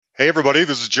Hey, everybody,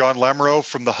 this is John Lamoureux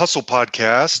from the Hustle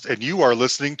Podcast, and you are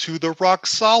listening to the Rock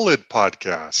Solid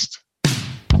Podcast.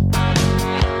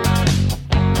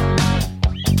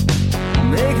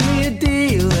 Make me a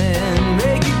deal and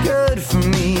make it good for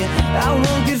me. I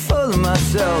won't get full of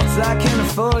myself, I can't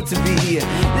afford to be.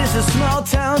 This is small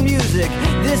town music,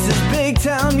 this is big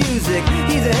town music.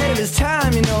 He's ahead of his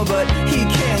time, you know, but he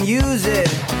can't use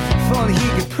it. If only he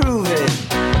could prove it.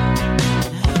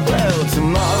 Well,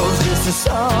 tomorrow's just a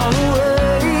song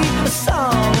away, a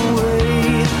song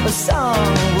away, a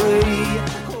song away.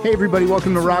 Hey everybody,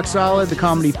 welcome to Rock Solid, the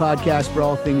comedy podcast for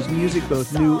all things music,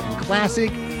 both new and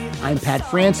classic. I'm Pat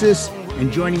Francis,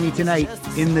 and joining me tonight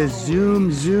in the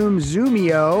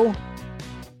Zoomio.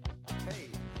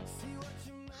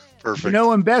 Perfect. You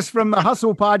know him best from the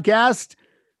Hustle Podcast.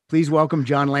 Please welcome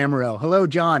John Lamoureux. Hello,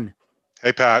 John.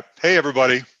 Hey, Pat. Hey,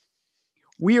 everybody.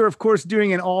 We are, of course,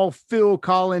 doing an all Phil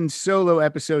Collins solo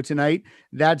episode tonight.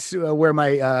 That's where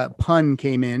my pun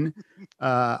came in.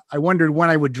 I wondered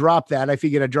when I would drop that. I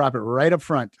figured I'd drop it right up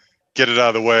front. Get it out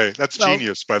of the way. That's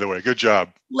genius, by the way. Good job.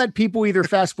 Let people either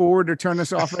fast forward or turn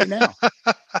us off right now.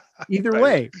 Either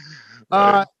way.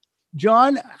 Right.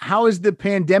 John, how is the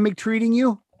pandemic treating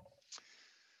you?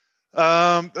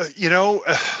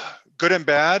 Good and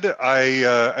bad.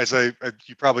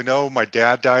 You probably know, my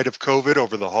dad died of COVID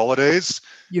over the holidays.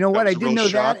 You know what? I didn't know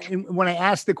that. And when I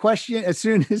asked the question, as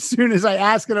soon as I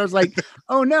asked it, I was like,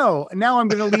 oh no, now I'm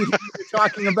going to lead into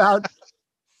talking about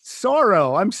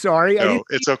sorrow. I'm sorry. No,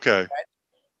 it's okay.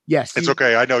 Yes. It's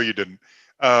okay. I know you didn't.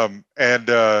 My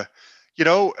dad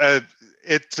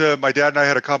and I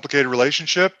had a complicated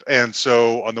relationship. And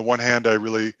so on the one hand,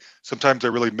 sometimes I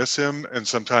really miss him. And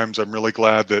sometimes I'm really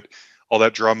glad that all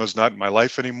that drama is not in my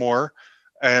life anymore.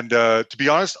 And to be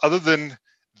honest, other than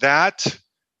that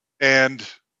and,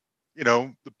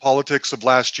 the politics of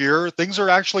last year, things are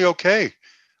actually okay.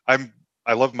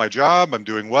 I love my job. I'm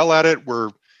doing well at it.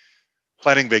 We're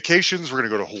planning vacations. We're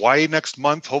going to go to Hawaii next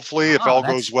month, hopefully, if all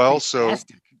goes well.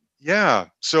 Fantastic.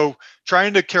 So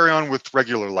trying to carry on with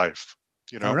regular life,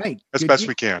 all right. as best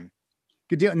we can.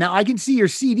 Good deal. Now I can see your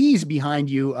CDs behind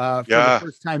you for the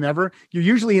first time ever. You're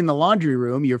usually in the laundry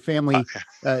room. Your family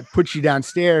puts you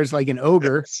downstairs like an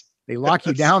ogre. Yes. They lock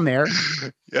you down there.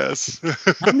 Yes.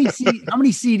 How many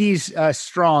CDs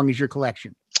strong is your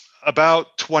collection?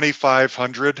 About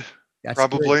 2,500,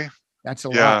 probably. Good. That's a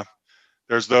Yeah. lot.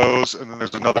 There's those, and then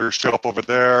there's another shelf over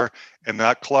there, and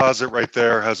that closet right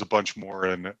there has a bunch more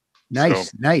in it.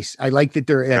 Nice. I like that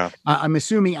they're, I'm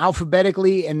assuming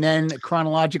alphabetically and then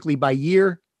chronologically by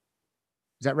year.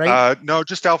 Is that right? No,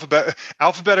 just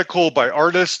alphabetical by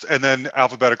artist and then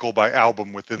alphabetical by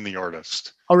album within the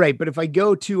artist. All right. But if I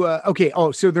go to,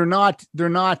 so they're not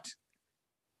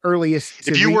earliest.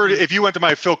 If you went to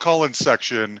my Phil Collins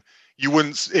section, it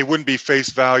wouldn't be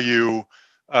face value.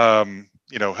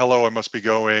 Hello, I must be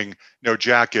going, no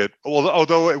jacket. Well,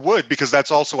 although it would, because that's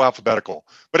also alphabetical.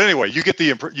 But anyway, you get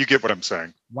what I'm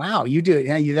saying. Wow, you do it.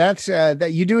 Yeah, you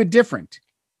do it different.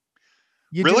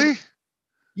 Really?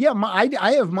 Yeah,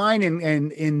 I have mine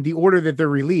in the order that they're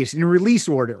released, in release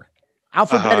order,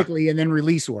 alphabetically, and then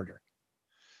release order.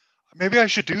 Maybe I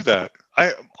should do that.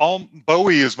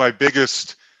 Bowie is my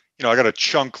biggest. I got a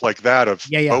chunk like that of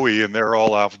Bowie, and they're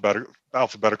all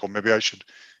alphabetical. Maybe I should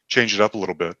change it up a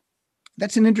little bit.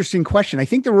 That's an interesting question. I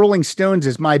think the Rolling Stones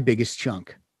is my biggest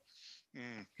chunk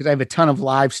because I have a ton of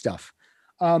live stuff.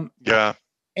 And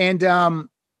I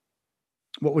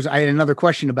had another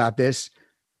question about this.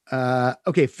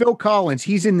 Phil Collins,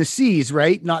 he's in the C's,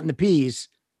 right? Not in the P's.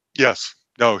 Yes.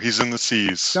 No, he's in the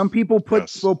C's. Some people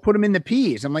will put him in the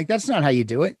P's. I'm like, that's not how you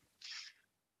do it.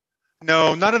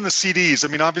 No, not in the CDs. I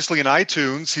mean, obviously in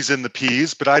iTunes, he's in the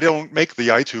P's, but I don't make the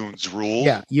iTunes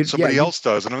rule. Somebody else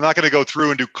does. And I'm not going to go through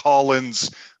and do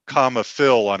Collins,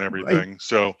 Phil on everything. Right.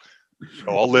 So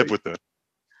I'll live with it.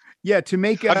 Yeah. I'm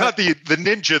not the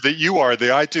ninja that you are, the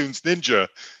iTunes ninja.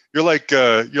 You're like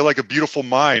a beautiful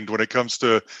mind when it comes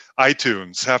to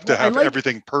iTunes. Have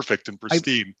everything perfect and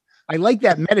pristine. I like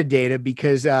that metadata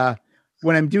because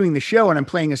when I'm doing the show and I'm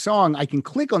playing a song, I can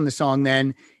click on the song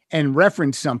then and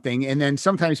reference something. And then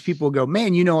sometimes people go,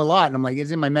 man, you know a lot. And I'm like,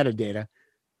 it's in my metadata.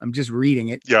 I'm just reading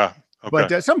it. Yeah. Okay.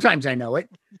 But sometimes I know it,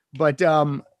 but,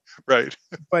 right.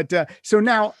 But, so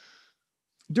now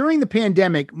during the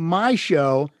pandemic, my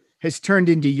show has turned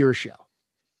into your show.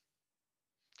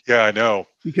 Yeah, I know.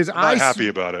 Because I'm not happy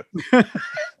about it.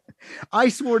 I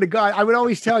swore to God, I would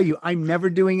always tell you, I'm never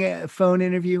doing a phone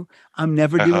interview. I'm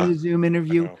never doing a Zoom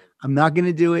interview. I'm not going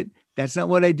to do it. That's not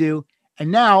what I do. And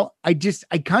now I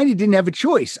kind of didn't have a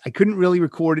choice. I couldn't really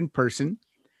record in person.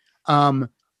 And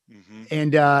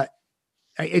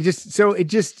it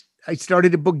just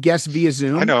started to book guests via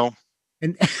Zoom. I know.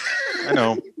 And I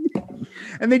know.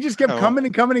 and they just kept coming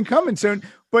and coming and coming. So,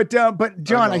 but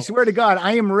John, I swear to God,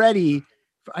 I am ready.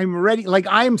 I'm ready. Like,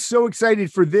 I am so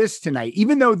excited for this tonight,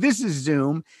 even though this is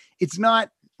Zoom. It's not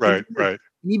right.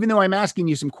 Even though I'm asking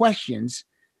you some questions,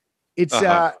 it's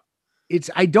I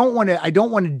don't want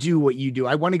to do what you do.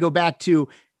 I want to go back to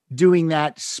doing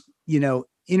that,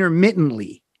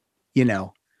 intermittently, Yeah.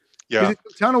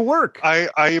 It's a ton of work. I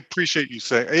appreciate you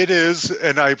saying it is.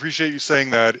 And I appreciate you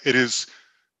saying that it is.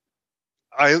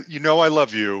 I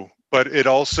love you, but it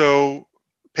also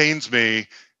pains me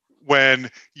when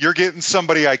you're getting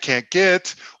somebody I can't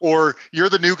get, or you're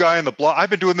the new guy on the block. I've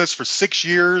been doing this for 6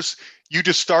 years. You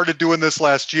just started doing this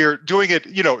last year, doing it,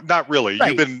 not really. Right.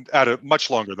 You've been at it much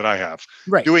longer than I have.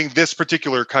 Right. Doing this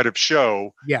particular kind of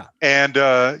show. Yeah. And,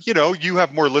 you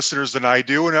have more listeners than I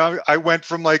do. And I went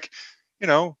from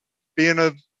being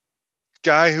a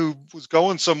guy who was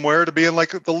going somewhere to being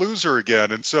like the loser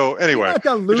again. And so anyway, it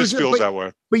just feels that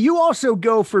way. But you also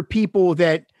go for people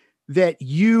that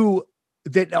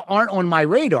aren't on my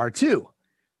radar too.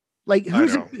 Like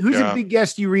who's a big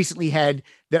guest you recently had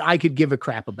that I could give a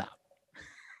crap about?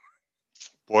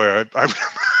 Boy, I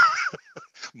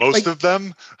most of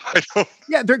them. I don't.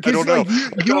 Yeah, I don't know.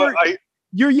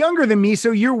 You're younger than me,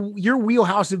 so your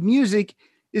wheelhouse of music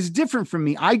is different from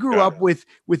me. I grew up with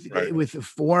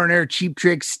Foreigner, Cheap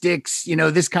Trick, Styx,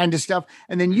 this kind of stuff,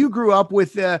 and then you grew up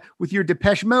with your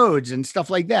Depeche Modes and stuff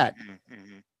like that.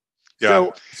 Mm-hmm.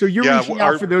 Yeah. So you're reaching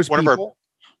out for those people.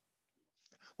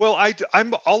 Well,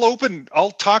 I'll open. I'll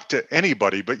talk to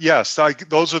anybody, but yes,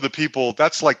 those are the people.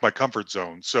 That's like my comfort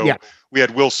zone. So we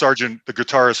had Will Sargent, the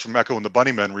guitarist from Echo and the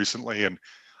Bunnymen, recently, and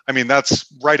I mean that's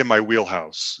right in my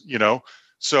wheelhouse.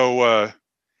 So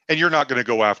and you're not going to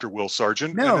go after Will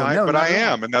Sargent, but I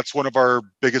am, and that's one of our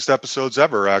biggest episodes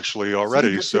ever, actually,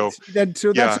 already. That's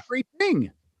a great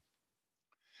thing.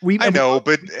 We have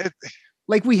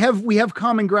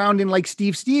common ground in like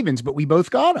Steve Stevens, but we both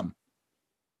got him.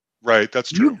 Right,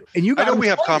 that's true. And you got I know we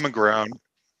have common ground.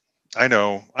 I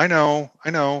know.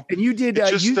 And you did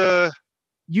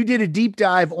you did a deep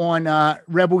dive on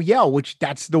Rebel Yell, which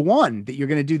that's the one that you're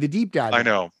going to do the deep dive. I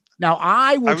know. Now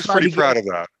I was pretty proud of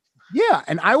that. Yeah,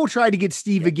 and I will try to get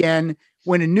Steve again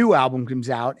when a new album comes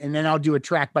out, and then I'll do a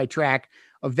track by track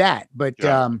of that. But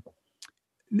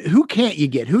who can't you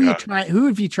get? Who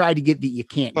have you tried to get that you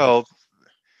can't? Well,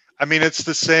 I mean, it's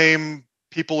the same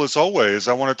people as always.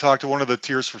 I want to talk to one of the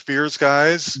Tears for Fears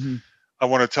guys. Mm-hmm. I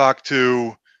want to talk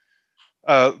to,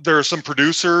 there are some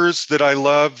producers that I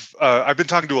love. I've been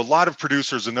talking to a lot of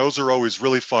producers, and those are always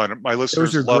really fun. My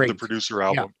listeners love the producer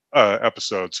album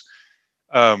episodes.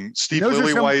 Steve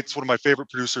Lillywhite's one of my favorite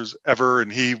producers ever,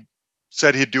 and he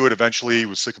said he'd do it eventually. He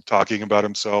was sick of talking about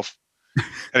himself.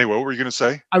 Anyway, what were you going to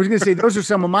say? I was going to say those are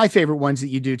some of my favorite ones that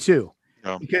you do too.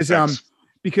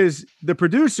 Because the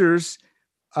producers,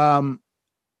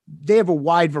 they have a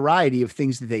wide variety of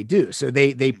things that they do. So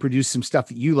they produce some stuff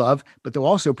that you love, but they'll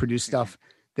also produce stuff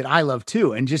that I love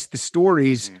too. And just the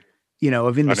stories,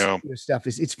 of in the studio stuff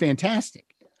it's fantastic.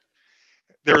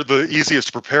 They're the easiest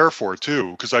to prepare for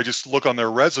too, because I just look on their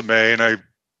resume and I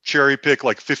cherry pick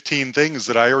like 15 things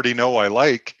that I already know I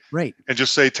like. Right. And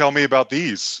just say, tell me about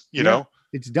these, you know,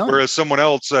 it's done. Whereas someone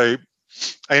else, I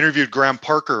interviewed Graham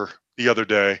Parker the other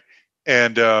day,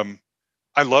 and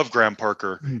I love Graham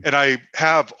Parker, and I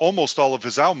have almost all of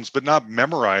his albums, but not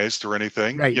memorized or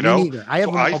anything. Right, me neither.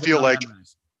 I feel like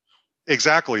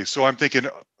exactly. So I'm thinking,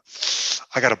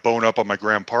 I got to bone up on my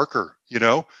Graham Parker.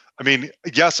 I mean,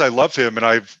 yes, I love him, and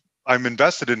I'm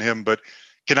invested in him, but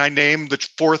can I name the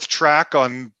fourth track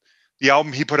on the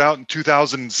album he put out in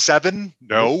 2007?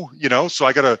 No, so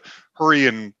I got to hurry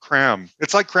and cram.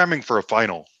 It's like cramming for a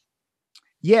final.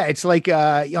 Yeah, it's like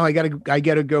I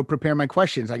gotta go prepare my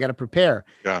questions. I gotta prepare.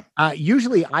 Yeah.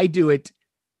 Usually I do it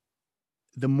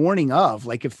the morning of.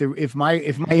 Like if my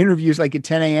interview is like at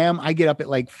 10 a.m., I get up at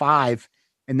like 5,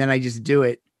 and then I just do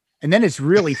it, and then it's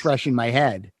really fresh in my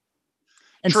head.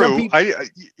 And true. Some people,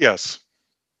 yes.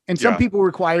 And some people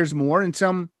requires more, and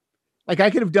some, like I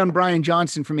could have done Brian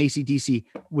Johnson from AC/DC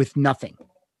with nothing.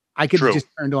 I could have just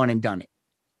turned on and done it,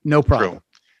 no problem.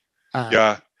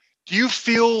 Yeah. Do you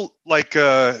feel like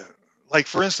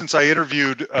for instance, I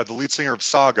interviewed the lead singer of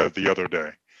Saga the other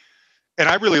day, and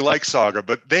I really like Saga,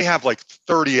 but they have like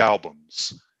 30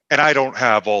 albums, and I don't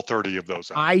have all 30 of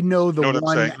those albums. I know the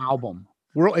one album.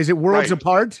 Is it Worlds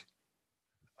Apart?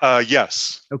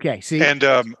 Yes. Okay. See, and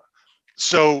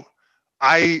so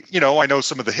I know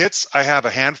some of the hits. I have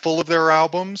a handful of their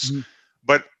albums,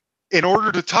 but in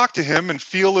order to talk to him and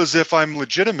feel as if I'm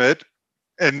legitimate,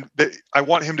 and I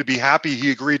want him to be happy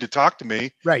he agreed to talk to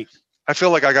me. Right. I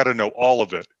feel like I got to know all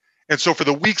of it. And so for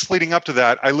the weeks leading up to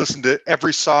that, I listened to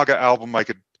every Saga album I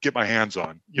could get my hands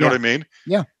on. You know what I mean?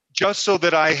 Yeah. Just so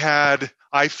that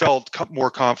I felt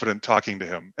more confident talking to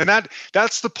him. And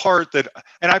that's the part that,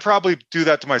 and I probably do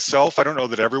that to myself. I don't know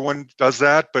that everyone does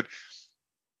that, but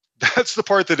that's the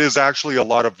part that is actually a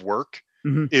lot of work,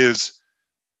 is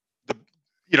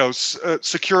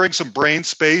securing some brain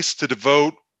space to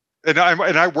devote. And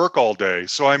I work all day.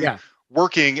 So I'm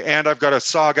working, and I've got a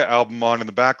Saga album on in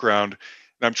the background,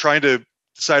 and I'm trying to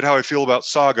decide how I feel about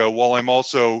Saga while I'm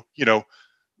also,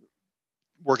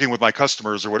 working with my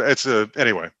customers or what.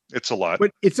 Anyway, it's a lot. But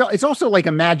it's also like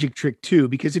a magic trick too,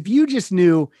 because if you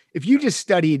just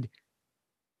studied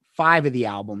 5 of the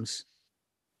albums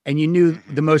and you knew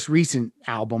the most recent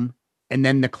album and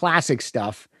then the classic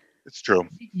stuff, it's true.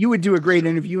 You would do a great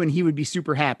interview and he would be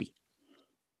super happy.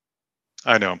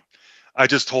 I know. I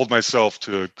just hold myself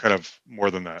to kind of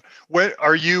more than that. What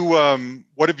are you,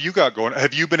 what have you got going?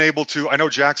 Have you been able to, I know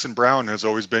Jackson Browne has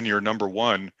always been your number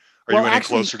one. Are you any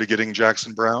closer to getting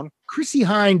Jackson Browne? Chrissie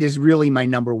Hynde is really my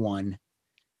number one.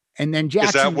 And then Jackson.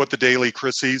 Is that what the daily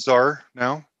Chrissies are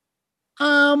now?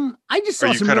 I just saw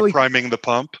Are you kind of priming the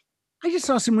pump? I just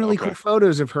saw some really cool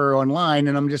photos of her online,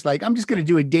 and I'm just going to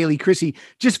do a daily Chrissie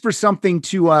just for something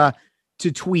to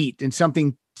tweet and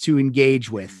something to engage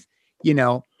with.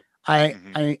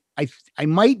 I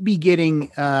might be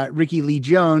getting Ricky Lee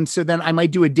Jones, so then I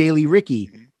might do a daily Ricky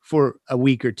for a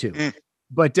week or two.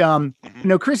 But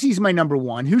Chrissie's my number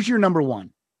one. Who's your number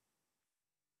one?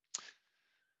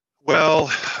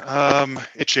 Well,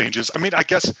 it changes. I mean, I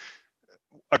guess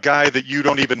a guy that you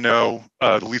don't even know,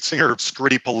 the lead singer of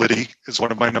Scritti Politti is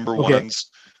one of my number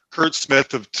ones. Kurt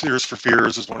Smith of Tears for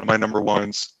Fears is one of my number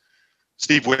ones.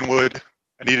 Steve Winwood,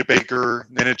 Anita Baker,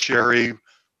 Nina Cherry,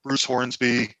 Bruce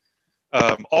Hornsby,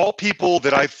 all people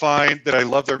that I find that I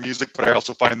love their music, but I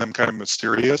also find them kind of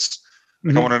mysterious.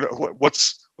 Like I want to know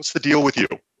what's the deal with you?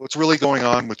 What's really going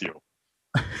on with you?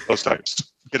 Those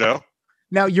types,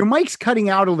 Now your mic's cutting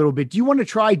out a little bit. Do you want to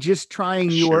try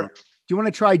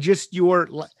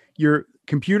your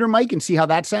computer mic and see how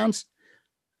that sounds?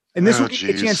 And this will give you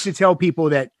a chance to tell people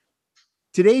that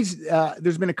today's,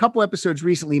 there's been a couple episodes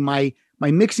recently. My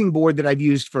mixing board that I've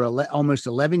used for almost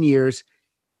 11 years,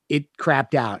 it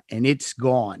crapped out and it's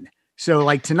gone. So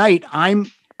like tonight,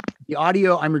 the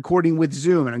audio I'm recording with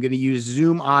Zoom, and I'm going to use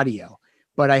Zoom audio,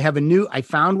 but I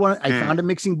found a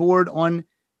mixing board on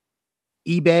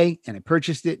eBay and I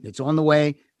purchased it. It's on the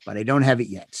way, but I don't have it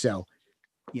yet. So,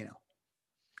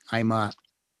 I'm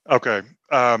okay.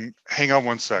 Hang on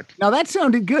one sec. Now that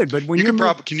sounded good, but when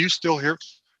can you still hear?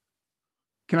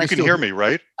 You can hear me,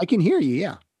 right? I can hear you.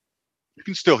 Yeah. You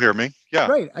can still hear me. Yeah.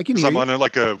 Right. I can hear you. I'm on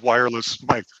like a wireless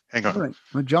mic. Hang on. Right.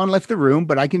 Well, John left the room,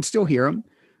 but I can still hear him.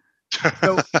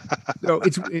 So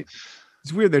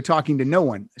it's weird. They're talking to no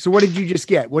one. So what did you just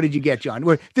get? What did you get, John?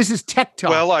 This is Tech Talk.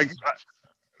 Well,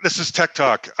 this is Tech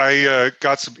Talk. I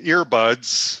got some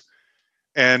earbuds,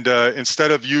 and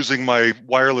instead of using my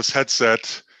wireless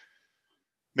headset,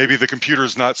 maybe the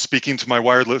computer's not speaking to my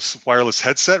wireless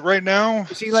headset right now.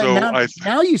 See,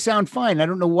 now you sound fine. I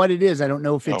don't know what it is. I don't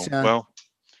know if it's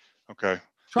okay.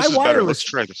 Try wireless. Let's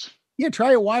try this. Yeah,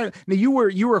 try a wire. Now you were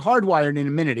hardwired in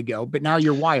a minute ago, but now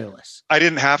you're wireless. I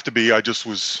didn't have to be. I just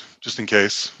was in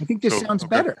case. I think this sounds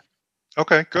better.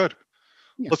 Okay, good.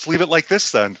 Yeah. Let's leave it like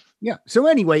this then. Yeah. So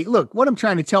anyway, look, what I'm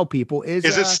trying to tell people is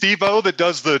it Steve-O that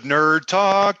does the nerd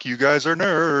talk? You guys are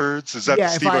nerds. Is that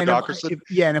Steve-O Dockerson?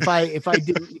 And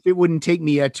if it wouldn't take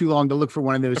me too long to look for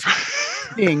one of those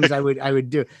things, I would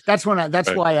do it. That's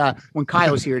why when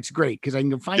Kyle's here, it's great because I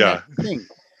can find that thing.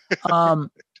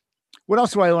 What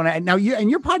else do I want to add? Now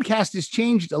your podcast has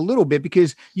changed a little bit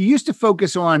because you used to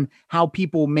focus on how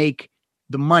people make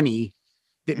the money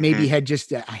that maybe had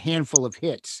just a handful of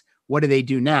hits. What do they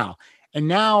do now? And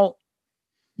now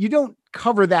you don't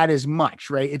cover that as much,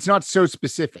 right? It's not so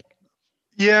specific.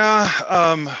 Yeah.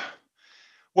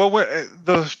 Well,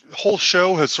 the whole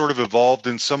show has sort of evolved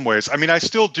in some ways. I mean, I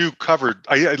still do cover,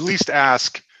 I at least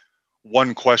ask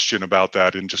one question about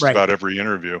that in just about every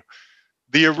interview.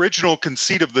 The original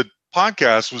conceit of the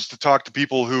podcast was to talk to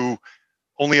people who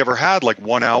only ever had like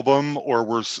one album or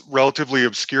were relatively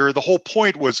obscure. The whole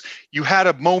point was you had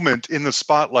a moment in the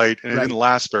spotlight and it didn't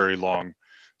last very long.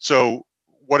 So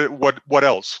what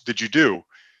else did you do?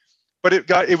 But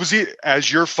it was,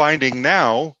 as you're finding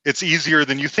now, it's easier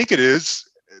than you think it is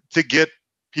to get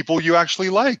people you actually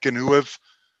like and who have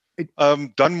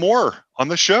done more on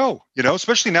the show,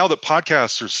 especially now that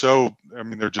podcasts are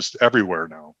they're just everywhere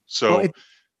now. So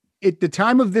at the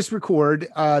time of this record,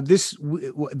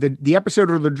 the episode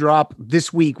will drop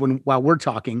this week while we're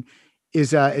talking.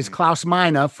 is Klaus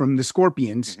Meine from the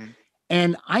Scorpions. Mhm.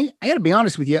 And I got to be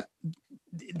honest with you,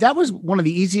 that was one of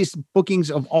the easiest bookings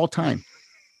of all time.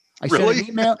 I Really?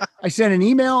 sent an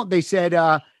email. They said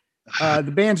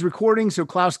the band's recording, so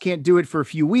Klaus can't do it for a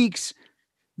few weeks.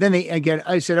 Then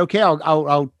I said, okay,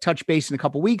 I'll touch base in a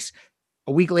couple weeks.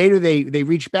 A week later, they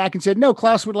reached back and said, no,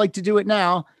 Klaus would like to do it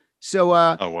now. So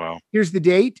Oh wow. here's the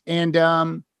date, and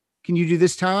can you do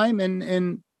this time?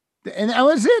 And that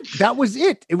was it. That was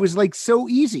it. It was like so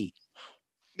easy.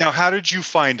 Now, how did you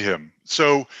find him?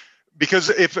 So, because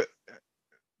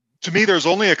to me, there's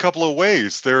only a couple of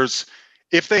ways. There's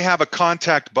if they have a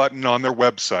contact button on their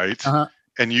website,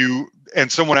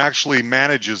 and someone actually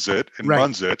manages it and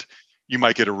runs it, you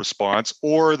might get a response.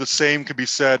 Or the same could be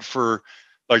said for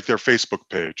like their Facebook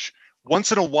page.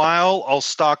 Once in a while, I'll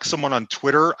stalk someone on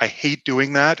Twitter. I hate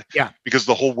doing that. Yeah. Because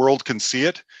the whole world can see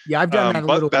it. Yeah, I've done that a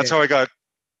little bit. That's how I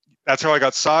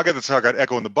got Saga. That's how I got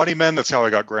Echo and the Bunnymen. That's how I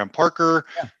got Graham Parker.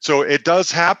 Yeah. So it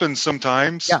does happen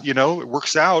sometimes. Yeah. It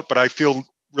works out, but I feel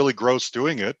really gross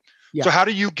doing it. Yeah. So how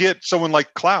do you get someone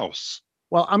like Klaus?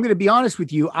 Well, I'm going to be honest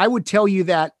with you. I would tell you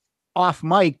that off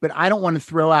mic, but I don't want to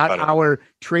throw out our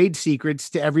trade secrets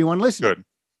to everyone listening. Good.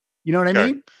 You know what I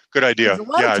mean? Good idea. A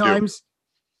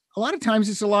lot of times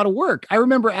it's a lot of work. I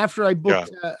remember after I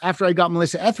booked, after I got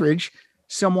Melissa Etheridge,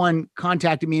 someone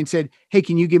contacted me and said, hey,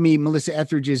 can you give me Melissa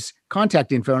Etheridge's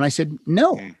contact info? And I said,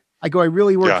 no. I go, I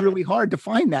really worked really hard to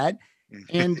find that.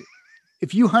 And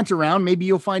if you hunt around, maybe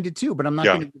you'll find it too, but I'm not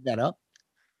going to give that up.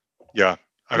 Yeah.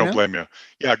 I don't blame you.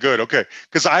 Yeah, good. Okay.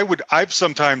 Because I've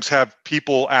sometimes have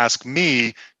people ask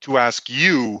me to ask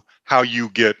you how you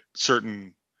get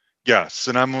certain guests.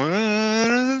 And I'm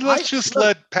let's just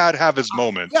let Pat have his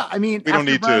moment. Yeah. I mean, we don't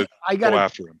need to go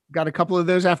after him. Got a couple of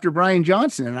those after Brian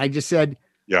Johnson. And I just said,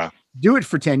 do it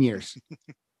for 10 years.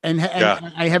 And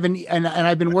I haven't, and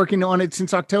I've been working on it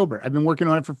since October. I've been working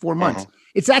on it for 4 months.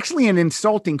 It's actually an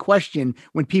insulting question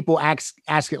when people ask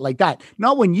it like that.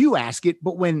 Not when you ask it,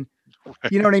 but when,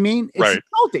 you know what I mean? It's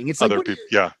insulting. It's other like,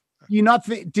 people, you not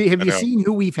have you seen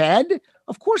who we've had?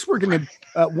 Of course, we're going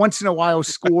to once in a while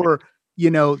score,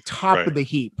 top of the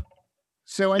heap.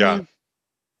 So, I mean,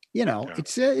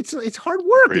 it's hard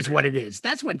work is what it is.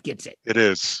 That's what gets it. It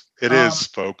is. It is,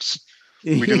 folks.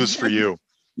 We do this for you.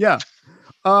 Yeah.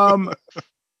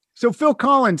 So Phil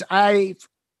Collins, I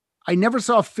never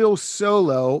saw Phil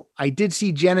solo. I did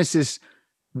see Genesis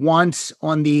once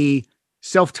on the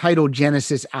self-titled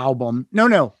Genesis album.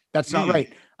 No, that's not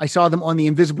right. I saw them on the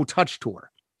Invisible Touch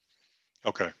tour.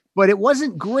 Okay. But it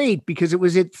wasn't great because it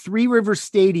was at Three Rivers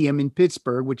Stadium in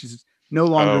Pittsburgh, which is no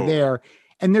longer there.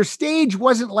 And their stage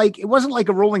wasn't like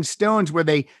a Rolling Stones where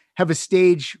they have a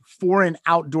stage for an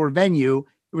outdoor venue.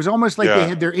 It was almost like they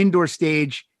had their indoor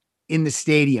stage in the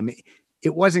stadium.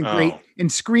 It wasn't great.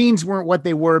 And screens weren't what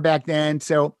they were back then.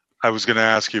 So I was going to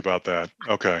ask you about that.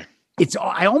 Okay.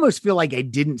 I almost feel like I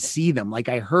didn't see them. Like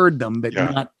I heard them, but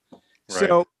not.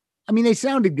 So, I mean, they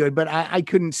sounded good, but I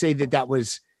couldn't say that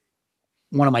was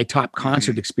one of my top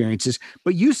concert experiences.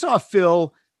 But you saw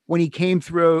Phil when he came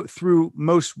through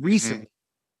most recently.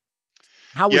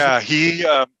 How was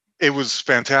it? It was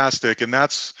fantastic. And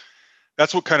that's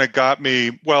what kind of got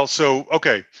me. Well, so,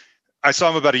 okay. I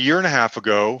saw him about a year and a half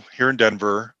ago here in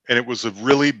Denver, and it was a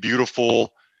really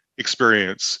beautiful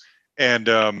experience. And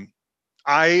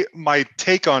my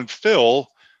take on Phil,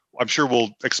 I'm sure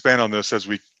we'll expand on this as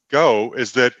we go,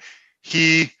 is that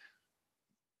he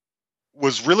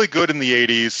was really good in the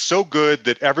 80s, so good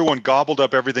that everyone gobbled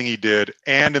up everything he did,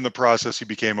 and in the process, he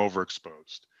became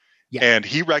overexposed. Yeah. And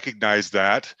he recognized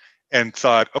that and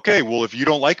thought, okay, well, if you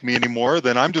don't like me anymore,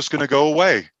 then I'm just going to go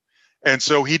away. And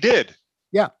so he did.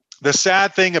 Yeah. The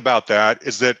sad thing about that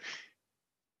is that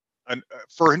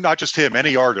for not just him,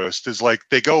 any artist is like,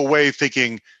 they go away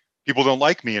thinking people don't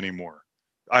like me anymore.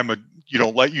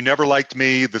 You never liked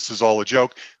me. This is all a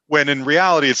joke. When in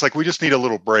reality, it's like, we just need a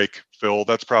little break, Phil.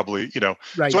 That's probably,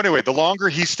 Right. So anyway, the longer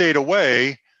he stayed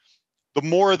away, the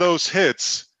more of those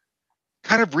hits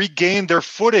kind of regained their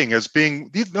footing as being,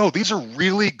 these are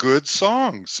really good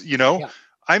songs. Yeah.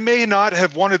 I may not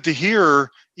have wanted to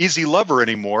hear Easy Lover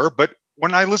anymore, but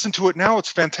when I listen to it now,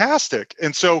 it's fantastic.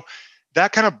 And so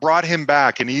that kind of brought him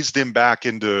back and eased him back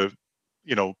into,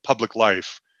 public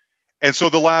life. And so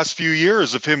the last few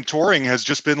years of him touring has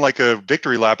just been like a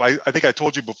victory lap. I think I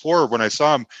told you before when I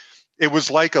saw him, it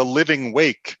was like a living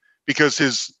wake because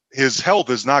his health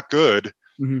is not good.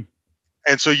 Mm-hmm.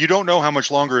 And so you don't know how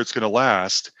much longer it's going to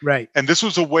last. Right. And this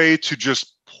was a way to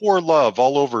just pour love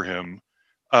all over him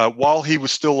while he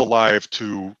was still alive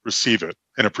to receive it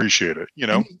and appreciate it,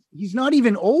 And he's not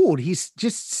even old. He's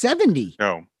just 70.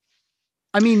 No.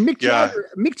 I mean, Yeah.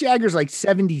 Mick Jagger's like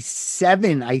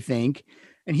 77, I think.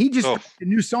 And he just Oh, got a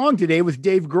new song today with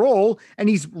Dave Grohl, and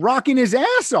he's rocking his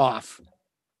ass off.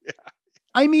 yeah.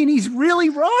 I mean, he's really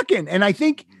rocking. And I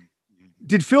think,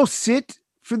 did Phil sit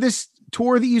for this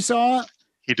tour that you saw?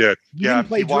 He did. He Yeah. didn't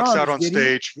play He walks out drums, on did he?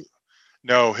 stage.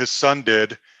 No, his son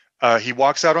did. He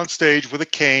walks out on stage with a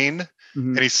cane,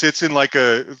 Mhm. and he sits in like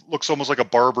it looks almost like a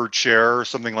barber chair or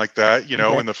something like that,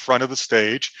 Okay. in the front of the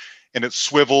stage, and it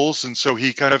swivels. And so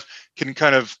he can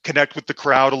connect with the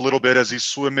crowd a little bit as he's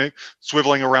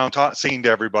swiveling around, singing to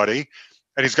everybody.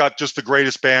 And he's got just the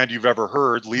greatest band you've ever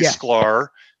heard, Lee Yeah. Sklar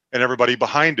and everybody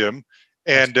behind him.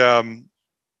 And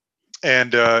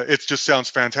it just sounds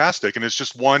fantastic. And it's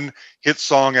just one hit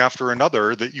song after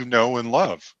another that you know and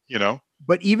love,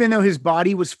 But even though his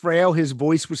body was frail, his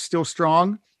voice was still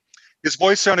strong. His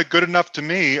voice sounded good enough to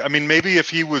me. I mean, maybe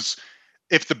if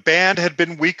the band had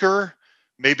been weaker,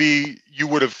 maybe you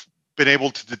would have been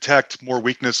able to detect more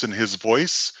weakness in his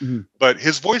voice. Mhm. But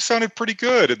his voice sounded pretty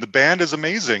good, and the band is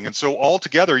amazing. And so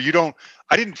altogether,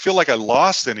 I didn't feel like I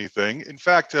lost anything. In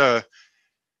fact,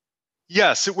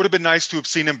 yes, it would have been nice to have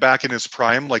seen him back in his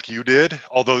prime like you did,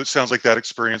 although it sounds like that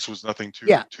experience was nothing too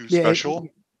special.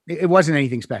 It wasn't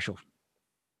anything special.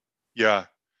 Yeah.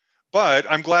 But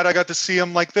I'm glad I got to see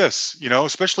him like this,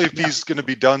 especially if he's going to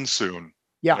be done soon.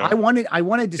 Yeah, I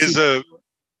wanted to see.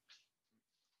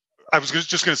 I was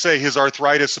just going to say his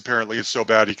arthritis apparently is so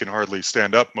bad he can hardly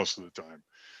stand up most of the time.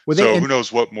 Well, who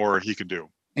knows what more he can do.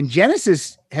 And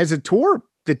Genesis has a tour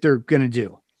that they're going to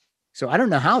do. So I don't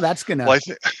know how that's going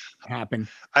to happen.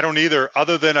 I don't either,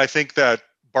 other than I think that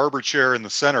barber chair in the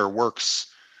center works,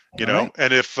 Right.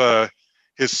 And if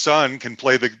his son can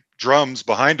play the drums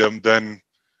behind him, then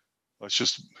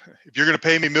if you're going to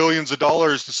pay me millions of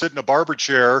dollars to sit in a barber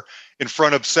chair in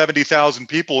front of 70,000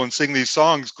 people and sing these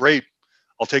songs, great.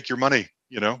 I'll take your money,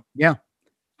 Yeah.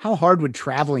 How hard would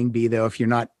traveling be though, if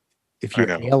you're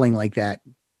ailing like that?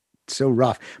 It's so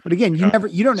rough. But again, you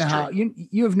don't know how,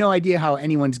 you have no idea how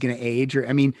anyone's going to age, or,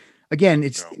 I mean, again,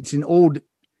 it's an old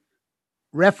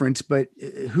reference, but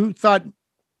who thought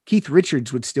Keith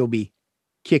Richards would still be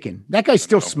kicking? That guy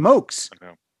still smokes.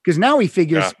 Because now he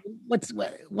figures, what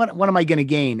am I going to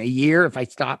gain? A year if I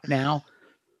stop now?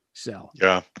 So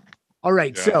yeah. All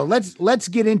right, so let's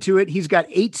get into it. He's got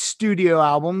 8 studio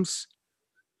albums.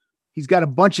 He's got a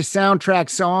bunch of soundtrack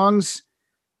songs.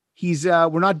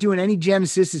 We're not doing any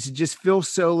Genesis. This is just Phil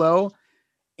solo,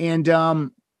 and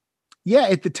at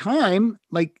the time,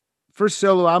 like first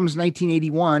solo album is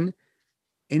 1981,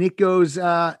 and it goes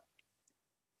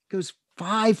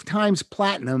 5 times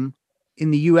platinum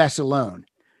in the U.S. alone.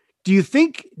 Do you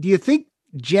think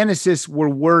Genesis were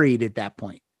worried at that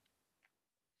point?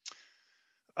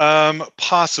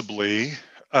 Possibly.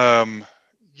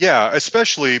 Yeah,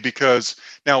 especially because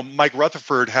now Mike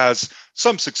Rutherford has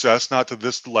some success, not to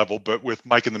this level, but with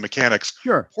Mike and the Mechanics.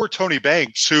 Sure. Poor Tony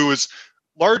Banks, who is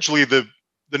largely the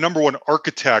number one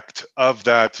architect of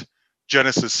that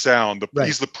Genesis sound.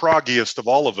 He's the proggiest of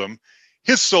all of them.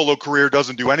 His solo career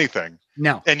doesn't do anything.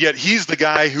 No. And yet he's the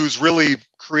guy who's really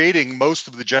creating most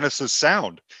of the Genesis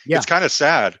sound. Yeah. It's kind of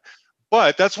sad.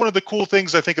 But that's one of the cool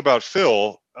things I think about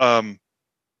Phil,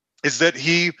 is that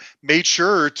he made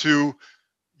sure to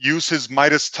use his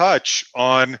Midas touch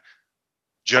on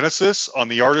Genesis, on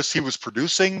the artists he was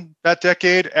producing that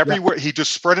decade, everywhere. Yeah. He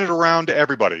just spread it around to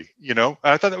everybody,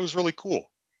 I thought that was really cool.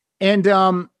 And,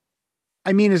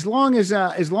 I mean, as long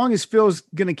as Phil's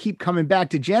going to keep coming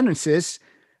back to Genesis,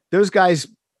 those guys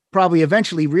probably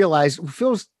eventually realize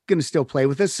Phil's going to still play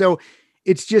with us. So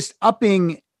it's just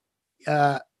upping,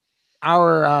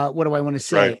 our, what do I want to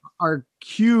say? Right. Our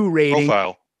Q rating,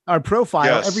 our profile.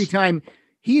 Yes. Every time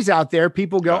he's out there,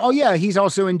 people go, oh yeah, he's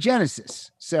also in Genesis.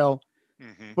 So,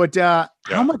 but,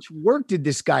 how much work did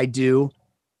this guy do?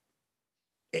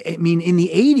 I mean, in the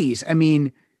 80s,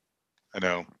 I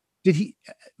know.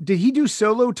 Did he do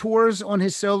solo tours on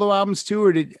his solo albums too?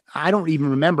 Or I don't even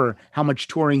remember how much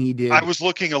touring he did. I was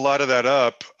looking a lot of that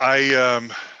up.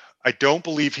 I don't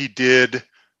believe he did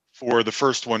for the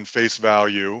first one, Face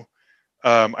Value.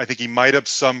 I think he might have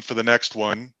some for the next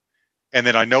one. And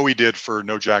then I know he did for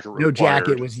No Jacket Required. No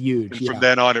Jacket was huge. And from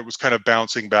then on, it was kind of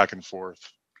bouncing back and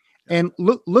forth. And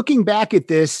looking back at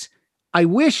this, I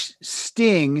wish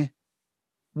Sting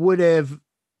would have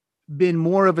been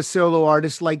more of a solo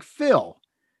artist like Phil.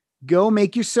 Go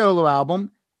make your solo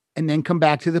album and then come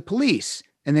back to the Police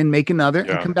and then make another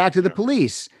and come back to the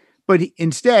Police. But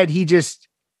instead he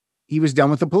was done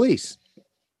with the Police,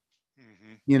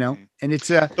 and it's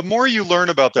the more you learn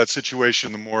about that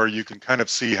situation, the more you can kind of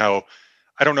see how,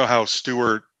 I don't know how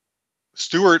Stewart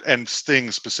and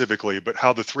Sting specifically, but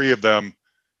how the three of them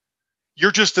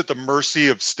you're just at the mercy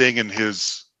of Sting and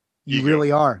his You ego.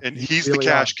 really are. And You he's really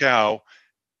the cash cow.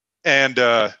 And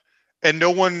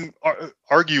no one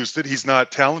argues that he's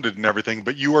not talented and everything,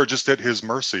 but you are just at his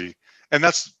mercy. And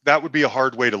that would be a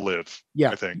hard way to live.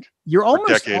 Yeah. I think You're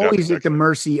almost decade always after at the decade.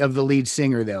 mercy of the lead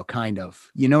singer, though, kind of.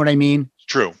 You know what I mean? It's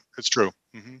true. It's true.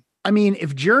 Mm-hmm. I mean,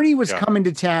 if Journey was Yeah. coming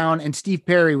to town and Steve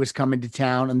Perry was coming to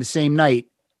town on the same night,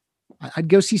 I'd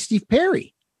go see Steve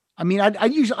Perry. I mean,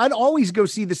 I'd always go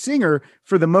see the singer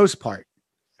for the most part.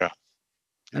 Yeah.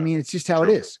 I mean, it's just how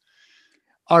True. it is.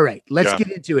 All right, let's Yeah.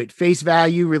 get into it. Face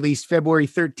Value, released February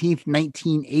 13th,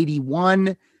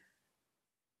 1981.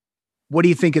 What do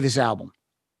you think of this album?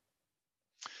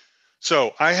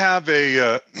 So I have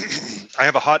a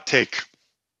hot take.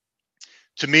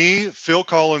 To me, Phil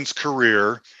Collins'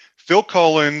 career, Phil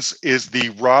Collins is the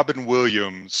Robin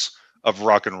Williams of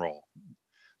rock and roll.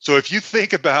 So if you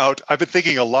think about, I've been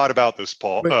thinking a lot about this,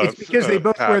 Paul. But it's because they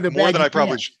both Pat, wear the more baggy than I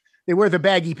probably pants. They wear the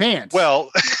baggy pants.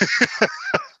 Well,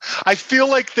 I feel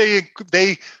like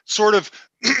they sort of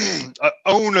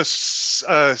own a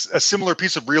similar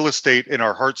piece of real estate in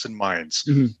our hearts and minds.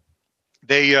 Mhm.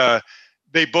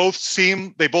 They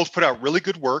both put out really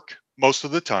good work most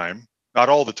of the time, not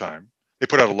all the time. They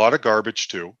put out a lot of garbage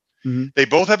too. Mhm. They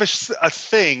both have a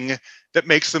thing that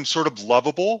makes them sort of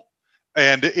lovable.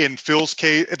 And in Phil's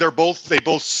case, they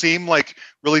both seem like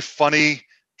really funny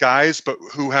guys, but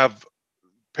who have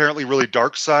apparently really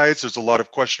dark sides. There's a lot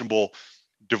of questionable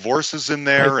divorces in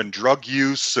there, Right. and drug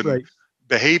use and Right.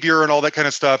 behavior and all that kind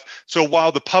of stuff. So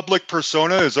while the public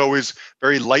persona is always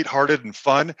very lighthearted and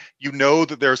fun, you know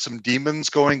that there are some demons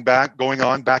going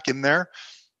on back in there.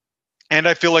 And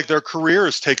I feel like their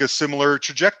careers take a similar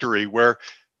trajectory where,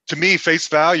 to me, Face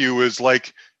Value is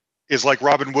like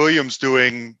Robin Williams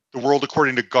doing The World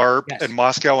According to Garp Yes. and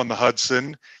Moscow on the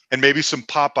Hudson, and maybe some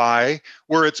Popeye,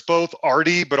 where it's both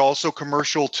arty but also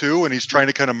commercial too, and he's trying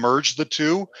to kind of merge the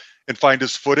two and find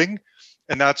his footing.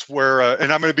 And that's where,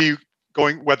 and I'm going to be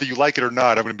going, whether you like it or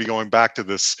not, I'm going to be going back to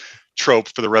this trope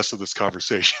for the rest of this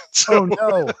conversation. So Oh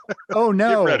no! Oh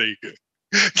no! get ready.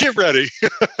 Get ready.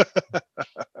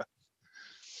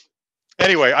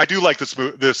 Anyway, I do like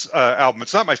this album.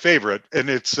 It's not my favorite, and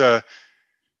it's anyway.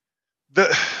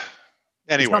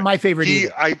 It's not my favorite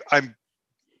either.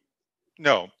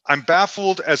 I'm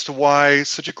baffled as to why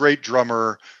such a great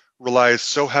drummer relies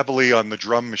so heavily on the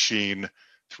drum machine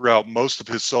throughout most of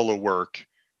his solo work.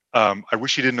 I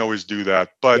wish he didn't always do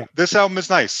that, but This album is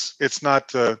nice. It's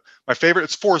not my favorite.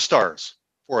 It's 4 stars,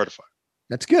 4 out of 5.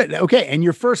 That's good. Okay, and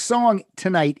your first song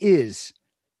tonight is?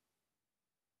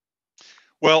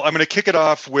 Well, I'm going to kick it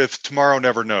off with Tomorrow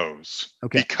Never Knows,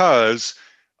 because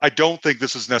I don't think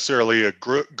this is necessarily a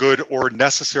good or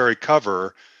necessary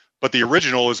cover, but the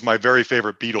original is my very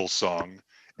favorite Beatles song.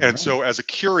 And so as a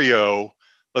curio,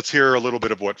 let's hear a little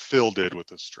bit of what Phil did with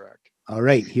this track. All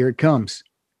right, here it comes.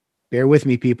 Bear with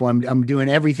me, people. I'm doing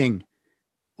everything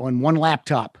on one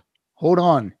laptop. Hold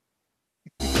on.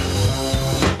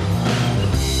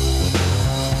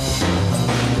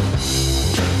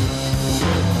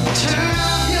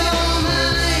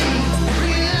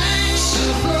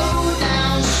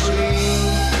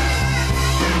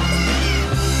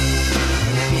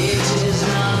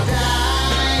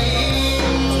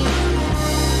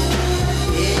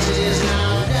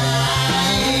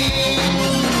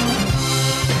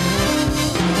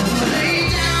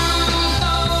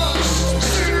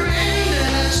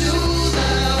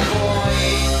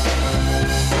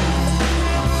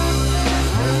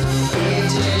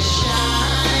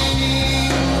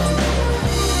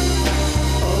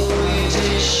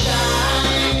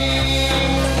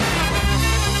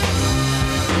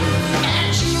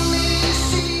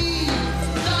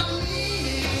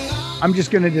 I'm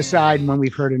just going to decide when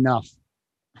we've heard enough.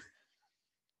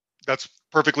 That's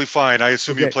perfectly fine. I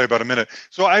assume you play about a minute.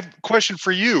 So I have a question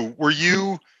for you.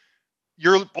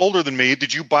 You're older than me.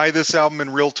 Did you buy this album in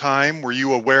real time? Were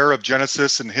you aware of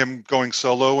Genesis and him going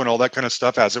solo and all that kind of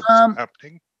stuff as it was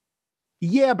happening?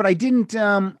 Yeah, but I did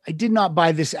not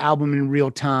buy this album in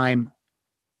real time.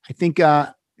 I think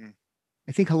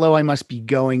Hello, I Must Be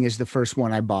Going is the first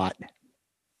one I bought.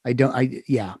 I'm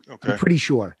pretty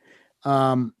sure.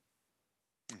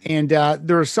 And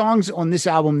there are songs on this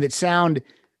album that sound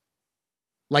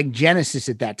like Genesis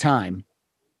at that time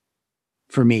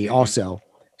for me also.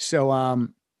 So,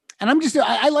 and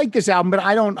I like this album, but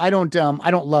I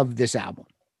don't love this album.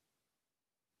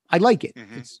 I like it.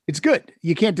 Mm-hmm. It's good.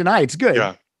 You can't deny it's good.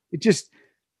 Yeah. It just,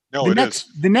 is.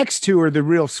 The next two are the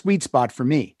real sweet spot for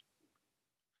me.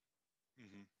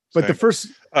 Mm-hmm. But the first,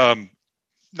 go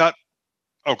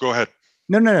ahead.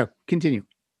 No. Continue.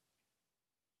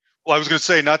 Well, I was going to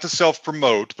say, not to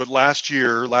self-promote, but last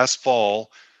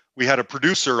fall, we had a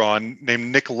producer on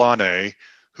named Nick Lane,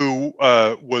 who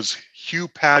was Hugh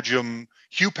Padgham.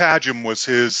 Hugh Padgham was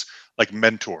his like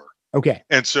mentor. Okay.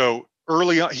 And so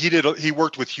early on, he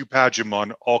worked with Hugh Padgham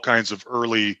on all kinds of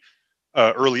early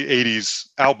 80s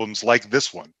albums like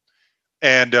this one.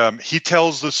 And he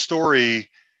tells the story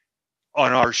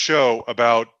on our show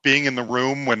about being in the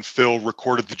room when Phil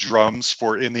recorded the drums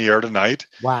for In the Air Tonight.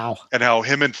 Wow. And how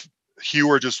him and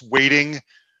Hugh are just waiting.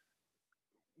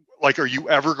 Like, are you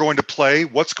ever going to play?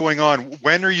 What's going on?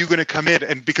 When are you going to come in?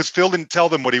 And because Phil didn't tell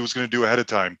them what he was going to do ahead of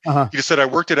time. He just said, I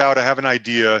worked it out. I have an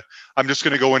idea. I'm just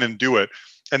going to go in and do it.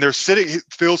 And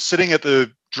Phil's sitting at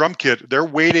the drum kit. They're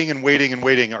waiting and waiting and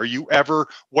waiting.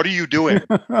 What are you doing?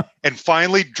 And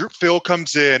finally, Phil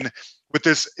comes in with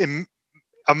this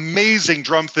amazing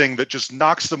drum thing that just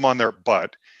knocks them on their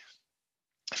butt.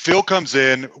 Phil comes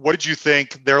in. What did you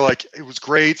think? They're like, it was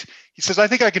great. He says, I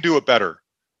think I can do it better.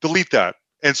 Delete that.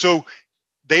 And so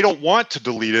they don't want to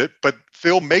delete it, but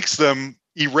Phil makes them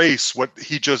erase what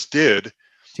he just did.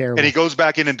 Terrible. And he goes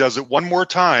back in and does it one more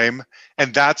time.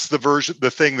 And that's the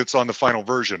thing that's on the final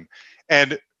version.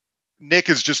 And Nick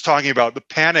is just talking about the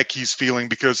panic he's feeling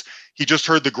because he just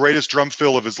heard the greatest drum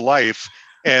fill of his life.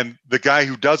 And the guy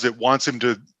who does it wants him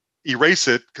to erase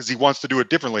it because he wants to do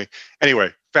it differently.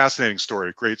 Anyway, fascinating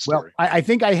story. Great story. Well, I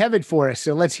think I have it for us.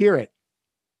 So let's hear it.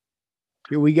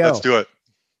 Here we go. Let's do it.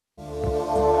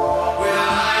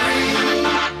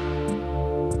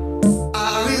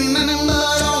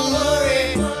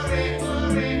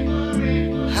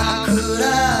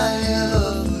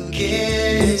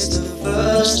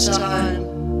 First time,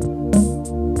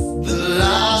 the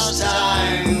last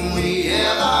time we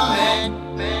ever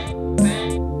met.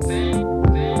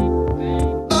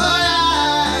 But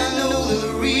I know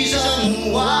the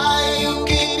reason why you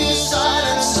keep your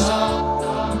silence up.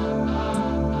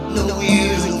 No,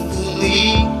 you don't fool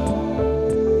me.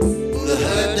 The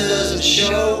hurt doesn't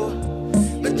show,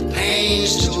 but the pain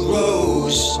still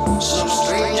grows. Some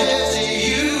strangers to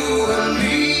you and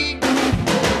me.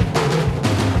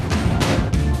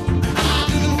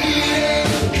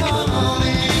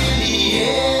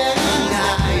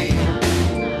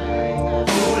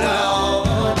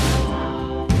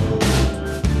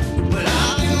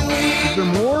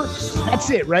 That's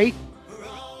it, right?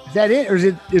 Is that it, or is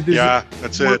it?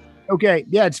 That's it. Okay,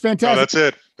 yeah, it's fantastic. No,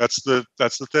 that's it.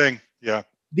 That's the thing. Yeah.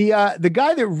 The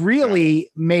guy that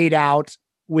really made out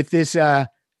with this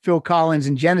Phil Collins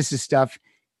and Genesis stuff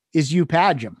is Hugh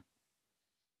Padgham,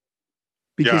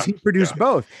 because he produced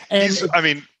both. And he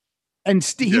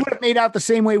would have made out the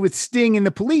same way with Sting and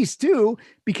the Police too,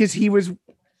 because he was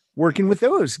working with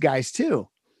those guys too.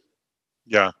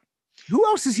 Yeah. Who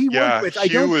else has he worked with?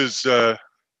 Hugh was.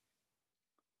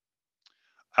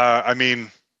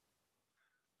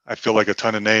 I feel like a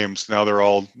ton of names now. They're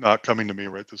all not coming to me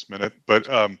right this minute. But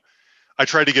I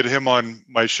tried to get him on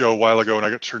my show a while ago, and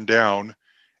I got turned down.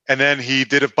 And then he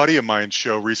did a buddy of mine's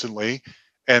show recently,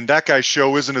 and that guy's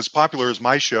show isn't as popular as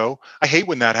my show. I hate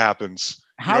when that happens.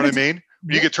 You know what I mean?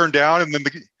 When you get turned down, and then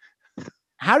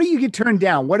how do you get turned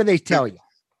down? What do they tell you?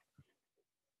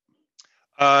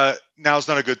 Now's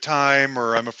not a good time,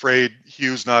 or I'm afraid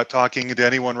Hugh's not talking to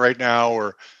anyone right now,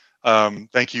 or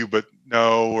thank you, but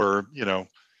no, or,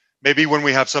 maybe when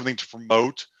we have something to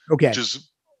promote, which is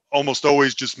almost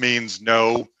always just means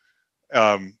no.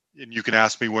 And you can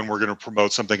ask me when we're going to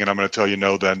promote something, and I'm going to tell you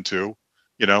no then too,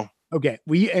 Okay.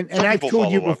 And I've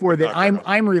told you before that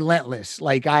I'm relentless.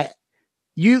 Like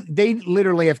they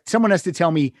literally, if someone has to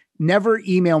tell me, never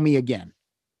email me again.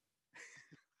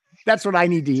 That's what I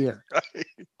need to hear. Right.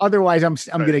 Otherwise I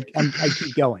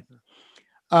keep going.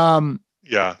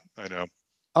 Yeah, I know.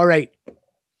 All right.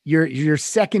 Your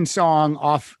second song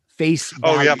off Face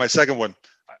Value. Oh yeah, my second one.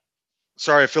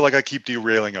 Sorry, I feel like I keep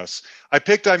derailing us. I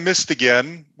picked I Missed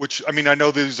Again, which, I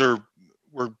know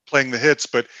we're playing the hits,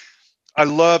 but I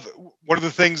love, one of the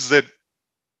things that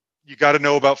you got to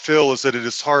know about Phil is that at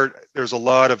his heart, there's a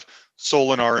lot of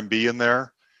soul and R&B in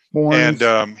there. Horns.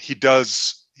 And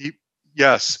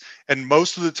yes. And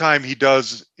most of the time he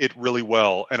does it really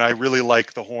well. And I really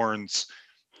like the horns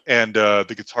and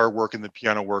the guitar work and the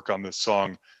piano work on this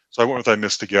song. So I went with I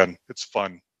Missed Again. It's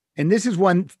fun. And this is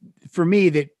one for me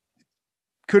that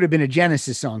could have been a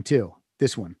Genesis song too.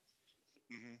 This one.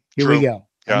 Mm-hmm. Here we go.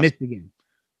 Yeah. I Missed Again.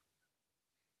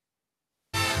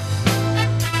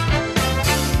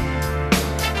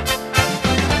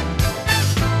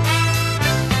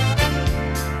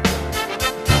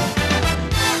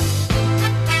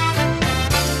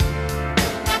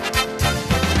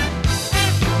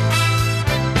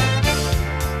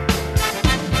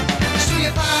 So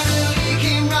you finally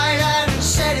came right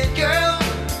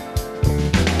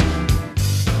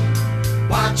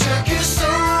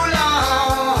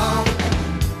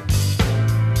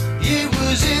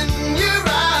colors in your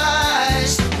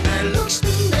eyes. That looks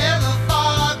never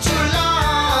far too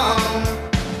long.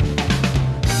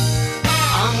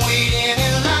 I'm waiting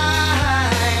in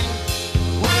line.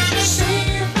 Would you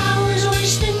say if I was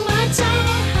wasting my time?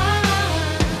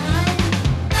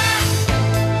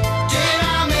 Did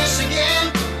I miss again?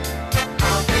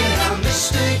 I think I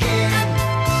missed again.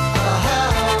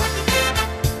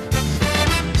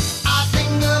 I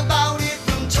think about it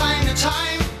from time to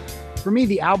time. For me,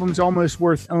 the album's almost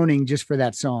worth owning just for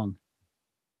that song.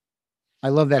 I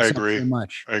love that song so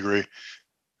much. I agree.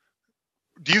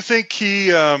 Do you think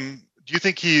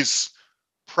he's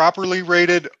properly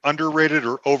rated, underrated,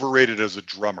 or overrated as a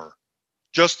drummer?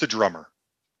 Just the drummer.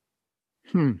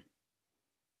 I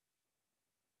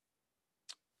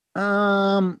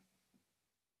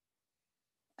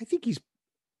think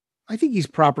he's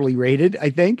properly rated. I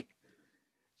think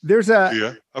there's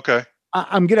a, okay.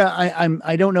 I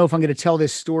don't know if I'm going to tell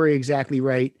this story exactly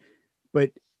right,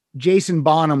 but Jason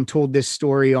Bonham told this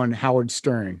story on Howard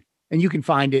Stern, and you can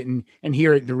find it and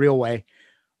hear it the real way.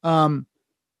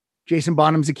 Jason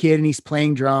Bonham's a kid and he's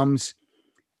playing drums,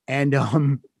 and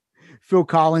Phil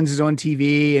Collins is on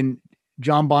TV, and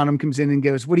John Bonham comes in and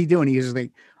goes, "What are you doing?" He is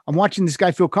like, "I'm watching this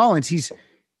guy, Phil Collins. He's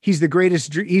the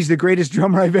greatest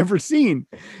drummer I've ever seen."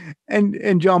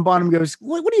 And John Bonham goes,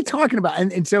 what are you talking about?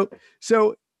 And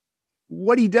so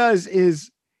what he does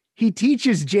is he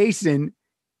teaches Jason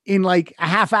in like a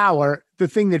half hour the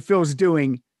thing that Phil's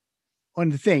doing on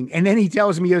the thing. And then he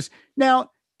tells him, he goes, "Now, do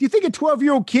you think a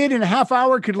 12-year-old kid in a half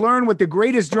hour could learn what the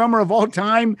greatest drummer of all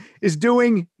time is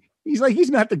doing?" He's like, "He's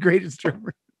not the greatest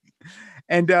drummer."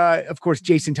 And of course,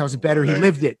 Jason tells it better. He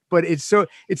lived it, but it's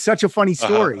such a funny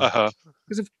story.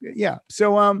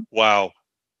 So wow.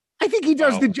 I think he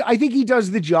does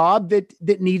the job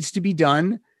that needs to be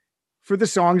done for the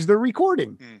songs they're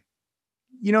recording.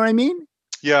 You know what I mean?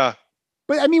 Yeah.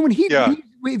 But I mean, when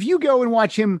if you go and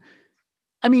watch him,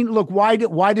 I mean, look, why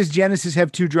does Genesis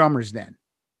have two drummers then?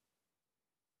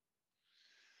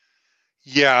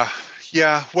 Yeah.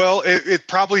 Yeah. Well, it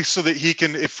probably so that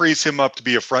it frees him up to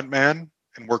be a front man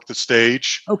and work the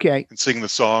stage. Okay. And sing the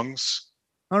songs.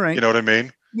 All right. You know what I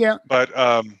mean? Yeah. But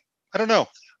I don't know.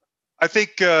 I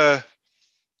think there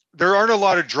aren't a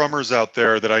lot of drummers out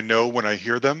there that I know when I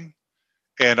hear them.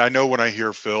 And I know when I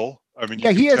hear Phil. I mean,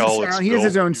 he has a sound. He has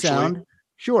his own sound.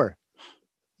 Sure.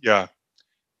 Yeah.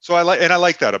 So I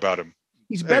like that about him.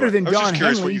 He's better than Don Henley. I was just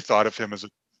curious what you thought of him as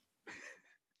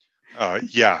a.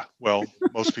 Yeah. Well,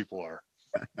 most people are.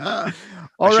 I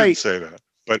shouldn't say that,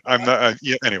 but I'm not.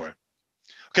 Yeah. Anyway.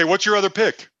 Okay. What's your other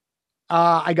pick?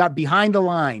 I got Behind the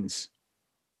Lines.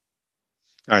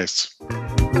 Nice.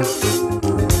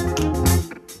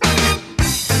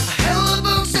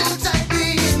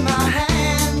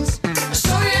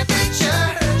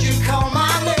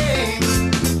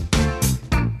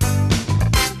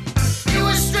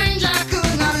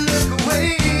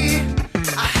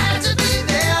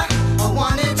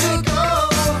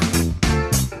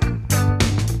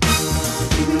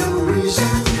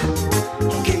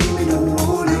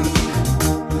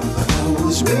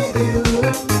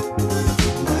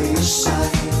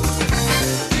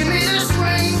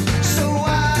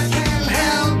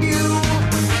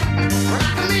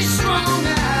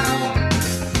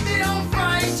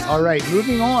 All right,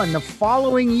 moving on. The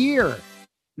following year,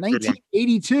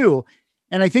 1982,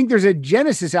 and I think there's a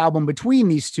Genesis album between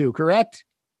these two, correct?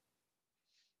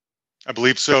 I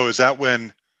believe so. Is that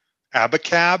when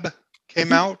Abacab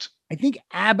came out? I think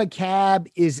Abacab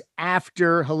is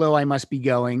after Hello, I Must Be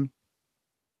Going.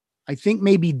 I think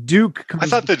maybe Duke comes. I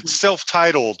thought the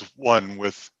self-titled one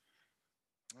with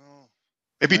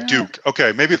maybe Duke.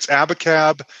 Okay, maybe it's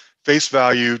Abacab, Face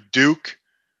Value, Duke,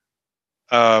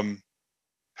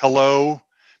 Hello,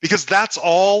 because That's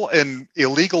All and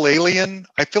Illegal Alien.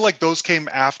 I feel like those came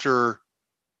after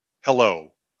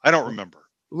Hello. I don't remember.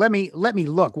 Let me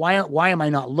look. Why am I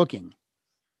not looking?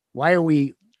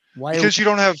 Because you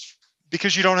don't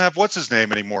have what's his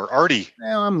name anymore, Artie.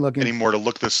 Well, I'm looking anymore to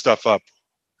look this stuff up.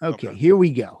 Okay, here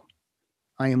we go.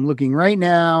 I am looking right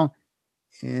now,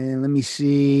 and let me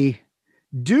see.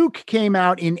 Duke came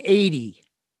out in 80,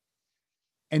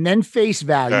 and then Face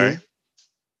Value. Okay.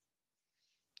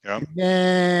 Yeah. And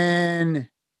then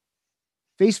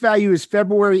Face Value is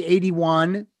February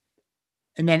 81,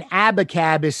 and then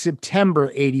Abacab is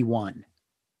September 81.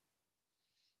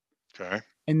 Okay.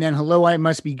 And then Hello, I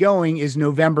Must Be Going is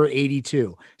November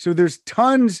 82. So there's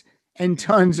tons and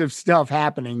tons of stuff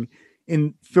happening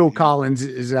in Phil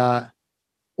Collins'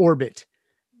 orbit.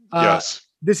 Yes.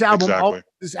 This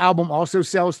album also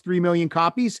sells 3 million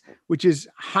copies, which is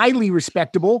highly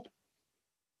respectable,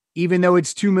 even though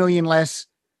it's 2 million less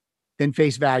than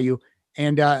Face Value.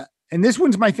 And this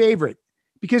one's my favorite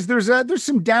because there's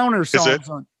some downer songs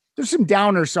there's some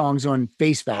downer songs on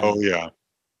Face Value. Oh yeah.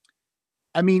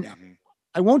 I mean,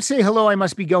 I won't say Hello, I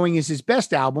Must Be Going is his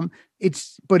best album.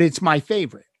 But it's my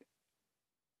favorite.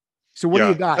 So what do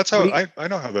you got? That's how I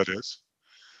know how that is.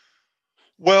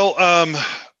 Well,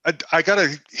 I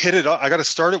gotta hit it. I gotta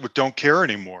start it with "Don't Care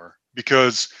Anymore"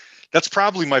 because that's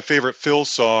probably my favorite Phil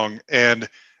song. And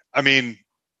I mean,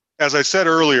 as I said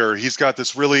earlier, he's got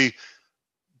this really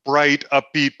bright,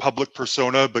 upbeat public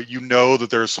persona, but you know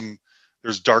that there's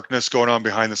darkness going on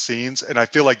behind the scenes. And I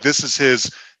feel like this is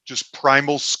his just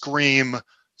primal scream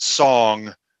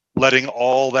song, letting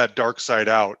all that dark side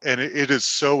out. And it is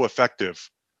so effective.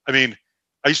 I mean,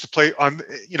 I used to play in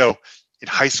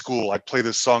high school, I'd play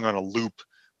this song on a loop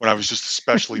when I was just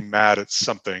especially mad at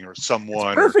something or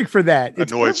someone. It's perfect for that.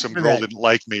 Annoyed some girl didn't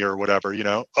like me or whatever,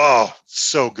 Oh,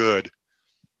 so good.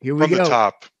 Here we go. From the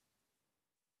top.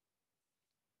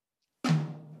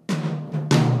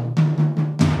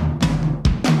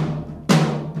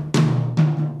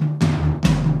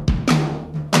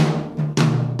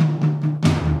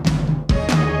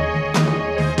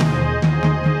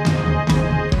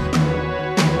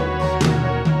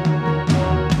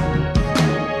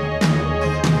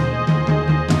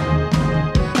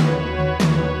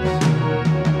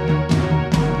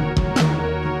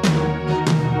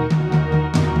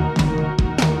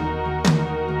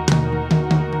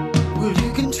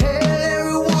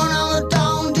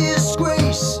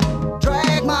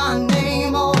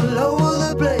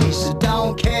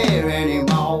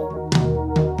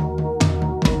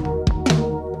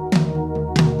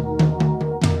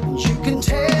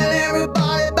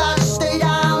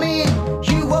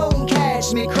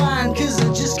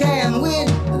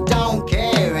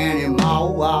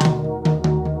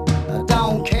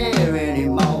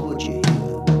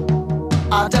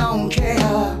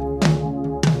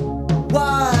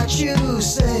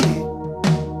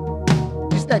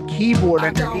 Keyboard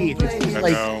underneath.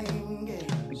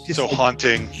 It's just so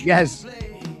haunting. Yes.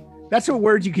 That's a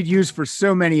word you could use for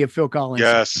so many of Phil Collins.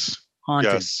 Yes.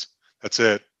 Haunting. Yes. That's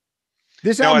it.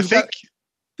 I think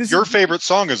your favorite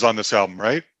song is on this album,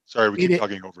 right? Sorry, we keep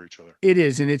talking over each other. It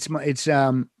is, and it's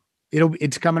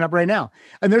coming up right now.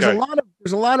 And there's a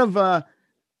lot of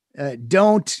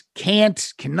don't,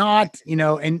 can't, cannot,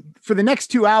 and for the next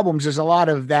two albums, there's a lot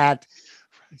of that.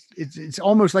 It's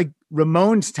almost like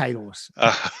Ramones titles.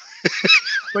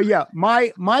 But yeah,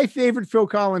 my favorite Phil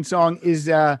Collins song is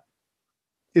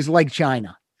Like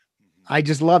China. I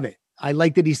just love it. I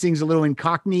like that he sings a little in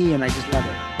Cockney, and I just love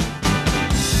it.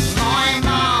 My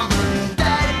mom and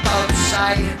dad both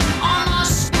say I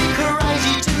must be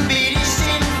crazy to be this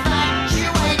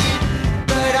infatuated,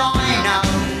 but I know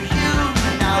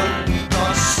you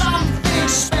got something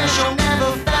special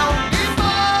never felt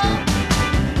before.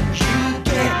 You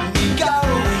get me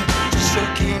going just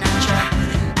looking at you,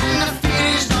 and the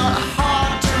feeling's not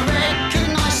hard to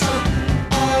recognize. So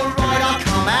alright, I'll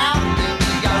come out in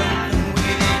the open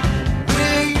with it.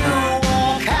 Will you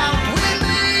walk out with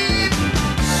me?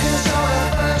 'Cause you're the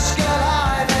first girl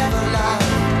I've ever loved.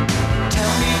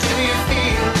 Tell me, do you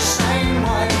feel the same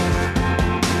way?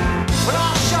 Well,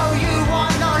 I'll show you why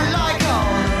not like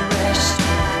all the rest.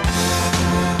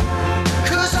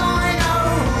 'Cause I know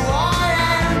who I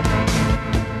am.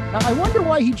 Now, I wonder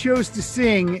why he chose to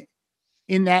sing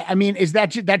in that. I mean,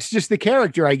 that's just the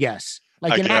character, I guess,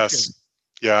 like an actor.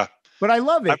 Yeah. But I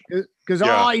love it because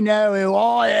I know who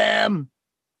I am.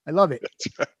 I love it.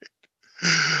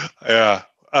 Yeah.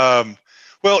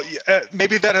 Well,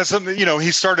 maybe that has something,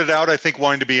 he started out, I think,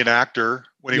 wanting to be an actor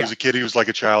when he was a kid. He was like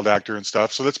a child actor and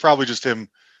stuff. So that's probably just him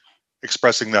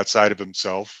expressing that side of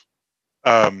himself.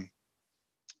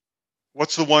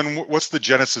 What's the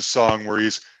Genesis song where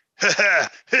he's,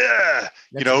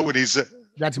 when he's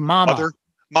That's Mama. mother?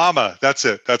 Mama. That's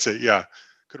it. Yeah.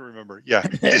 Couldn't remember. Yeah.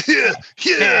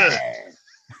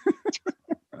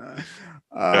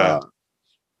 Yeah.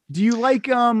 Do you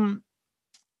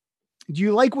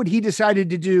like what he decided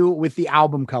to do with the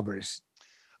album covers?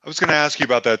 I was going to ask you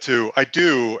about that too. I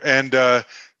do. And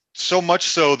so much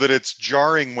so that it's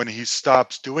jarring when he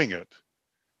stops doing it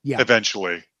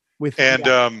eventually.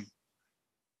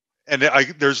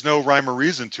 There's no rhyme or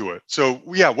reason to it. So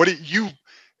yeah,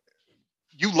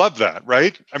 you love that,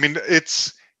 right? I mean,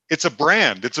 it's a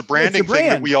brand. It's a branding thing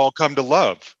that we all come to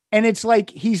love. And it's like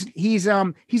he's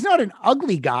not an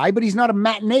ugly guy, but he's not a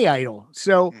matinee idol.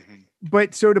 So,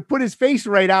 so to put his face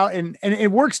right out and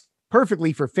it works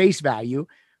perfectly for Face Value.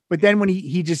 But then when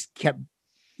he just kept,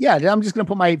 I'm just going to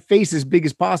put my face as big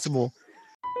as possible.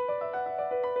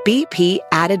 BP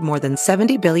added more than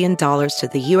 $70 billion to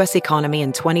the U.S. economy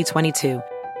in 2022.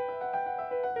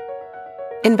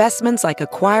 Investments like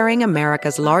acquiring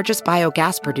America's largest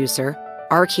biogas producer,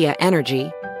 Archaea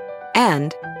Energy,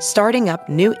 and starting up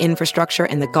new infrastructure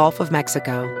in the Gulf of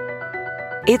Mexico.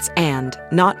 It's and,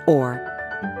 not or.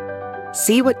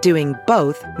 See what doing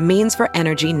both means for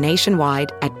energy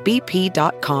nationwide at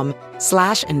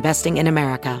bp.com/investing in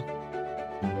America.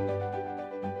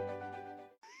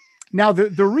 Now, the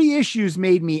reissues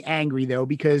made me angry, though,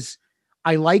 because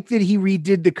I like that he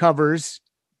redid the covers,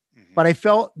 but I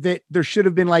felt that there should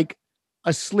have been like a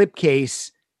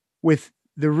slipcase with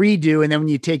the redo, and then when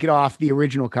you take it off, the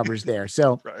original cover's there.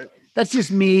 So Right. that's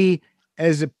just me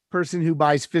as a person who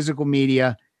buys physical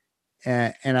media,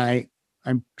 and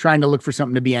I'm trying to look for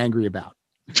something to be angry about.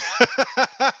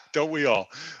 Don't we all?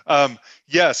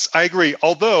 Yes, I agree.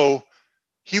 Although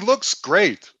he looks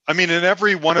great. I mean, in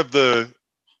every one of the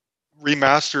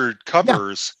remastered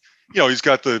covers, he's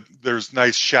got there's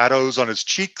nice shadows on his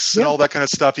cheeks and all that kind of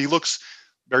stuff. He looks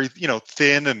very,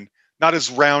 thin and not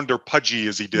as round or pudgy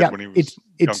as he did when he was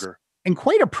younger. And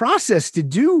quite a process to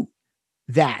do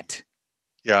that.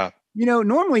 Yeah.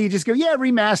 Normally you just go,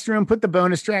 remaster them, put the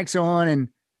bonus tracks on, and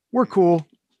we're cool.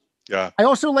 Yeah. I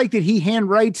also like that he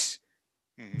handwrites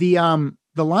the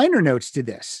liner notes to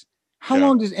this. How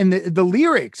long does, and the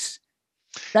lyrics,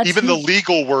 even the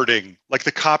legal wording, like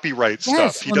the copyright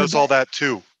stuff, he does all that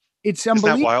too. It's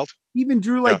unbelievable. Isn't that wild? He even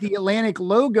drew like the Atlantic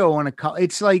logo on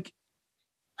it's like,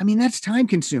 I mean, that's time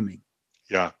consuming.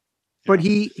 Yeah. But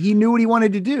he knew what he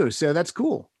wanted to do. So that's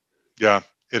cool. Yeah,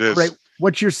 it is. Right.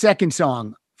 What's your second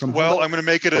song from? Well, I'm going to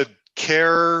make it a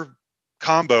Care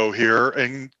combo here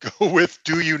and go with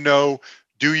Do You Know,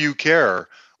 Do You Care,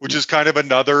 which is kind of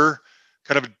another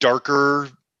kind of darker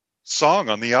song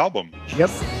on the album. Yep.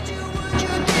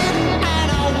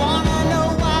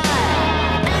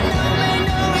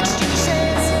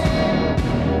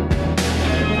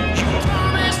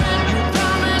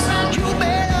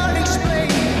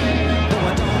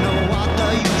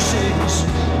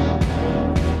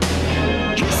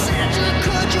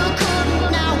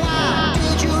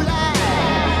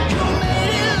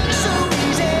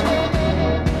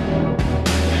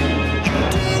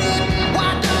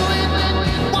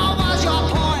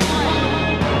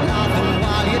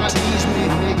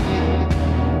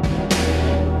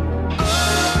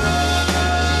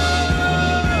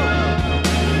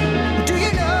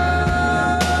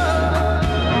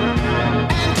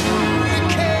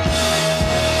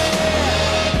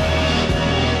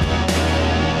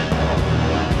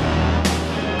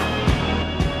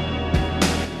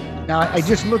 Now, I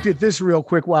just looked at this real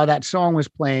quick while that song was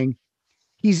playing.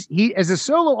 He as a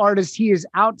solo artist, he is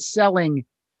outselling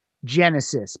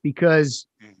Genesis because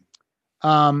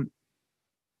Abacab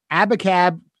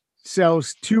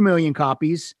sells 2 million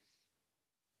copies,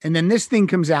 and then this thing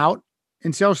comes out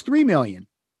and sells 3 million.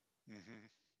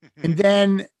 And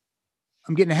then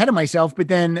I'm getting ahead of myself, but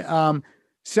then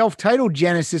self-titled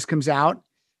Genesis comes out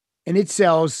and it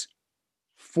sells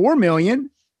 4 million.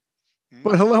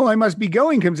 But Hello, I Must Be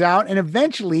Going comes out, and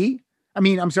eventually,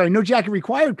 No Jacket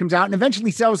Required comes out and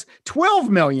eventually sells 12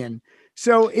 million.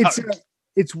 So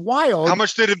it's wild. How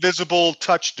much did Invisible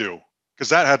Touch do? Because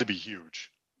that had to be huge.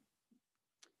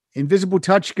 Invisible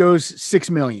Touch goes 6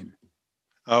 million.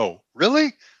 Oh,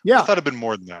 really? Yeah. I thought it'd been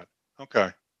more than that. Okay.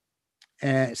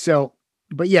 He's selling,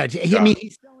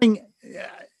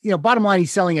 bottom line,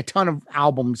 he's selling a ton of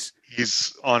albums.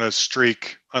 He's on a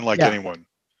streak unlike anyone.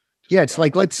 It's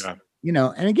like,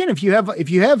 and again, if you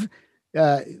have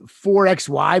 4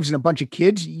 ex-wives and a bunch of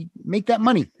kids, you make that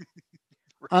money.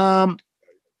 All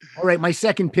right. My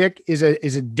second pick is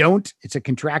a Don't. It's a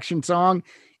Contraction song.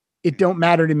 It Don't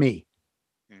Matter to Me.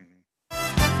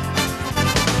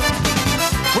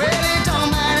 Well, it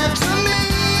don't matter to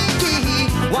me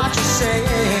what you say,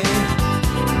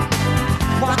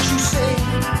 what you say.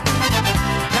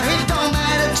 Now it don't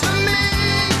matter to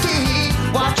me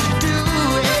what you do,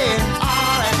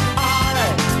 alright,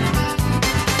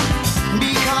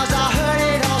 because I heard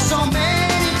it all so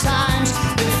many times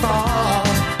before.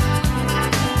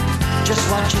 Just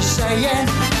what you're saying.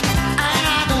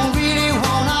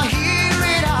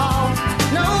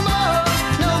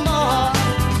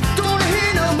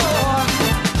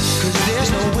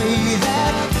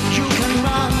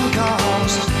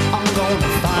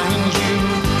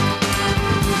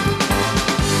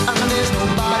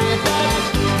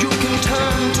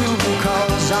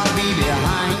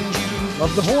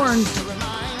 Love the horns.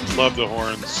 Love the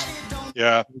horns.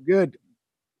 Yeah. Good.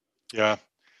 Yeah.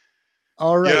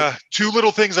 All right. Yeah. 2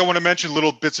 little things I want to mention,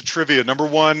 little bits of trivia. Number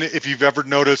one, if you've ever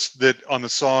noticed that on the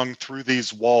song Through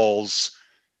These Walls,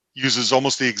 uses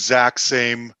almost the exact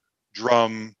same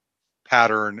drum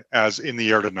pattern as In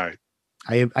the Air Tonight.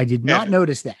 I did not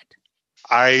notice that.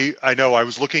 I know. I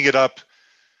was looking it up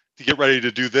to get ready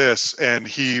to do this, and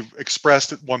he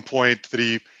expressed at one point that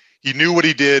he knew what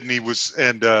he did, and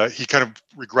he kind of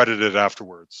regretted it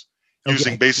afterwards,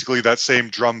 using basically that same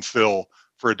drum fill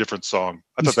for a different song.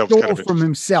 I thought that was kind of from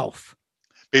himself.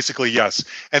 Basically, yes,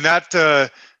 and that's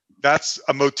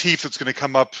a motif that's going to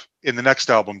come up in the next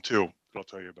album too, that I'll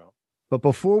tell you about. But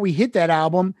before we hit that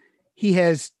album, he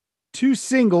has 2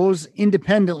 singles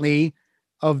independently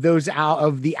of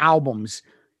the albums.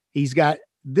 He's got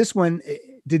this one.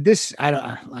 Did this?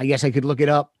 I guess I could look it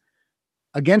up.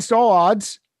 Against All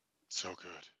Odds. So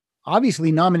good.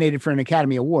 Obviously nominated for an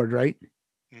Academy Award, right?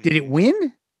 Mm-hmm. Did it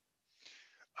win?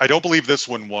 I don't believe this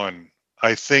one won.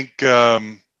 I think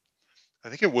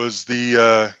it was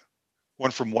the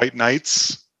one from White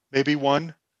Nights, maybe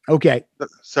won. Okay.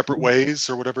 Separate Ways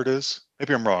or whatever it is.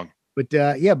 Maybe I'm wrong. But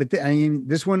I mean,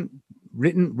 this one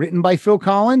written by Phil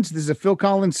Collins. This is a Phil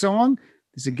Collins song.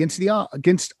 This is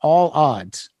Against All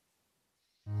Odds.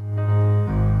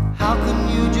 How can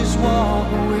you just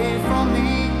walk away from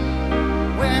me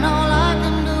when all I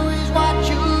can do is watch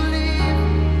you leave?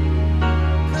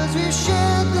 'Cause we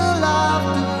shared the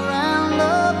laughter and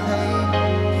the pain,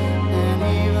 and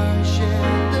even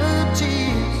shared the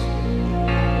tears.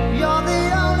 You're the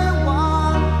only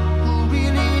one who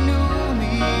really knew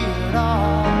me at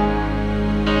all.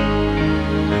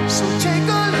 So take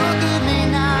a look at me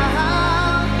now.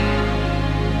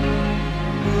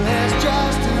 There's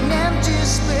just an empty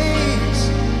space,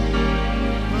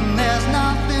 and there's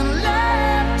nothing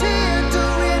left here to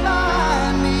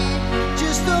remind me.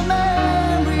 Just the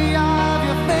memory of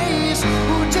your face.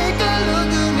 Oh, take a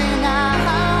look at me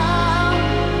now.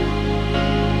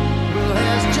 Well,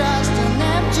 there's just an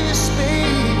empty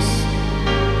space,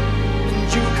 and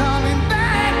you coming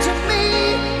back to me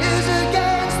is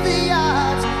against the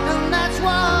odds, and that's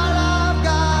what I've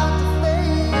got to face.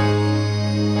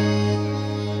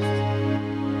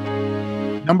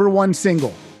 Number 1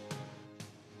 single.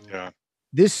 Yeah.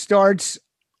 This starts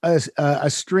a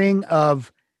string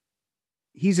of,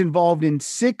 he's involved in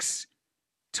 6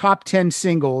 top 10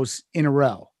 singles in a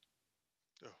row.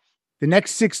 The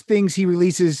next 6 things he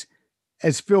releases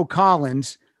as Phil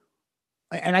Collins,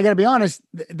 and I got to be honest,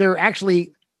 they're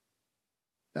actually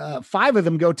 5 of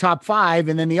them go top 5,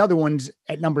 and then the other one's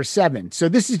at number 7. So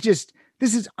this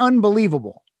is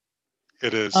unbelievable.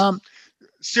 It is.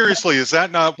 Seriously, is that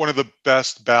not one of the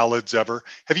best ballads ever?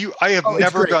 I have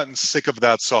never gotten sick of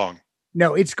that song.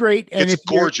 No, it's great. And it's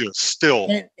gorgeous still.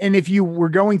 And if you were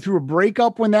going through a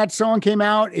breakup when that song came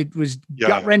out, it was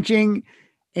gut wrenching.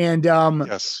 And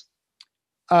yes.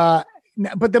 But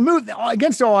the movie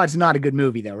Against All Odds is not a good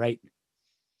movie though, right?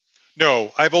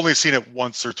 No, I've only seen it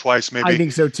once or twice, maybe. I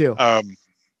think so too.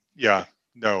 Yeah,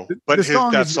 no, but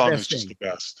that song is just the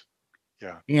best.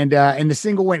 Yeah. And the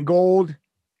single went gold,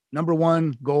 number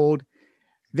 1 gold.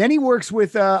 Then he works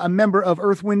with a member of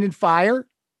Earth, Wind and Fire.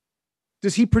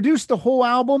 Does he produce the whole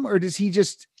album, or does he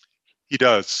just? He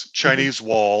does. Chinese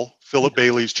Wall, Philip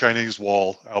Bailey's Chinese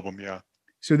Wall album. Yeah.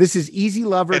 So this is Easy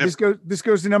Lover. This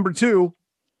goes to number 2.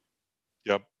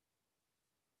 Yep.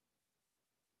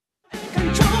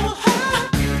 Control her,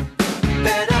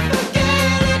 better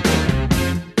forget it.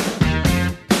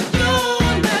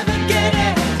 You'll never get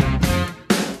it.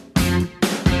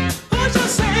 Who shall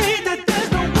say that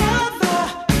there's no other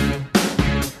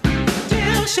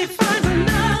till she finds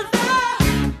another?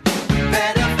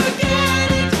 Better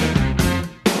forget it.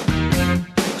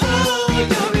 Oh,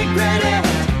 you'll regret it.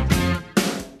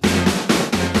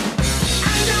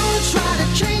 I don't try to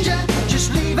change her, just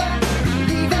leave her.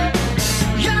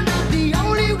 You're not the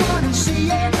only one who see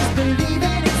it, believe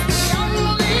it. It's the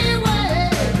only way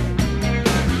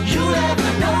you'll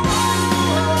ever know.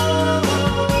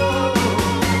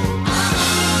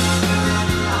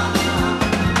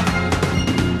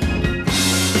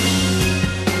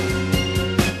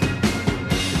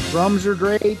 Drums are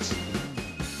great.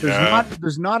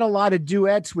 There's not a lot of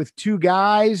duets with 2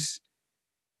 guys.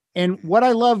 And what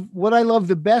I love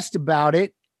the best about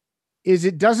it is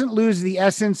it doesn't lose the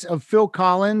essence of Phil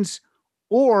Collins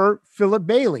or Philip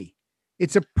Bailey.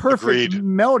 It's a perfect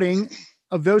melding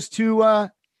of those two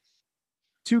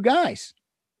guys.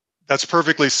 That's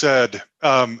perfectly said.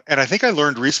 And I think I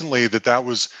learned recently that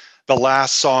was the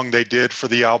last song they did for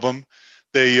the album.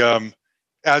 They,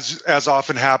 as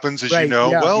often happens, as you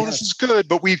know, this is good,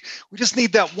 but we just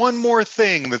need that one more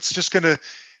thing that's just going to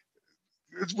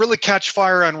really catch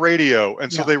fire on radio.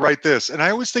 And so they write this. And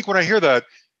I always think when I hear that,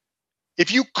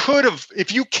 if you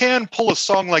can pull a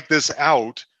song like this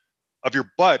out of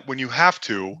your butt when you have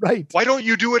to. Right. Why don't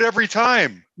you do it every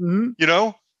time? Mhm. You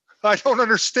know, I don't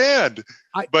understand.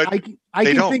 But I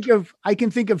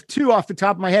can think of two off the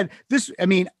top of my head. I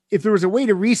mean, if there was a way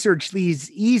to research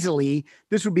these easily,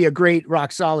 this would be a great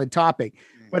rock solid topic.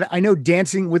 But I know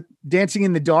Dancing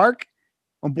in the Dark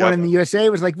on Born in the USA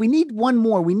was like, we need one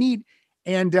more. We need,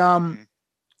 and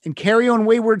Carry On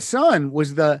Wayward Son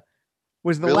was the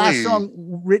Really? last song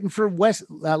written for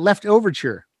Left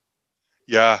Overture.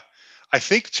 Yeah. I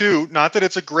think too, not that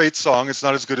it's a great song. It's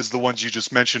not as good as the ones you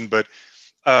just mentioned, but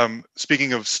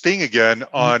speaking of Sting again,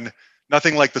 on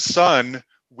Nothing Like the Sun,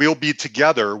 We'll Be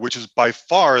Together, which is by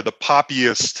far the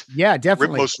poppiest,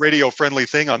 definitely most radio friendly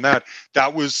thing on that.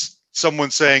 That was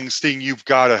someone saying, Sting, you've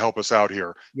got to help us out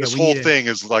here. This whole thing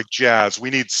is like jazz. We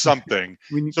need something.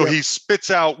 He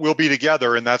spits out We'll Be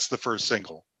Together, and that's the first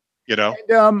single, you know?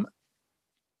 And,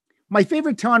 my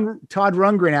favorite Todd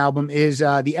Rundgren album is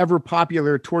the ever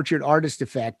popular Tortured Artist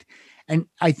Effect. And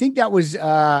I think that was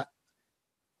an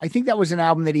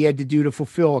album that he had to do to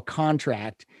fulfill a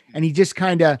contract. And he just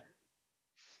kind of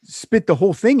spit the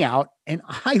whole thing out. And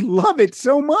I love it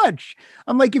so much.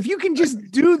 I'm like, if you can just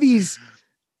do these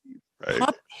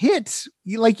pop hits,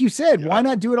 like you said, why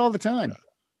not do it all the time?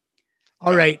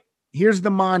 All right, here's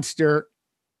the monster.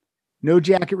 No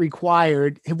Jacket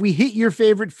Required. Have we hit your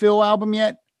favorite Phil album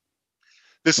yet?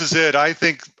 This is it. I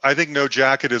think No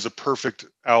Jacket is a perfect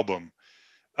album.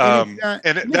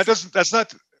 That's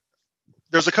not,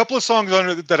 there's a couple of songs on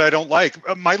it that I don't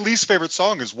like. My least favorite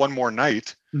song is One More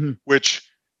Night, which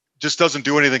just doesn't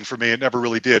do anything for me. It never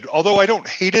really did. Although I don't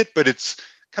hate it, but it's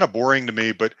kind of boring to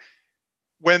me. But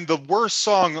when the worst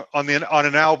song on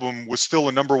an album was still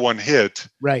a number one hit,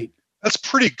 right? That's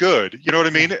pretty good. You know what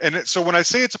I mean? And so when I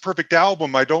say it's a perfect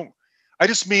album, I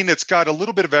just mean it's got a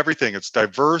little bit of everything. It's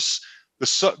diverse.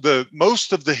 The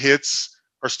most of the hits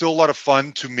are still a lot of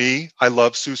fun to me. I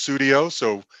love Sussudio,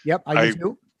 so I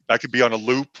do. I could be on a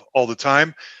loop all the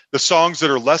time. The songs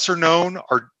that are lesser known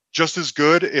are just as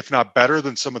good, if not better,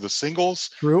 than some of the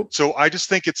singles. True. So I just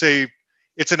think it's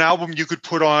an album you could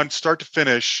put on start to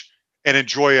finish and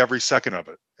enjoy every second of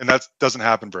it, and that doesn't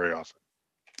happen very often.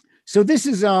 So this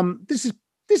is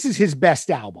his best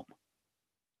album,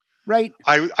 right?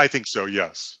 I think so.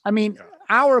 Yes. I mean,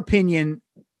 our opinion.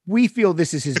 We feel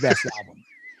this is his best album.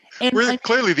 And we're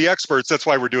clearly the experts. That's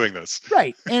why we're doing this.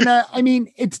 Right. And I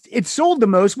mean, it's sold the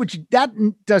most, which that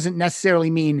doesn't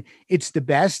necessarily mean it's the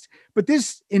best. But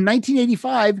this, in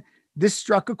 1985, this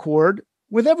struck a chord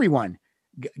with everyone.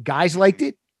 Guys liked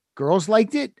it. Girls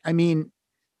liked it. I mean,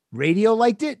 radio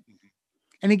liked it.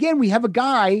 And again, we have a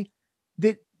guy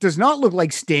that does not look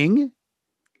like Sting.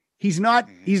 He's not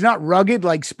rugged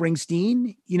like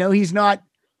Springsteen. You know, he's not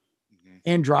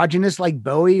androgynous like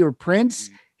Bowie or Prince.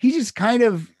 He's just kind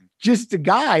of just a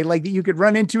guy like that you could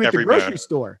run into at the grocery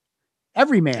store.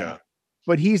 Every man. Yeah.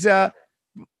 But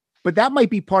but that might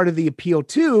be part of the appeal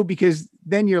too, because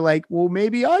then you're like, well,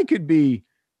 maybe I could be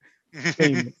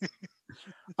famous.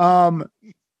 And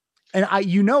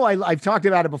I've talked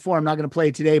about it before. I'm not going to play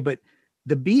it today, but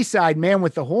the B-side, Man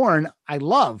with the Horn, I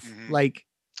love. Like,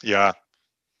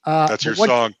 that's your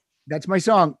song. That's my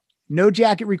song. No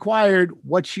Jacket Required.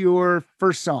 What's your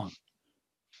first song?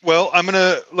 Well,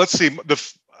 let's see. I'm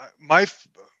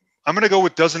going to go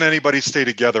with Doesn't Anybody Stay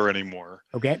Together Anymore?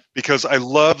 Okay. Because I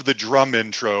love the drum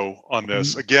intro on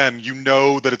this. Again, you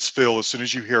know that it's Phil as soon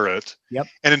as you hear it. Yep.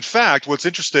 And in fact, what's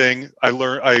interesting, I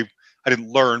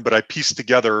didn't learn, but I pieced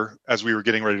together as we were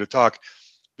getting ready to talk.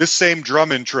 This same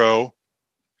drum intro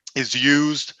is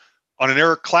used on an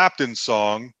Eric Clapton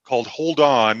song called Hold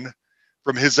On,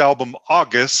 from his album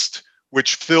August,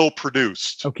 which Phil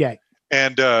produced. Okay.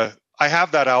 And I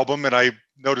have that album, and I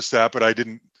noticed that, but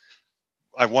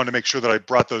I wanted to make sure that I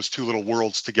brought those two little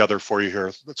worlds together for you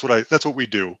here. That's what we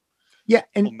do. Yeah.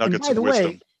 And by the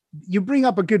way, you bring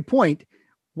up a good point.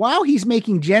 While he's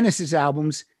making Genesis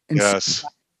albums, and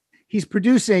he's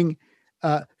producing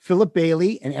Philip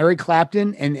Bailey and Eric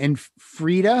Clapton and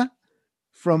Frida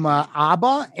from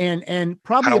ABBA and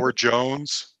probably Howard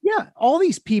Jones. Yeah. All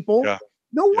these people. Yeah.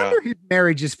 No wonder his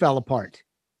marriages fell apart.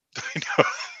 I know.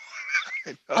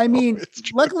 I mean,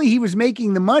 luckily he was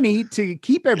making the money to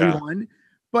keep everyone.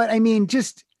 But I mean,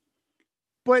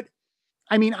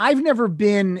 I've never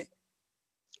been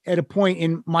at a point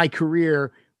in my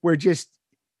career where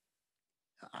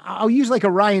I'll use like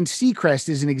a Ryan Seacrest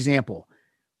as an example.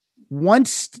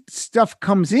 Once stuff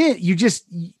comes in,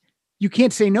 you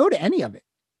can't say no to any of it.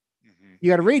 You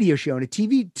got a radio show and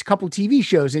a couple of TV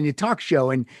shows and a talk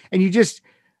show. And you just,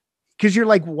 cause you're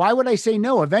like, why would I say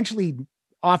no? Eventually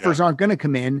offers aren't going to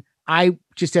come in. I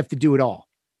just have to do it all.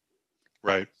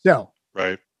 Right. So,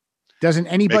 right. Doesn't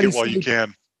Make anybody it while say? you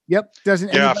can. Yep. Doesn't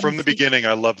Yeah, anybody from the say- beginning,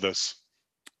 I love this.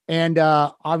 And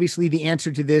obviously, the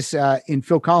answer to this in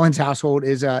Phil Collins' household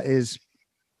is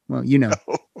well, you know,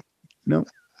 no,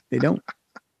 they don't.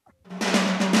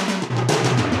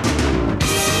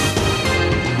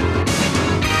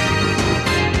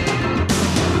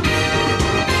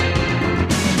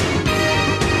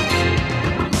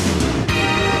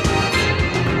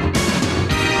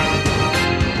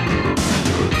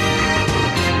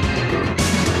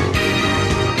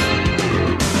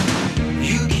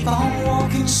 You keep on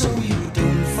walking so you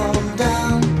don't fall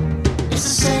down. It's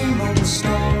the same old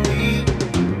story.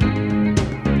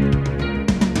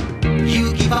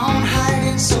 You keep on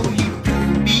hiding so you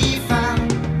can be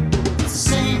found. It's the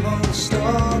same old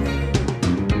story.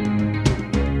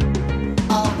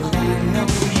 Oh, but I know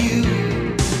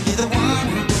you're the one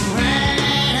who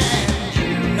ran, and you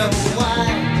know why.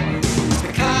 It's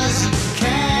because you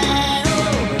can. Oh,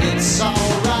 but it's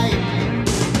alright.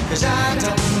 'Cause I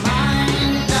don't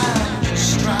mind, I'm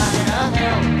just trying to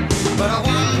help. But I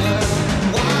wonder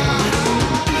why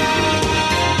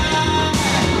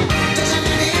doesn't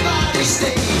anybody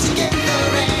stay together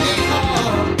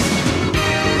anymore?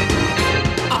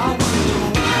 I wonder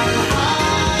why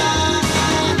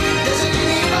doesn't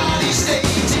anybody stay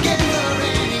together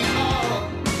anymore?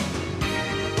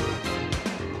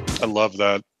 I love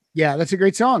that. Yeah, that's a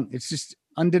great song. It's just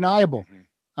undeniable.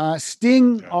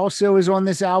 Sting Yeah. also is on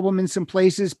this album in some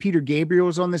places. Peter Gabriel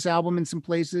is on this album in some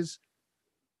places.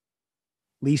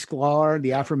 Lee Sklar, the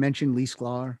aforementioned Lee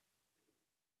Sklar.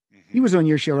 He was on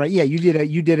your show, right? Yeah, you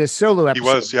did a solo He episode.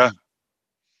 was, yeah.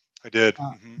 I did.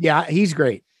 Yeah, he's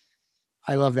great.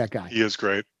 I love that guy. He is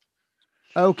great.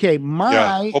 Okay,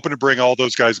 Yeah, hoping to bring all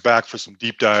those guys back for some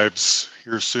deep dives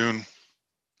here soon.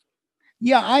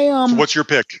 I So what's your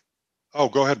pick? Oh,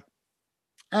 go ahead.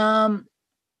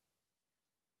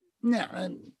 no,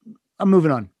 I'm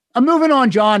moving on. I'm moving on,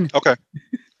 John.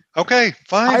 Okay,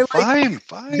 fine.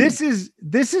 This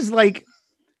is like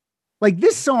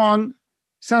this song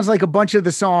sounds like a bunch of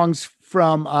the songs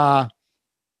from Hello,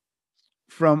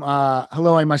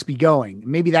 I Must Be Going.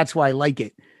 Maybe that's why I like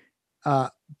it.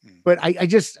 But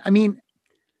I mean,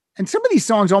 and some of these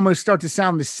songs almost start to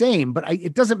sound the same, but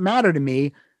it doesn't matter to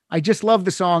me. I just love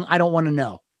the song. I Don't Want to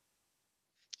Know.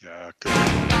 Yeah, good.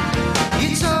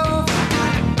 It's over.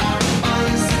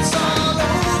 It's all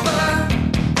over.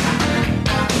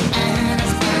 And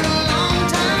it's been a long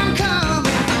time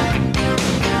coming.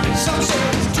 Some say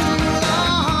it's too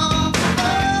long.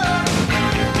 Oh.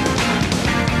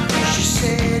 She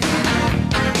said it.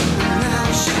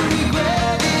 Now she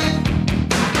regret it.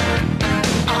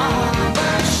 Oh,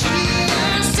 but she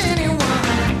asked anyone.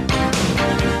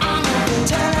 I'm gonna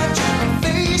tell her to her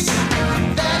face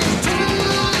that it's true.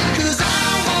 'Cause I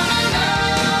wanna know.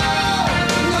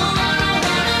 No, I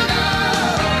wanna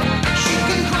know. She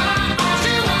can cry all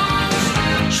she wants.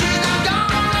 She's not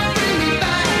gonna bring me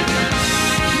back.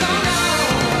 No,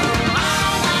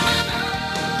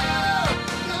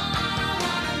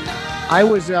 I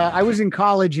wanna know. I was in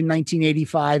college in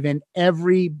 1985 and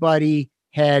everybody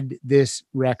had this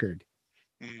record.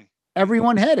 Mhm.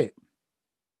 Everyone had it.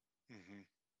 Mhm.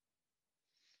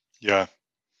 Yeah.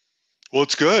 Well,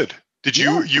 it's good. Did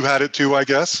you had it too, I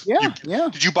guess? Yeah, yeah.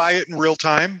 Did you buy it in real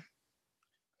time?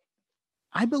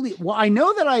 I believe. Well, I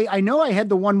know that I know I had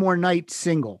the One More Night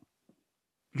single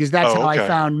because that's Oh, how I okay.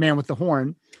 found Man with the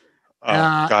Horn.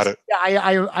 Got it.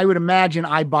 Yeah, I would imagine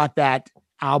I bought that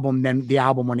album, then the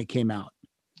album when it came out.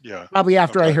 Yeah. Probably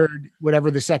after I Okay. heard whatever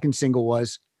the second single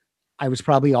was, I was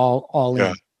probably all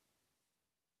Yeah. in.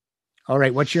 All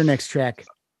right, what's your next track?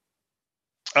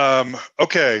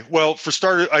 Okay. Well, for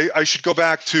starters, I should go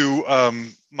back to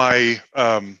my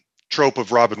trope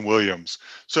of Robin Williams.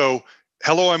 So,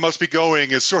 Hello, I Must Be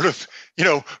Going is sort of,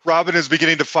 Robin is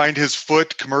beginning to find his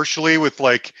foot commercially with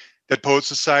like Dead Poet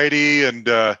Society and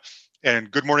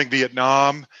Good Morning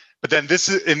Vietnam. But then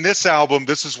in this album,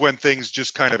 this is when things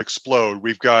just kind of explode.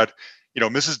 We've got,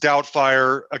 Mrs.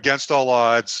 Doubtfire, Against All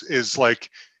Odds is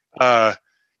like,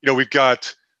 we've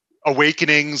got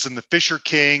Awakenings and The Fisher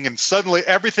King, and suddenly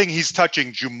everything he's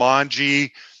touching, Jumanji,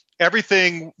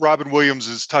 everything Robin Williams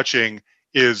is touching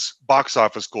is box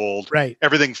office gold. Right.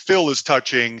 Everything Phil is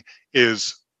touching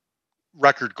is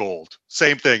record gold.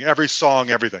 Same thing, every song,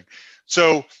 everything.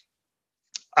 So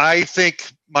I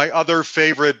think my other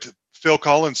favorite Phil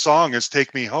Collins song is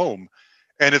Take Me Home.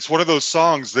 And it's one of those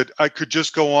songs that I could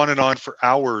just go on and on for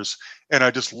hours. And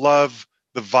I just love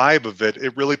the vibe of it.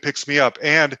 It really picks me up.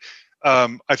 And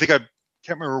I think I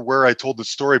can't remember where I told this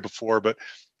story before, but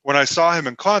when I saw him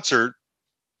in concert,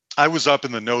 I was up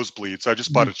in the nosebleeds. I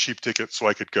just bought a cheap ticket so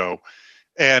I could go.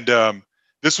 And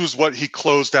this was what he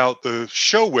closed out the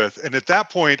show with. And at that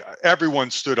point,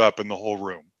 everyone stood up in the whole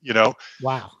room, you know?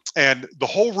 Wow. And the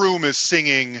whole room is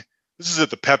singing. This is at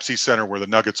the Pepsi Center where the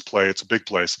Nuggets play. It's a big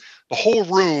place. The whole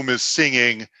room is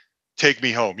singing "Take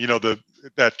Me Home." You know,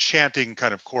 that chanting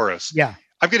kind of chorus. Yeah.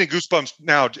 I'm getting goosebumps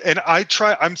now. And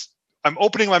I'm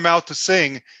opening my mouth to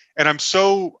sing, and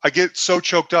I get so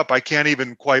choked up I can't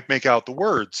even quite make out the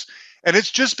words. And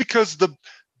it's just because the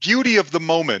beauty of the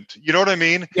moment. You know what I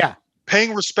mean? Yeah.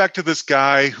 Paying respect to this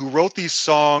guy who wrote these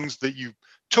songs that you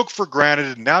took for granted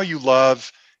and now you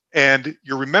love, and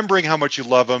you're remembering how much you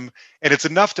love him. And it's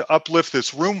enough to uplift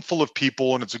this room full of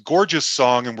people, and it's a gorgeous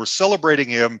song, and we're celebrating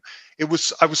him. I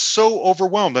was so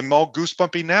overwhelmed. I'm all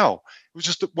goosebumpy now. It was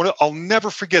just I'll never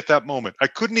forget that moment. I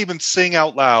couldn't even sing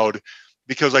out loud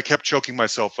because I kept choking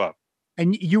myself up.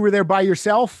 And you were there by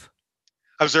yourself?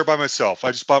 I was there by myself.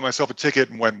 I just bought myself a ticket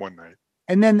and went one night.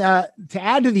 And then to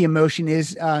add to the emotion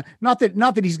is not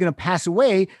that he's going to pass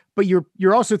away, but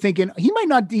you're also thinking he might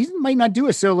not do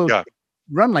a solo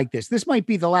run like this. This might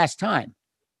be the last time.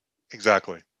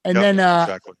 Exactly. And then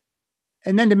exactly.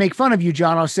 And then to make fun of you,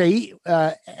 John, I'll say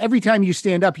every time you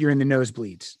stand up, you're in the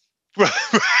nosebleeds.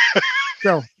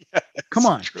 So come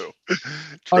on. True.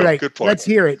 All right, good point. Let's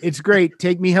hear it. It's great.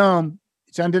 Take Me Home.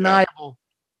 It's undeniable.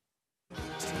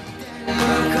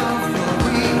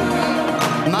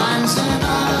 Mine's an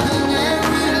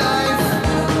ordinary life,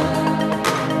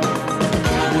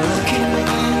 working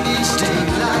when it's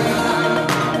daylight,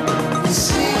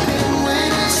 sleeping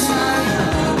when it's night.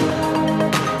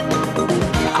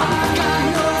 I've got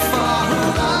no far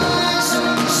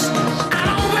horizons, I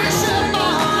don't wish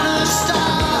upon a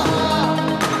star.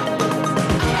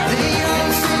 They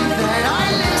don't think that I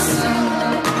listen,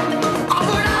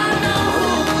 but I know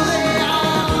who they are.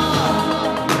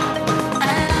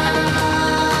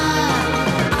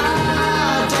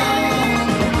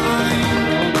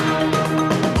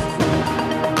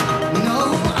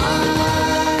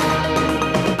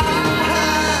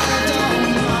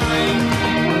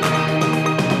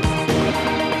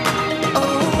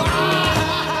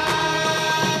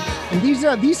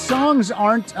 And these songs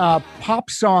aren't pop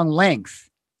song length.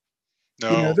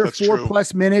 No, they're that's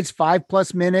 4+ minutes,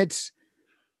 5+ minutes.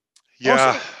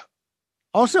 Yeah.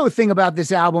 Also, a thing about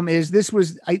this album is this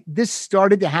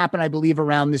started to happen, I believe,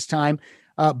 around this time.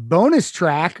 Bonus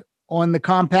track on the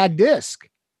compact disc.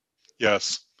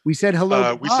 Yes. We said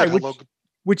hello. We said hello.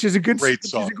 Which is a great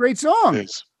song. It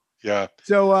is. Yeah.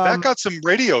 So that got some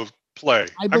radio play.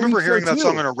 I remember hearing that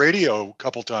song on a radio a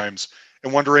couple times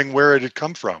and wondering where it had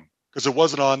come from, because it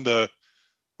wasn't on the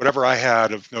whatever I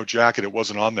had of No Jacket. It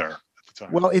wasn't on there at the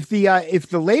time. Well, if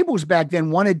the labels back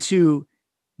then wanted to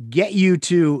get you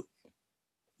to,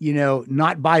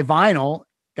 not buy vinyl,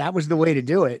 that was the way to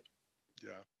do it.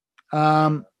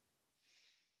 Yeah.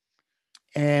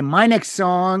 And my next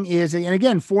song is, and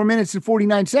again, 4 minutes and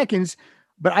 49 seconds,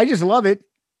 but I just love it.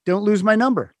 Don't Lose My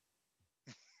Number.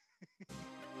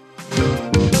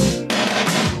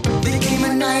 there came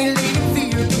a night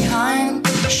leaving fear behind,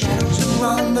 shadows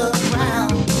around the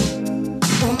ground.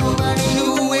 Oh, nobody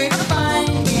knew where to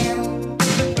find him.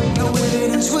 No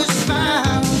evidence was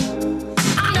found.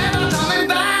 I'm never coming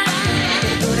back.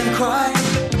 They heard him cry,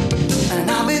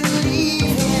 and I believe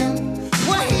him.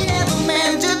 Well, he never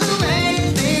meant to do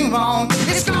anything wrong.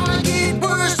 It's gonna get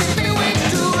worse if they wait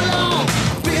too long.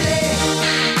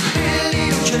 Really,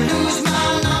 don't you lose my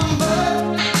number?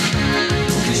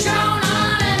 'Cause you're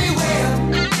not anywhere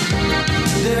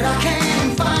that I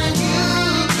can find you.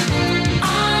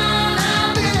 Oh,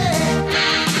 now, Billy,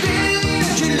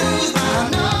 don't you lose my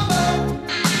number?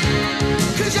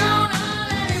 'Cause you're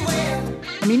not anywhere.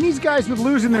 I mean, these guys with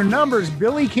losing their numbers,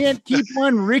 Billy can't keep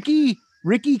one. Ricky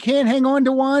can't hang on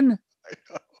to one.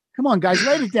 Come on, guys,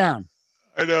 write it down.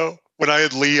 I know. When I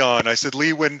had Lee on, I said,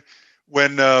 Lee, when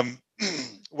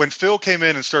Phil came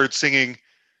in and started singing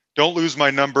 "Don't Lose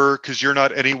My Number" because you're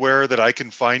not anywhere that I can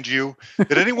find you,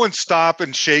 did anyone stop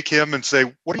and shake him and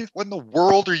say, what in the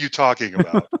world are you talking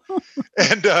about?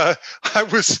 And I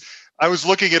was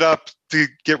looking it up to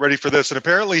get ready for this, and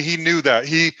apparently he knew that.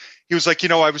 He was like,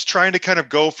 I was trying to kind of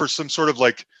go for some sort of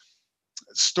like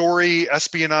story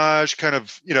espionage kind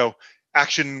of,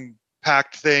 action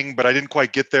packed thing, but I didn't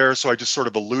quite get there. So I just sort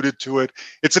of alluded to it.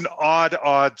 It's an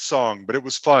odd song, but it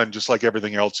was fun, just like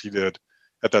everything else he did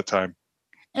at that time.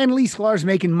 And Lee Sklar's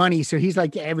making money, so he's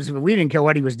like, we didn't care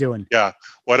what he was doing. Yeah,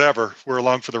 whatever. We're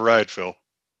along for the ride, Phil.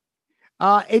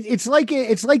 It's like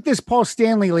this Paul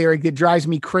Stanley lyric that drives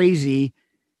me crazy.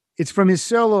 It's from his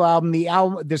solo album.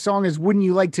 The song is "Wouldn't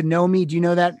You Like to Know Me?" Do you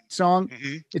know that song?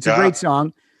 Mm-hmm. It's a great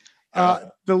song.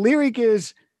 The lyric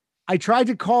is, "I tried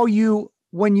to call you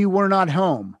when you were not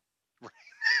home."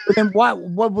 But then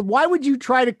why would you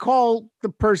try to call the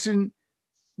person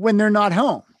when they're not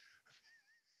home?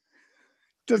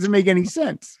 Doesn't make any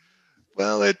sense.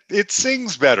 Well, it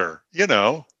sings better, you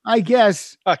know. I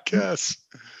guess.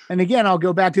 And again, I'll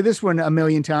go back to this one a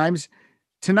million times.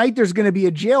 Tonight, there's going to be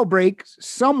a jailbreak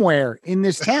somewhere in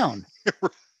this town.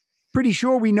 Pretty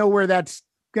sure we know where that's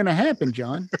going to happen,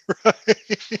 John.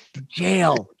 Right.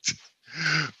 Jail.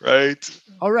 Right.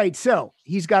 All right. So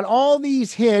he's got all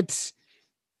these hits,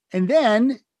 and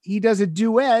then he does a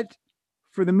duet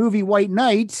for the movie White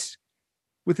Knights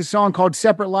with a song called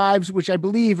Separate Lives, which I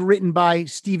believe written by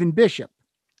Stephen Bishop.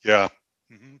 Yeah.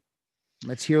 Mm-hmm.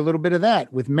 Let's hear a little bit of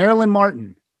that with Marilyn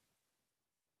Martin.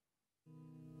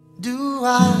 Do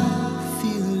I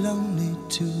feel lonely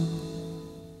too?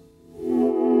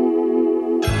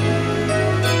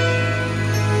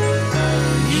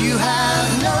 You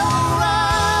have no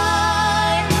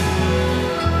right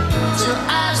to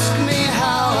ask me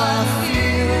how I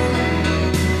feel.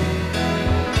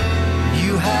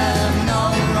 You have no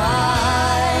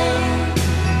right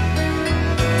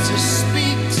to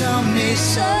speak to me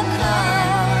so kind.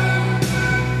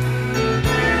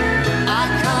 I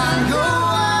can't go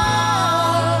on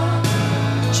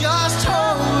just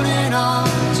holding on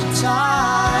to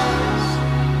ties.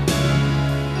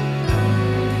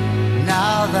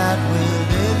 Now that we're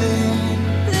living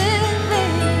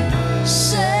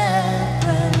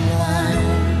separate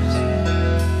lives.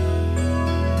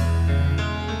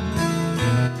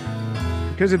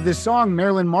 Because of this song,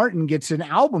 Marilyn Martin gets an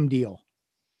album deal.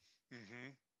 Mm-hmm.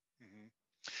 Mm-hmm.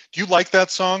 Do you like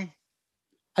that song?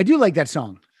 I do like that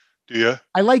song. Do you?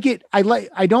 I like it. I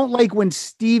don't like when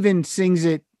Steven sings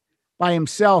it by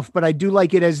himself, but I do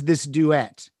like it as this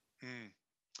duet.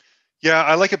 Yeah,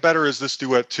 I like it better as this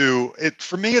duet too.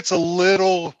 For me, it's a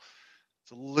little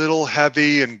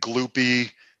heavy and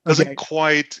gloopy. Doesn't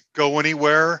quite go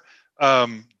anywhere.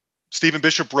 Stephen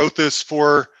Bishop wrote this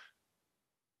for.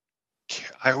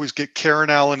 I always get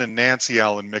Karen Allen and Nancy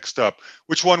Allen mixed up.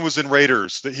 Which one was in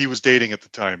Raiders that he was dating at the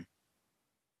time?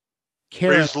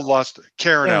 Raiders of the Lost.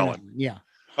 Karen Allen. Yeah.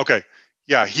 Okay.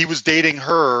 Yeah, he was dating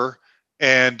her,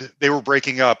 and they were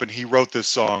breaking up, and he wrote this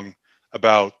song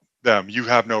about them. You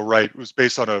Have No Right. It was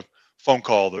based on a phone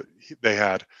call that they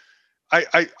had.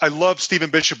 I love Stephen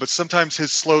Bishop, but sometimes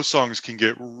his slow songs can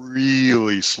get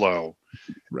really slow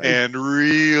and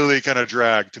really kind of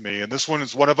drag to me. And this one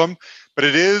is one of them, but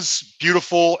it is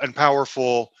beautiful and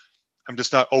powerful. I'm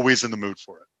just not always in the mood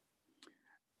for it.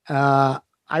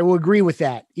 I will agree with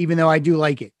that, even though I do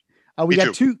like it. We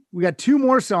got two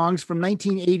more songs from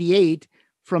 1988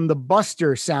 from the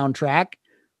Buster soundtrack,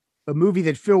 a movie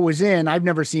that Phil was in. I've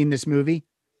never seen this movie.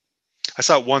 I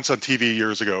saw it once on TV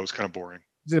years ago. It was kind of boring.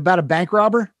 Is it about a bank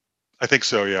robber? I think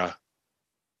so, yeah.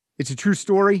 It's a true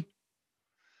story?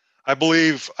 I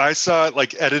believe I saw it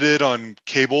like edited on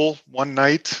cable one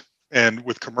night and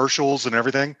with commercials and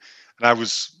everything. And I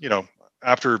was,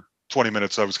 after 20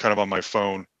 minutes, I was kind of on my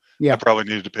phone. Yeah. I probably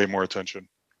needed to pay more attention.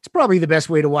 It's probably the best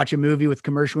way to watch a movie with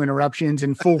commercial interruptions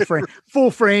and full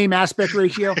frame aspect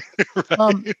ratio.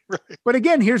 Right. But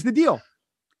again, here's the deal.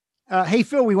 Hey,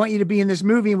 Phil, we want you to be in this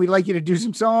movie and we'd like you to do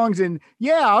some songs. And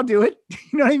yeah, I'll do it.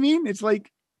 You know what I mean? It's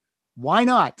like, why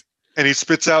not? And he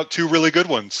spits out two really good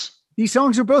ones. These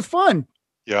songs are both fun.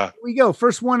 Yeah. Here we go.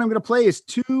 First one I'm going to play is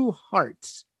Two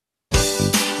Hearts.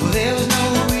 Well, there was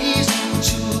no reason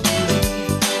to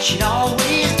believe she'd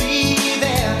always be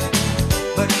there.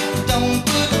 But if you don't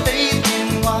put faith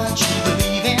in what you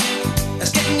believe in,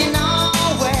 that's getting you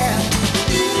nowhere.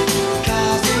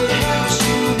 Cause it helps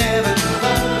you never give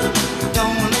up.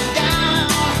 Don't look down,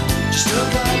 just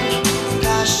look up.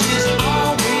 Cause she's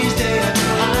always there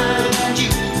behind you.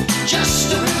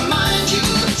 Just to remind you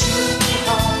of two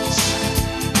hearts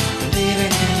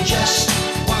living in just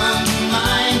one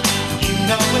mind. You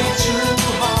know it's two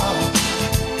hearts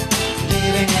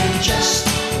living in just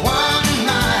one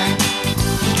mind.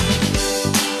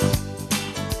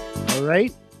 All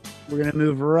right. We're going to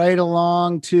move right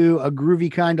along to A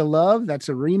Groovy Kind of Love. That's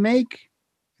a remake.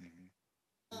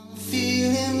 I'm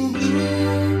feeling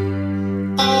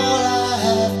blue. All I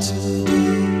have to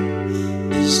do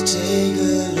is take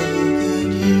a look at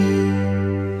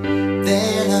you.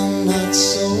 Then I'm not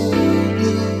so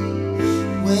blue.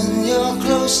 When you're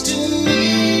close to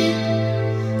me,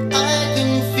 I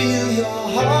can feel your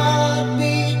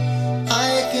heartbeat.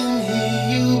 I can hear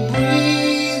you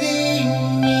breathing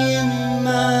in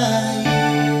my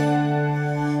ear.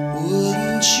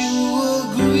 Wouldn't you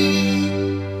agree,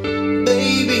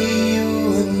 baby? You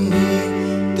and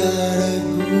me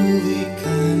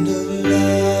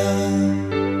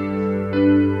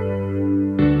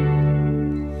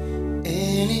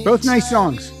Both nice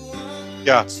songs.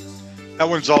 Yeah, that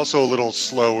one's also a little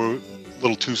slow, a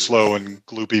little too slow and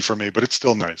gloopy for me, but it's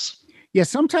still nice. Yeah,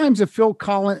 sometimes a Phil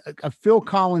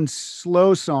Collins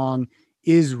slow song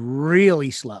is really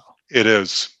slow. It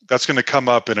is. That's going to come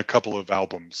up in a couple of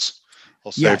albums.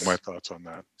 I'll save my thoughts on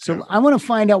that. So yeah. I want to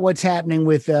find out what's happening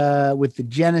with the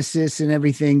Genesis and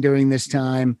everything during this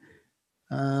time.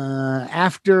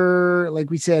 After,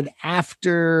 like we said,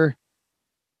 after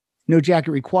No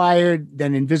Jacket Required,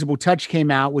 then Invisible Touch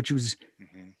came out, which was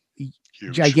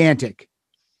gigantic.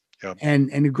 Yep.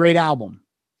 And a great album.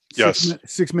 Yes.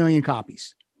 6 million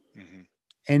copies. Mm-hmm.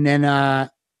 And then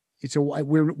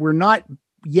we're not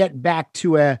yet back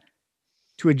to a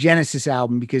Genesis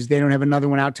album because they don't have another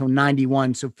one out till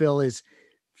 91. So Phil is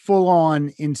full on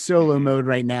in solo mode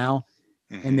right now.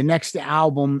 Mm-hmm. And the next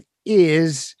album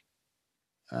is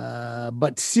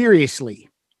But Seriously,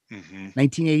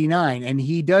 1989. And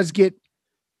he does get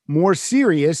more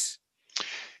serious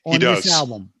on this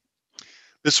album.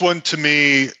 This one to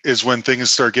me is when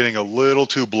things start getting a little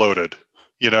too bloated,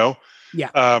 you know? Yeah.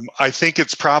 I think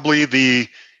it's probably the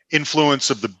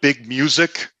influence of the big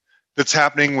music that's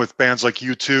happening with bands like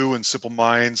U2 and Simple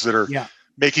Minds that are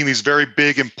making these very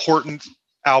big, important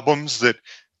albums that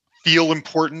feel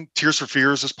important. Tears for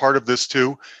Fears is part of this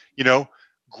too, you know,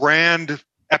 grand,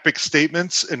 epic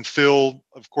statements. And Phil,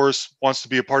 of course, wants to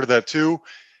be a part of that too.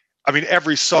 I mean,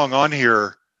 every song on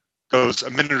here goes a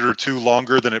minute or two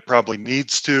longer than it probably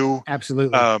needs to.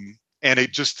 Absolutely. And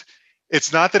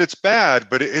it's not that it's bad,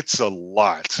 but it's a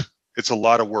lot. It's a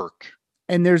lot of work.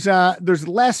 And there's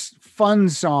less fun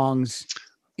songs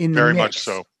in the very mix. Much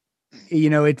so. You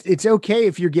know, it's okay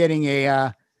if you're getting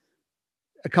a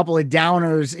couple of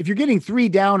downers, if you're getting 3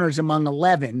 downers among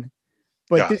 11,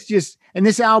 but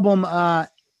this album,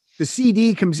 the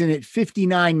CD comes in at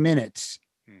 59 minutes.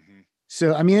 Mm-hmm.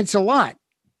 So, I mean, it's a lot.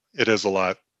 It is a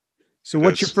lot. So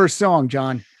what's your first song,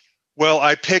 John? Well,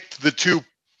 I picked the 2,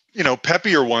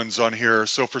 peppier ones on here.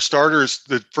 So for starters,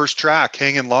 the first track,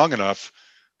 Hanging Long Enough,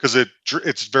 because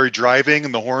it's very driving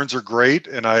and the horns are great.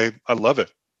 And I love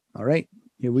it. All right,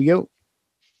 here we go.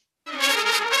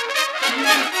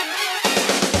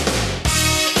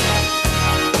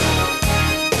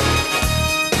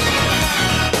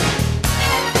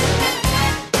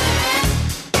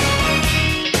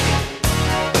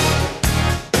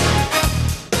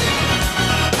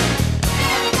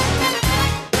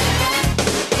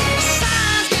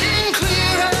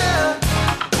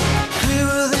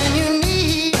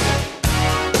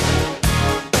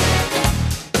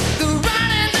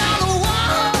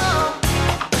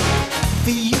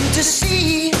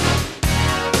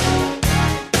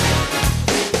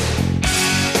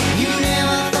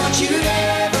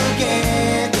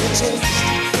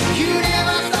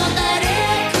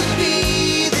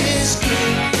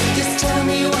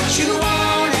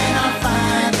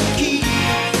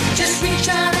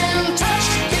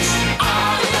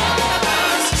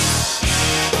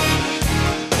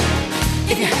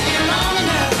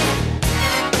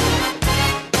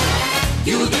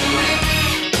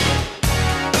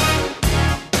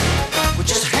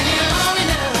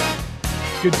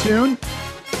 Good tune.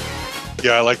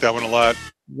 Yeah, I like that one a lot.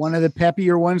 One of the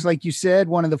peppier ones, like you said,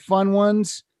 one of the fun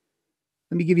ones.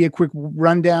 Let me give you a quick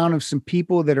rundown of some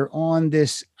people that are on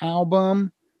this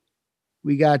album.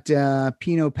 We got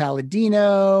Pino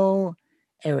Palladino,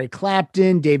 Eric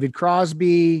Clapton, David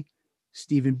Crosby,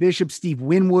 Stephen Bishop, Steve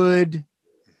Winwood.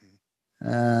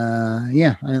 A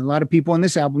lot of people on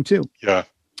this album too. Yeah.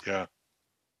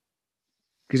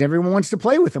 Because everyone wants to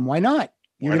play with them. Why not?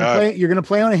 You're gonna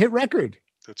play on a hit record.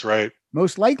 That's right.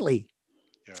 Most likely.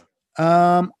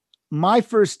 Yeah. My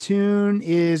first tune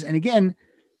is, and again,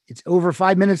 it's over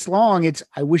 5 minutes long. It's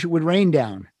I Wish It Would Rain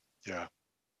Down. Yeah.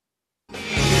 Yes,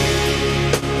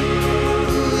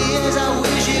 I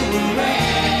wish it would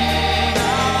rain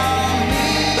on me.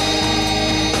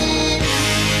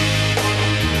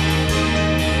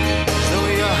 So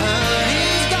your hurt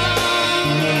is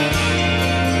gone.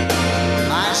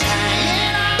 Life's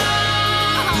hanging on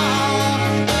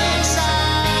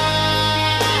inside.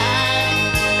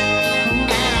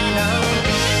 And I know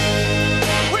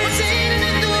what it's eating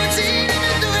and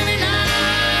doing me now,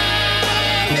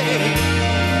 baby.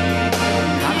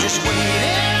 I'm just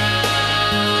waiting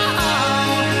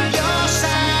on your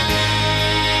side.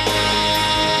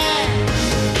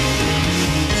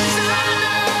 'Cause I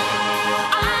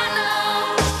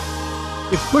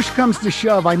know. If push comes to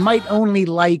shove, I might only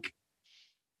like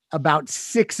about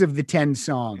 6 of the 10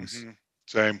 songs. Mm-hmm.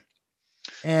 Same.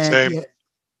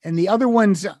 And the other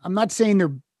ones, I'm not saying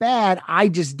they're bad. I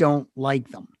just don't like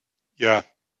them. Yeah.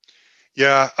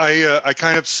 Yeah, I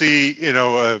kind of see,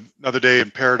 Another Day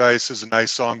in Paradise is a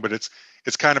nice song, but it's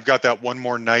kind of got that One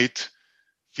More Night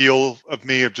feel of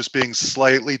me of just being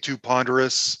slightly too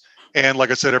ponderous. And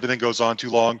like I said, everything goes on too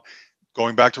long.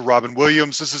 Going back to Robin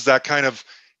Williams, this is that kind of,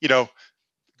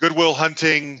 Good Will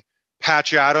Hunting,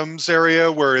 Patch Adams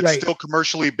area where it's Right. still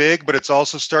commercially big, but it's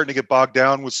also starting to get bogged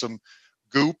down with some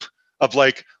goop of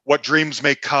like What Dreams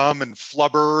May Come and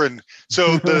Flubber. And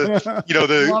so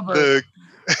Flubber.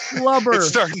 Flubber. it's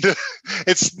starting to,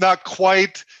 it's not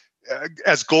quite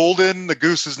as golden. The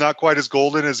goose is not quite as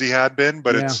golden as he had been,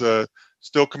 but it's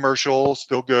still commercial,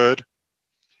 still good.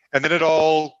 And then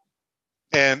no,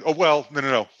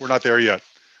 we're not there yet.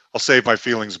 I'll save my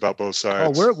feelings about both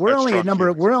sides. Oh, we're only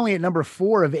at number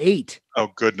 4 of 8. Oh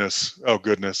goodness.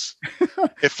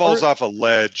 It falls off a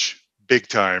ledge big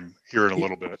time here in a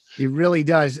little bit. It really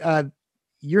does.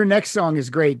 Your next song is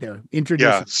great though.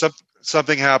 Introduce it.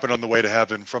 Something Happened on the Way to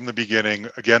Heaven from the beginning.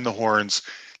 Again, the horns.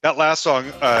 That last song,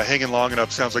 Hanging Long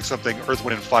Enough, sounds like something Earth,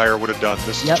 Wind and Fire would have done.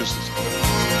 This is just as good.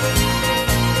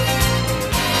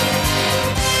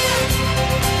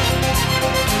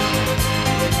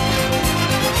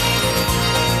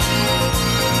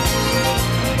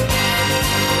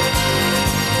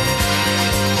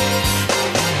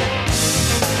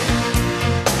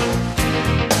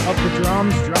 Up the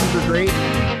drums are great.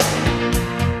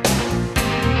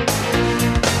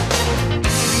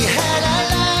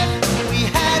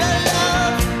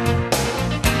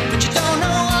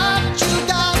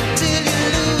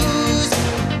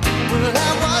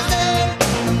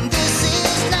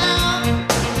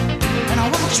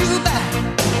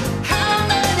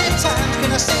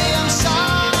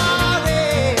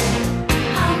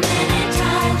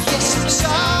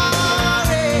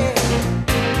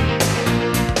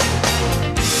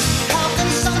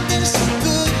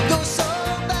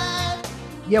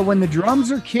 Yeah, when the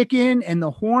drums are kicking and the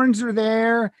horns are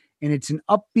there and it's an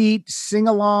upbeat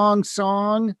sing-along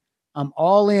song, I'm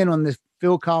all in on this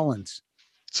Phil Collins.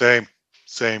 Same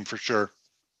for sure.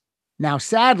 Now,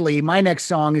 sadly, my next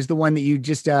song is the one that you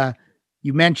just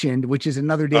you mentioned, which is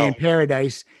Another Day in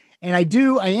Paradise. And I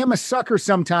am a sucker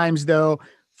sometimes though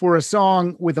for a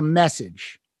song with a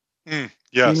message. Yes.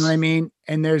 You know what I mean?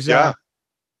 And there's a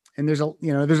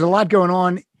lot going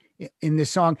on in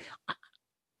this song.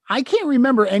 I can't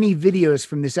remember any videos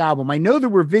from this album. I know there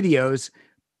were videos,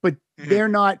 but they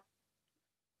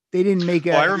didn't make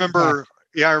a. Well, I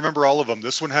remember all of them.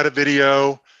 This one had a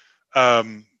video.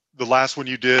 The last one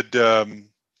you did, Wish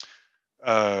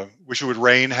It Would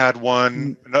Rain, had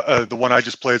one. The one I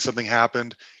just played, Something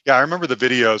Happened. Yeah, I remember the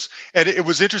videos. And it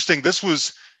was interesting.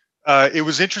 It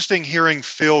was interesting hearing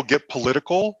Phil get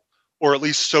political, or at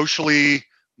least socially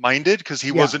minded, because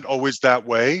he wasn't always that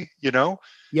way,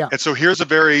 Yeah. And so here's a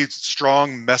very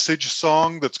strong message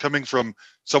song that's coming from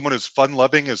someone as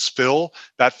fun-loving as Phil.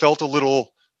 That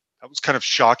was kind of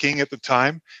shocking at the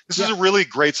time. This is a really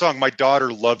great song. My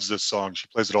daughter loves this song. She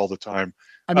plays it all the time.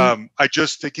 I mean,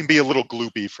 it can be a little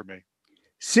gloopy for me.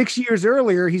 6 years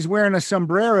earlier, he's wearing a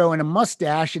sombrero and a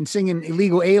mustache and singing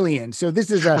Illegal Alien. So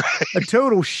this is a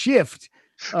total shift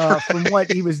from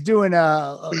what he was doing.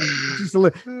 That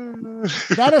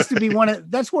has to be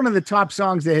that's one of the top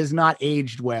songs that has not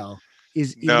aged well,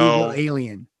 is Illegal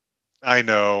Alien. I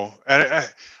know. And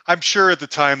I'm sure at the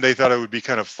time they thought it would be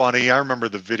kind of funny. I remember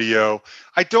the video.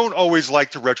 I don't always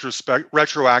like to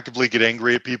retroactively get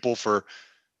angry at people for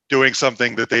doing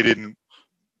something that didn't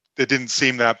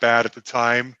seem that bad at the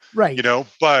time. Right.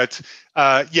 But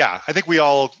I think we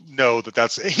all know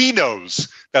he knows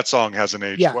that song hasn't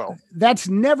aged well. That's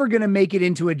never going to make it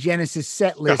into a Genesis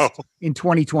set list in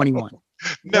 2021.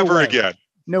 Never again.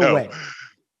 No way.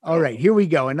 All right, here we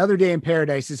go. Another Day in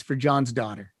Paradise is for John's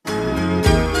daughter.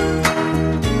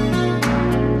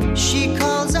 She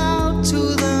calls out to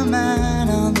the man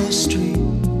on the street.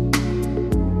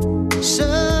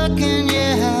 Sir, can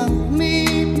you help me?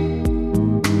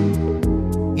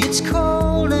 It's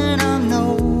cold and I'm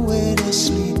nowhere to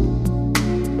sleep.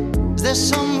 Is there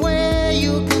somewhere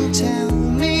you can tell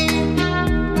me?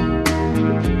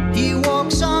 He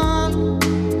walks on,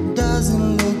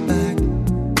 doesn't look back.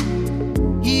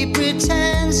 He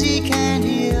pretends he can't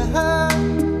hear her.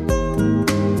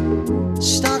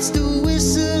 Starts to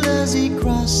whistle as he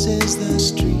crosses the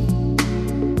street.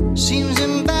 Seems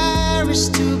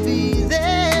embarrassed to be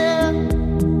there.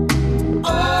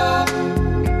 Oh,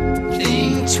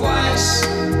 think twice,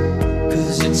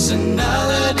 'cause it's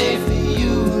another day for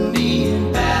you and me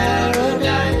in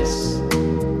paradise.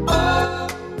 Oh,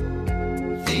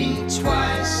 think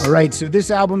twice. All right, so this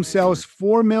album sells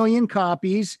 4 million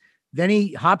copies. Then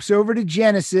he hops over to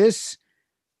Genesis.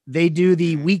 They do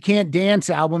the We Can't Dance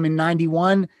album in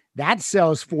 91. That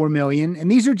sells 4 million. And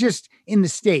these are just in the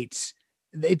States.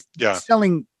 It's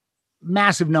selling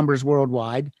massive numbers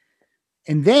worldwide.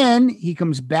 And then he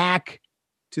comes back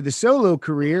to the solo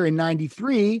career in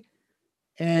 93.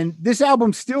 And this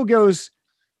album still goes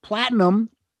platinum.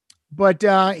 But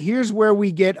here's where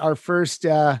we get our first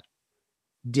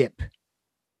dip.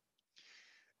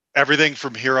 Everything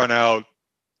from here on out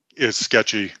is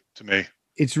sketchy to me.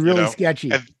 It's really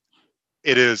sketchy. And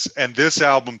it is. And this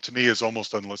album to me is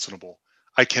almost unlistenable.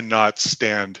 I cannot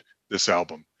stand this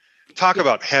album. Talk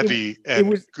about heavy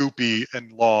and goopy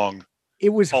and long. It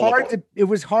was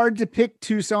hard to pick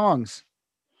two songs.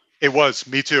 It was.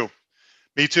 Me too.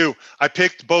 I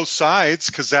picked Both Sides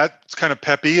because that's kind of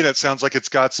peppy and it sounds like it's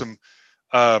got some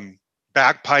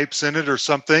bagpipes in it or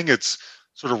something. It's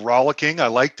sort of rollicking. I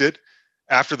liked it.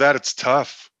 After that, it's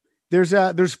tough.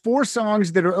 There's 4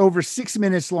 songs that are over 6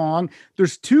 minutes long.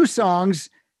 There's 2 songs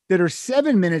that are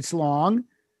 7 minutes long.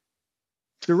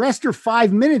 The rest are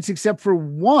 5 minutes, except for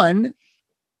one,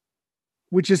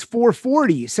 which is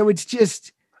 4:40. So it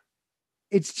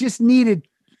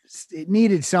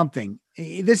needed something.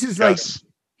 This is like,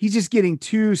 he's just getting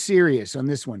too serious on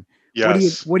this one.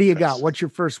 Yes. What do you got? What's your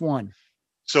first one?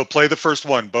 So play the first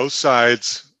one, Both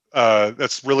Sides.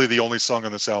 That's really the only song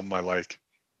on this album I like.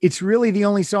 It's really the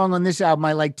only song on this album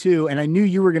I like too. And I knew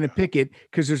you were going to pick it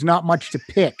because there's not much to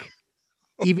pick,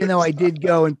 even though I did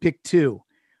go and pick 2.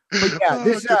 But yeah,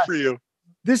 good for you.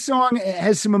 This song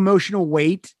has some emotional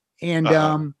weight and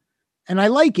I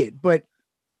like it, but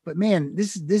man,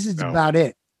 this is about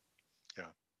it.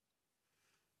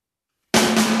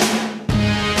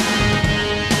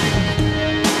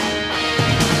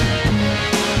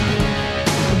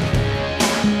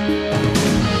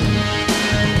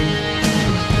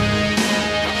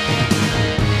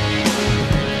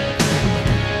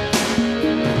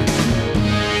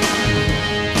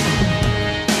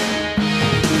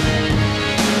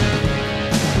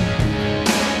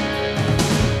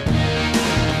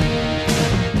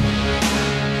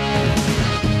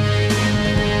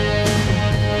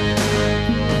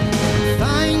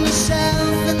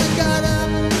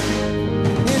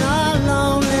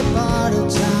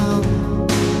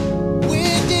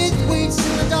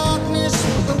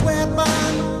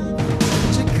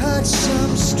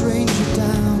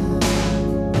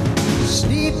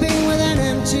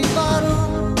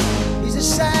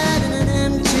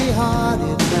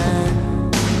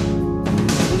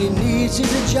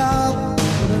 Job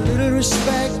with a little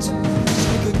respect, so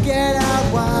he could get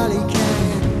out while he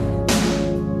can.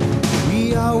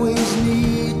 We always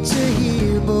need to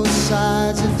hear both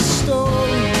sides of the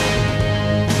story.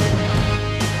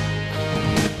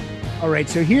 All right,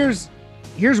 so here's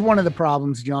one of the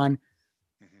problems, John.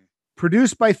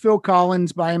 Produced by Phil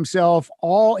Collins by himself,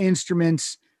 all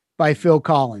instruments by Phil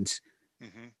Collins.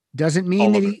 Doesn't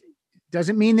mean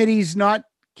that he's not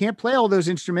can't play all those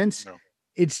instruments. No.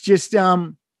 It's just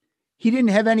he didn't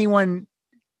have anyone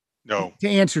to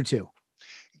answer to.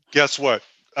 Guess what?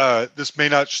 This may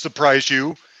not surprise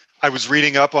you. I was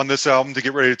reading up on this album to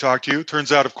get ready to talk to you.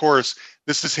 Turns out, of course,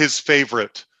 this is his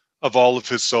favorite of all of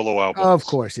his solo albums. Of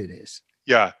course it is.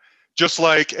 Yeah. Just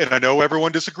like, and I know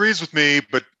everyone disagrees with me,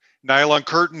 but Nylon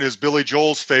Curtain is Billy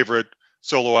Joel's favorite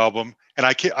solo album. And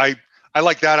I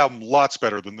like that album lots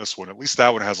better than this one. At least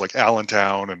that one has like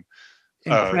Allentown and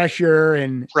Pressure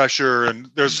and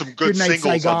there's some good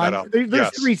singles Saigon. on that album.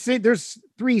 There's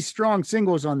 3 strong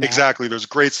singles on that. Exactly. There's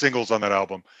great singles on that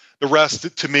album. The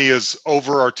rest to me is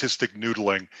over artistic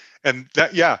noodling. And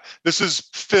this is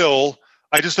Phil.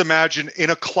 I just imagine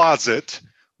in a closet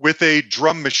with a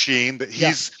drum machine that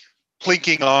he's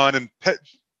plinking on and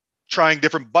trying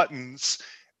different buttons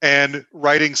and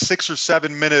writing 6 or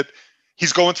 7 minute.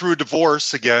 He's going through a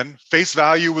divorce again. Face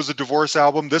Value was a divorce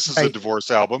album. This is a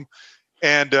divorce album.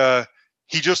 And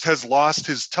he just has lost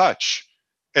his touch.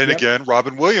 And again,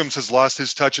 Robin Williams has lost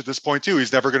his touch at this point too.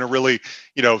 He's never going to really,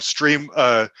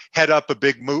 head up a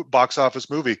big box office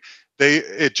movie.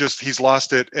 He's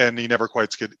lost it, and he never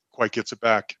quite gets it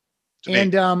back.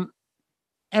 And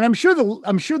I'm sure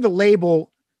the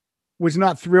label was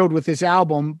not thrilled with this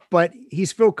album, but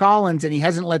he's Phil Collins and he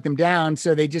hasn't let them down.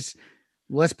 So they just,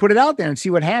 let's put it out there and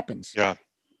see what happens. Yeah.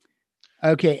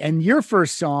 Okay. And your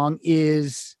first song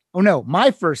is, my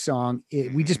first song,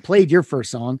 we just played your first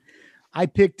song. I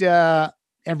picked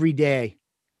Every Day.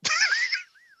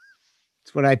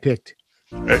 That's what I picked.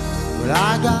 Hey. Well,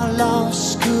 I got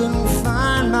lost, couldn't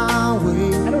find my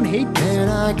way. I don't hate this.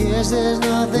 And I guess there's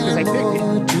nothing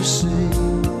more to say.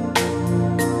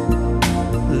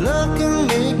 Love can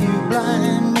make you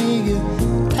blind, make you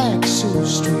act so so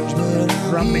strange, but I'm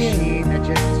Drum here. machine that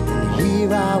just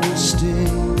Here I will stay.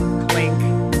 clink.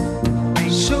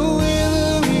 So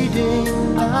every day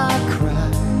I cry.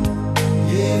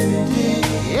 Every day,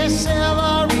 yes,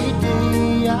 every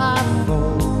day I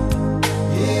fall.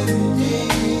 Every day,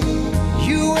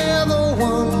 you ever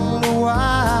wonder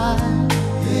why?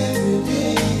 Every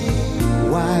day,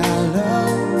 why I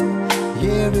love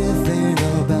everything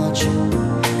about you.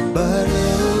 But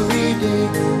every day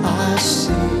I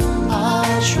say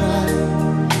I try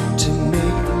to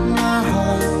make my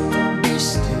heart be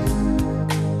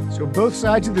still. So both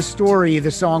sides of the story,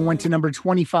 the song went to number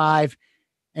 25,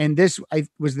 and this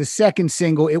was the second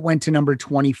single. It went to number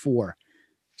 24.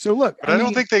 So look, But I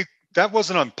don't think that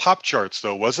wasn't on pop charts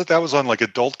though, was it? That was on like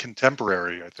adult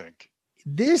contemporary, I think.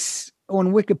 this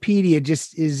on Wikipedia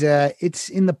just is it's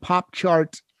in the pop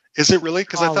chart. Is it really?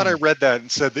 Because I thought I column. read that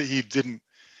and said that he didn't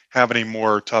have any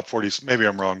more top 40s. Maybe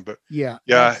I'm wrong, but Yeah.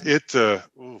 yeah, that's-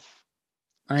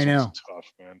 I know.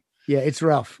 Tough, man. Yeah, it's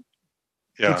rough.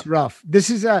 Yeah. It's rough. This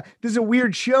is a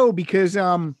weird show because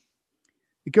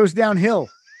it goes downhill.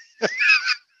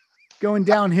 Going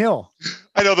downhill.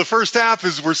 I know the first half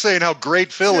is we're saying how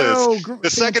great Phil is. The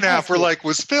second half we're like,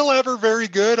 was Phil ever very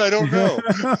good? I don't know.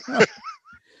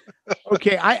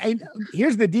 Okay, I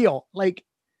here's the deal. Like,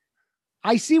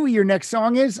 I see what your next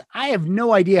song is. I have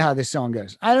no idea how this song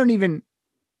goes. I don't even.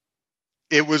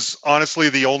 It was honestly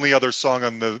the only other song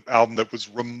on the album that was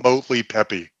remotely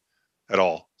peppy at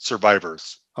all.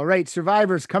 Survivors. All right,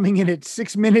 Survivors coming in at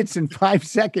 6 minutes and 5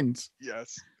 seconds.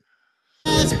 Yes.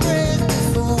 Let's pray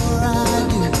before I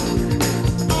do.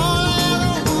 All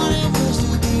I ever wanted was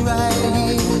to be right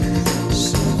here.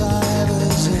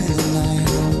 Survivors in the night.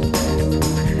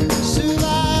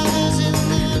 Survivors in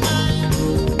the night.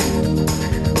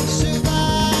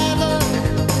 Survivor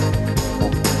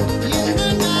in the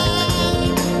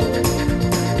night.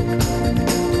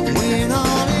 When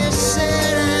all is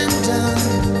said and done,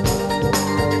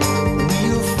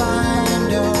 we'll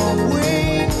find a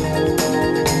way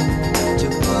to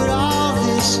put all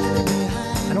this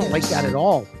behind I don't like us. that at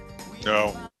all.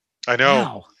 No. I know.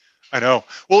 Wow. I know.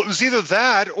 Well, it was either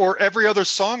that or every other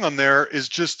song on there is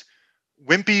just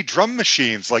wimpy drum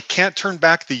machines. Like Can't Turn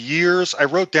Back the Years. I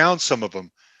wrote down some of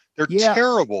them. They're Yeah.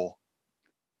 terrible.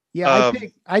 Yeah,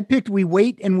 I picked We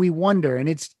Wait and We Wonder, and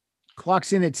it's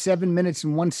clocks in at 7 minutes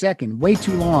and 1 second. Way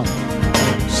too long. So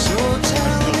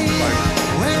tell me,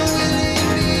 when will it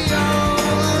be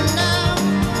over now?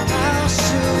 How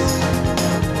soon?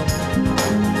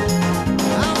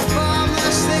 How far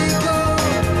must they go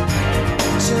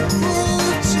to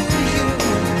prove to you?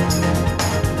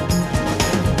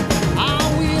 Are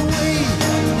we wait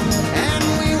and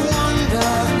we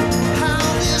wonder how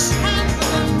this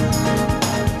happened?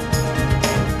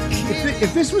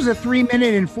 If this was a 3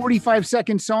 minute and 45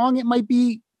 second song, it might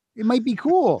be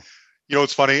cool. You know,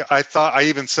 it's funny. I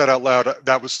even said out loud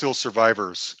that was still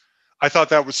Survivors. I thought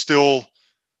that was still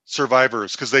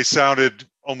Survivors because they sounded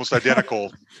almost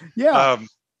identical. Yeah.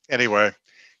 Anyway,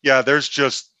 yeah, there's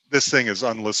just this thing is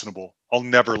unlistenable. I'll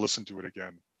never listen to it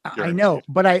again. I know,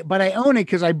 but I own it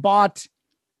because I bought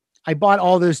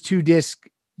all those 2 disc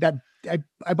that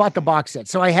I bought the box set,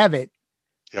 so I have it.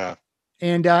 Yeah.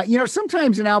 And you know,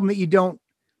 sometimes an album that you don't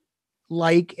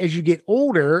like as you get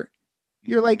older,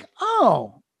 you're like,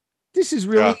 oh, this is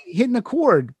really hitting a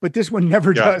chord, but this one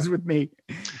never does with me.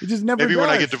 It just never. Maybe does. when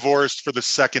I get divorced for the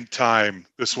second time,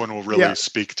 this one will really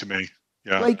speak to me.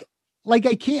 Yeah. Like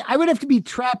I can't. I would have to be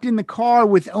trapped in the car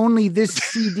with only this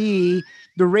CD.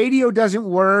 The radio doesn't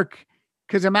work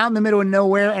because I'm out in the middle of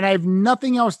nowhere and I have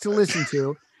nothing else to listen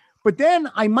to. But then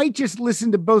I might just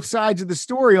listen to both sides of the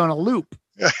story on a loop.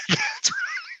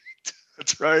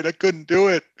 That's right. I couldn't do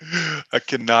it. I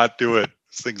cannot do it.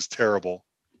 This thing's terrible.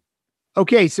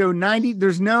 Okay, so 90.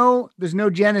 There's no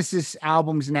Genesis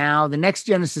albums now. The next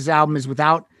Genesis album is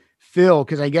without Phil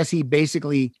because I guess he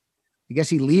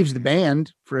leaves the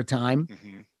band for a time.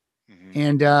 Mm-hmm. Mm-hmm.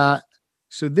 And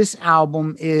so this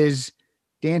album is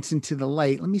Dancing to the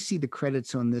Light. Let me see the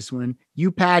credits on this one.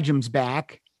 Hugh Padgham's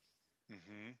back.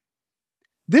 Mm-hmm.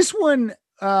 This one,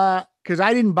 because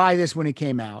I didn't buy this when it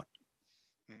came out.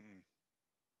 Mm-hmm.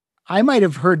 I might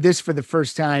have heard this for the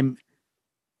first time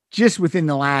just within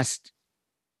the last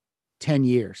 10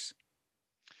 years.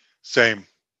 Same.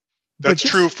 That's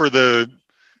true for the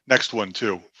next one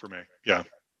too, for me. Yeah.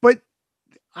 But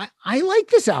I like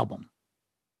this album.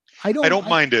 I don't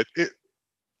mind it.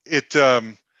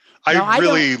 I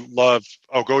really love.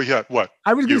 Oh, go ahead. What?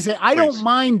 I was going to say, I don't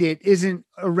mind it. Isn't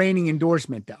a reigning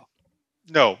endorsement though.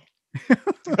 No.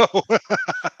 No.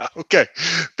 Okay.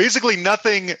 Basically,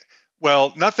 nothing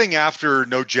Well, nothing after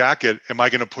No Jacket am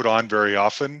I going to put on very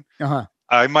often. Uh-huh.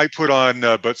 I might put on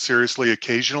But Seriously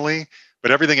occasionally, but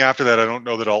everything after that, I don't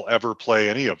know that I'll ever play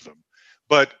any of them.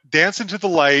 But Dance Into the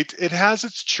Light, it has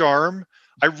its charm.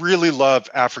 I really love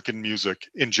African music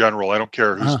in general. I don't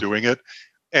care who's doing it.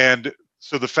 And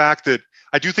so the fact that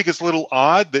I do think it's a little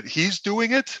odd that he's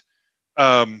doing it.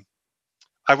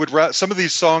 I would some of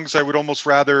these songs I would almost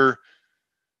rather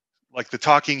like the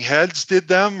Talking Heads did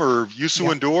them, or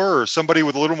Youssou N'Dour, or somebody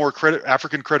with a little more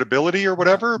African credibility or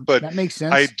whatever. But that makes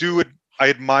sense. I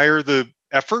admire the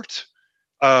effort.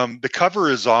 The cover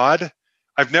is odd.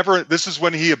 This is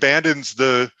when he abandons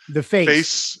the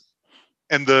face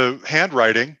and the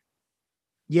handwriting.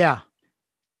 Yeah.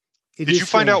 Did you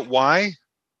find out why?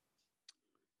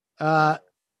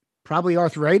 Probably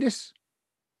arthritis.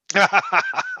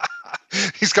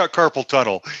 He's got carpal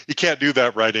tunnel. You can't do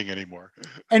that writing anymore.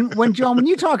 And when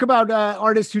you talk about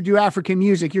artists who do African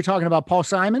music, you're talking about Paul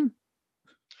Simon?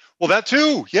 Well, that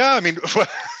too. Yeah. I mean,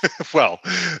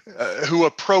 who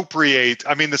appropriate,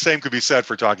 I mean, the same could be said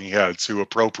for Talking Heads, who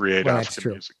appropriate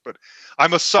African music, but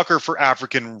I'm a sucker for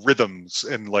African rhythms.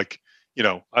 And like,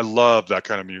 I love that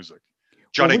kind of music.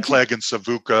 Johnny Clegg and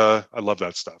Savuka. I love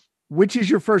that stuff. Which is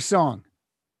your first song?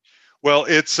 Well,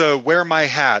 it's Wear My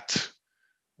Hat,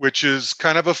 which is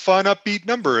kind of a fun, upbeat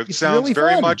number. It sounds really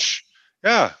very much,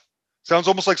 sounds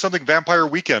almost like something Vampire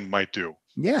Weekend might do.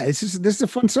 Yeah, this is a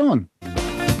fun song.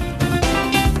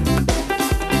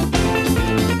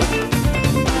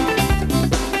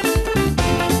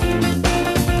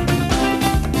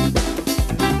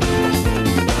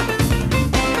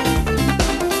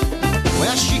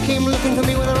 Well, she came looking for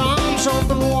me with her arms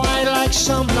open wide like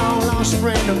some long-lost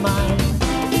friend of mine.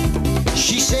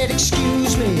 She said,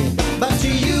 excuse me, but do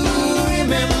you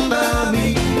remember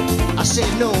me? I said,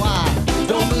 no, I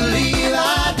don't believe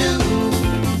I do.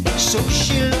 So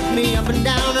she looked me up and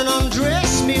down and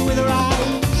undressed me with her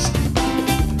eyes.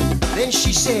 Then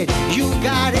she said, you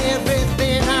got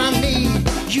everything I need.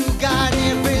 You got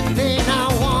everything I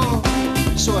want.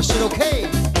 So I said, okay,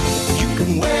 you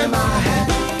can wear my hat.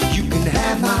 You can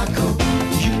have my coat.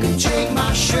 You can take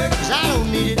my shirt, 'cause I don't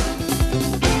need it.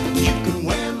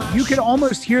 You could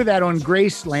almost hear that on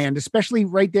Graceland, especially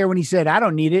right there when he said, I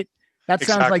don't need it. That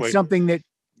sounds like something that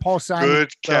Paul Simon.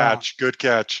 Good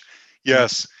catch.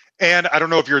 Yes. And I don't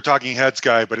know if you're a Talking Heads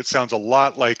guy, but it sounds a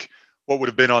lot like what would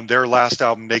have been on their last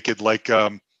album, Naked, like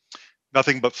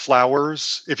Nothing But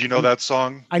Flowers, if you know that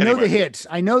song. I know the hits.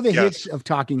 I know the hits of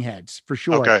Talking Heads for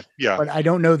sure. Okay. Yeah. But I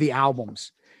don't know the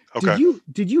albums. Okay.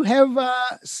 Did you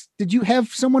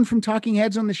have someone from Talking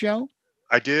Heads on the show?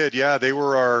 I did. Yeah. They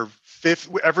were our fifth.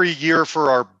 Every year for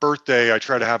our birthday, I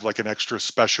try to have like an extra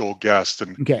special guest.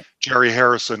 And Jerry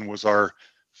Harrison was our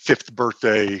 5th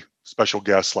birthday special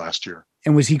guest last year.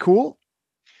 And was he cool?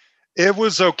 It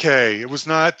was okay. It was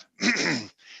not,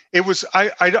 it was,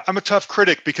 I'm a tough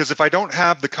critic because if I don't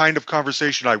have the kind of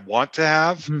conversation I want to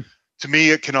have, to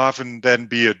me, it can often then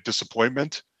be a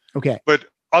disappointment. Okay. But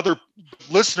other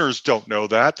listeners don't know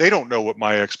that. They don't know what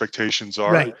my expectations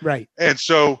are. Right. And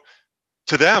so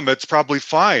to them, it's probably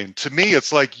fine. To me,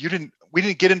 it's like we didn't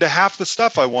get into half the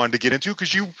stuff I wanted to get into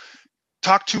because you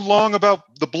talked too long about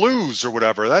the blues or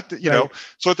whatever. That know.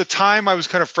 So at the time, I was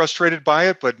kind of frustrated by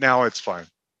it, but now it's fine.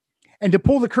 And to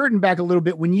pull the curtain back a little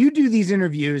bit, when you do these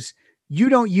interviews, you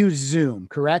don't use Zoom,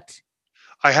 correct?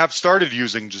 I have started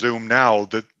using Zoom now.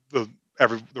 That the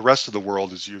rest of the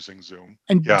world is using Zoom.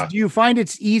 And do you find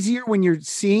it's easier when you're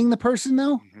seeing the person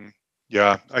though? Mm-hmm.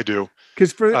 Yeah, I do.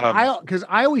 Because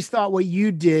I always thought what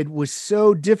you did was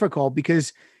so difficult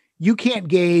because you can't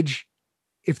gauge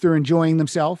if they're enjoying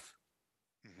themselves.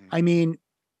 Mm-hmm. I mean,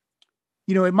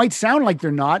 it might sound like they're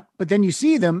not, but then you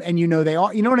see them and they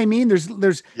are. You know what I mean?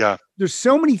 There's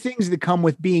so many things that come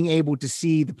with being able to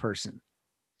see the person.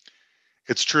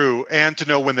 It's true, and to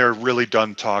know when they're really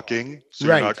done talking, so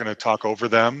you're not going to talk over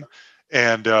them,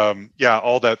 and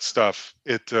all that stuff.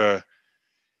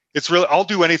 It's really, I'll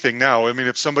do anything now. I mean,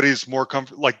 if somebody's more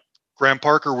comfortable, like Graham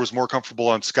Parker was more comfortable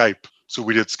on Skype. So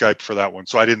we did Skype for that one.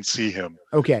 So I didn't see him.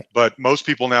 Okay. But most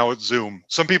people now it's Zoom.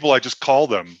 Some people I just call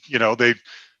them, I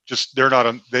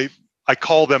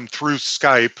call them through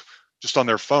Skype just on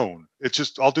their phone. It's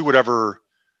just, I'll do whatever.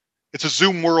 It's a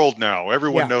Zoom world now.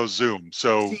 Everyone knows Zoom.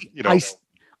 So,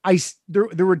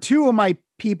 there were 2 of my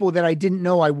people that I didn't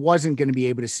know I wasn't going to be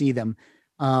able to see them.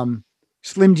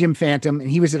 Slim Jim Phantom,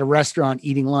 and he was at a restaurant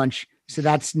eating lunch. So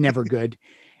that's never good.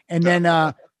 And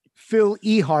then Phil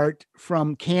Ehart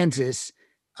from Kansas.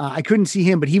 I couldn't see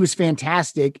him, but he was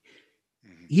fantastic.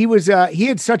 He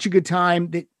had such a good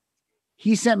time that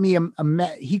he sent me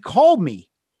he called me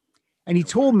and he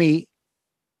told me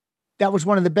that was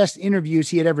one of the best interviews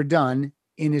he had ever done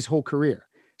in his whole career.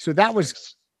 So that was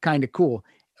Nice. kind of cool.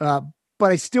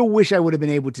 But I still wish I would have been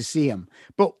able to see him.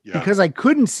 But Yeah. because I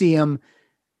couldn't see him,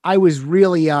 I was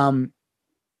really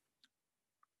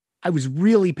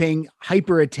paying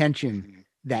hyper attention Mhm.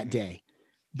 that day.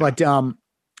 But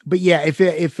yeah, if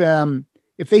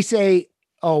they say,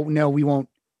 oh no, we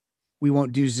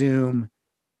won't do Zoom.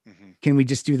 Mhm. Can we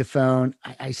just do the phone?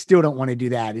 I still don't want to do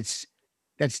that.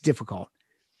 That's difficult.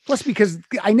 Plus, because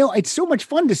I know it's so much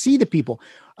fun to see the people.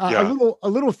 Yeah. A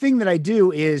little thing that I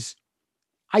do is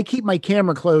I keep my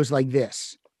camera closed like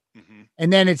this, Mhm.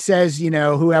 and then it says,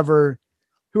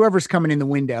 whoever's coming in the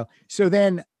window. So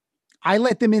then I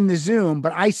let them in the Zoom,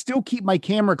 but I still keep my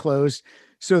camera closed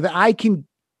so that I can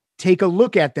take a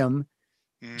look at them.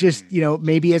 Just,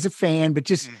 maybe as a fan, but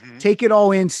just Mhm. take it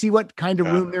all in, see what kind of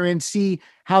Yeah. room they're in, see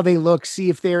how they look, see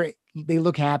if they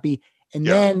look happy. And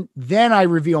Yeah. then I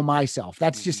reveal myself.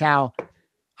 That's just Mhm. how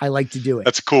I like to do it.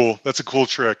 That's cool. That's a cool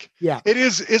trick. Yeah. It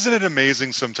is, isn't it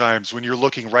amazing sometimes when you're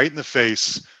looking right in the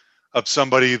face of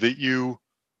somebody that you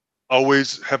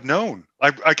always have known?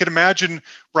 I can imagine,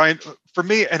 Brian, for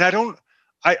me, and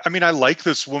I mean, I like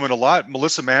this woman a lot,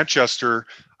 Melissa Manchester.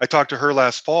 I talked to her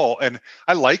last fall and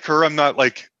I like her. I'm not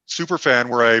like super fan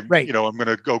where I'm going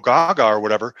to go gaga or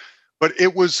whatever, but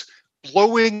it was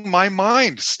blowing my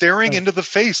mind staring into the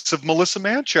face of Melissa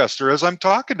Manchester as I'm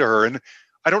talking to her. And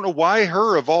I don't know why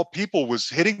her of all people was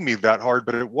hitting me that hard,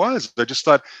 but it was. I just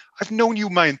thought, I've known you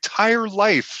my entire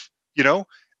life,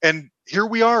 and here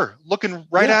we are looking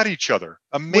right at each other.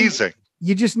 Amazing. Well,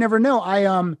 you just never know.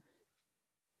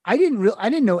 I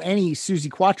didn't know any Suzi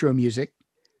Quatro music,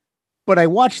 but I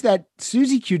watched that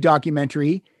Suzy Q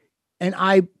documentary and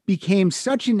I became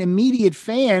such an immediate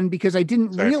fan because I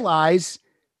didn't realize,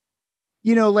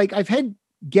 like I've had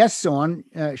guests on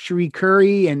Cherie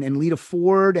Currie and Lita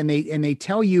Ford, and they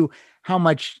tell you how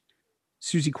much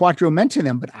Suzi Quatro meant to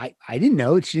them, but I didn't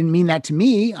know. She didn't mean that to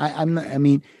me.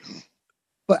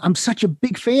 But I'm such a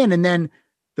big fan. And then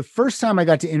the first time I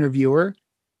got to interview her,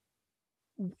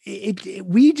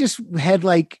 we just had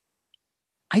I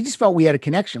just felt we had a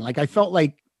connection. I felt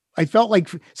like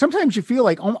sometimes you feel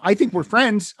like, oh, I think we're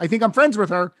friends. I think I'm friends with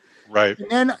her. Right.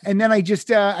 And then I just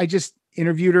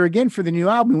interviewed her again for the new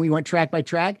album. We went track by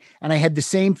track and I had the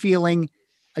same feeling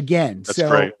again. That's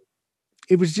great.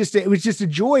 It was just a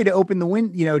joy to open the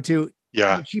window,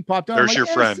 she popped on. There's your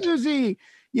friend, Suzi,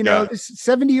 this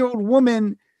 70-year-old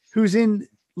woman who's in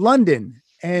London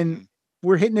and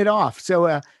we're hitting it off.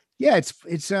 So,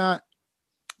 the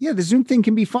Zoom thing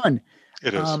can be fun.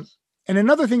 It is. And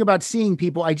another thing about seeing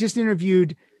people, I just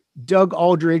interviewed Doug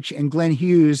Aldrich and Glenn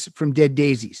Hughes from Dead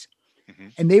Daisies,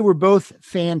 and they were both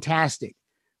fantastic.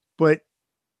 But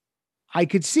I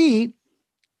could see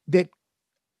that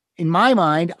in my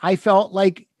mind, I felt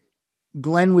like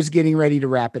Glenn was getting ready to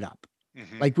wrap it up.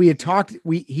 Like we had talked,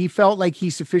 he felt like he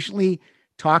sufficiently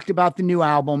talked about the new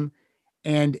album.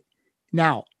 And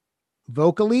now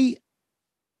vocally,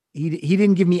 he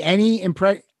didn't give me any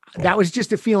impression. That was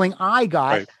just a feeling I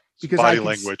got because body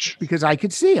language, because I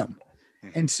could see him.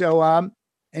 And so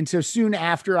soon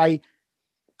after I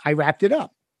wrapped it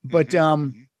up, but,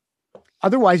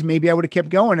 otherwise maybe I would have kept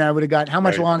going and I would have got, how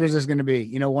much longer is this going to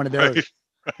be? One of those.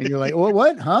 And you're like, well,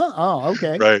 what? Huh? Oh,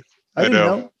 okay. Right. I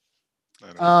didn't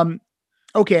know.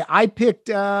 Okay. I picked,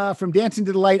 from Dancing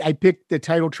to the Light, I picked the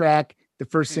title track, the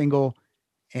first single,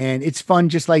 and it's fun.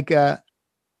 Just like,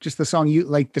 just the song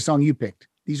you picked.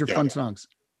 These are fun songs.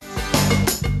 You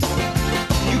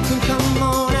can come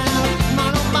on out,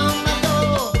 man up on my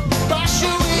door. Wash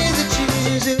away the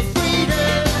tears of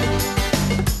freedom.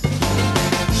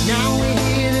 Now we're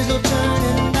here, there's no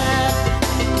turning back.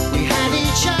 We have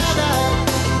each other,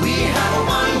 we have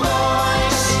one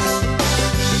voice.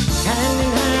 Hand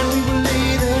in hand we will lay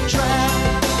the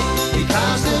track,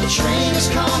 because the train is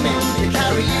coming to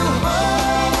carry you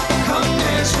home. Come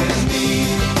dance with me.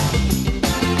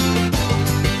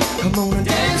 Come on and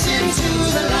dance into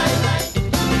the light.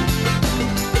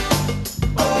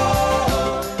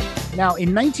 Now,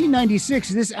 in 1996,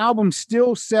 this album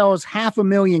still sells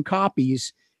 500,000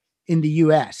 copies in the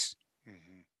US.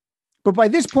 But by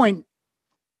this point,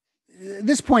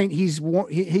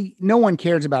 no one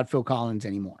cares about Phil Collins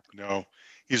anymore. No,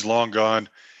 he's long gone.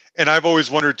 And I've always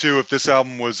wondered too if this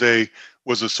album was a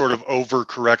sort of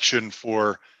overcorrection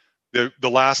for the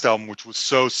last album, which was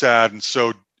so sad and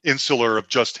so insular of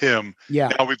just him. Yeah.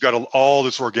 Now we've got all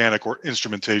this organic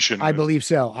instrumentation. I believe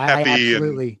so. I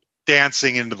absolutely.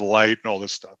 Dancing into the light and all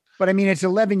this stuff. But I mean, it's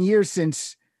 11 years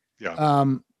since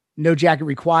No Jacket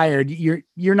Required.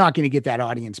 You're not going to get that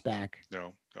audience back.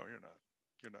 No, you're not.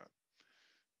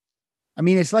 I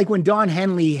mean, it's like when Don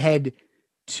Henley had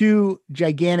 2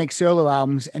 gigantic solo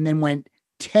albums and then went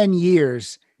 10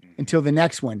 years until the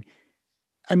next one.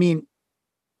 I mean,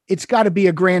 it's got to be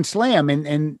a grand slam,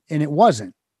 and it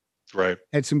wasn't. Right.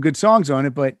 Had some good songs on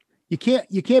it, but you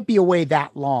can't be away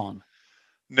that long.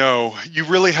 No, you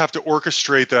really have to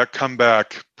orchestrate that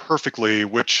comeback perfectly,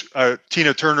 which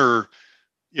Tina Turner,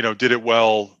 did it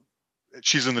well.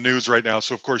 She's in the news right now,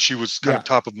 so of course she was kind of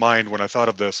top of mind when I thought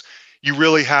of this. You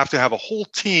really have to have a whole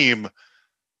team,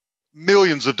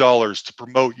 millions of dollars to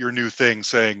promote your new thing,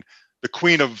 saying the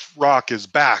Queen of Rock is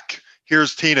back.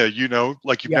 Here's Tina,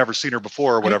 like you've never seen her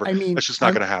before or whatever. I mean, that's just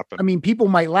not going to happen. I mean, people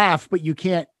might laugh, but you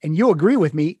can't, and you'll agree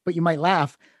with me, but you might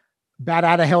laugh. Bat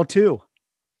Out of Hell 2.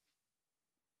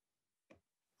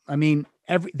 I mean,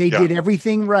 they did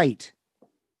everything right.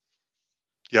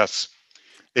 Yes,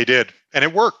 they did. And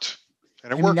it worked.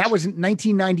 I mean, that was in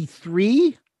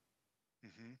 1993.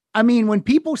 Mm-hmm. I mean, when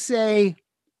people say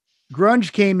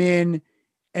grunge came in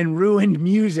and ruined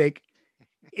music,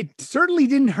 it certainly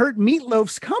didn't hurt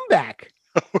Meatloaf's comeback.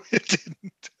 No, it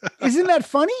didn't. Isn't that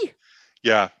funny?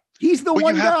 Yeah. He's the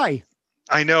one guy.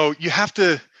 I know. You have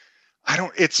to,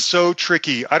 it's so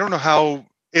tricky. I don't know how,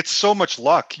 it's so much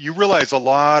luck. You realize a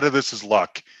lot of this is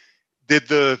luck. Did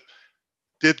the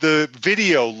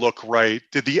video look right?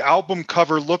 Did the album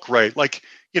cover look right? Like,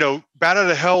 Bat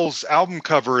Out of Hell's album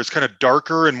cover is kind of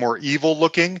darker and more evil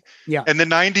looking. Yeah. And the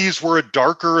 90s were a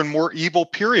darker and more evil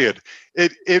period.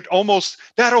 It almost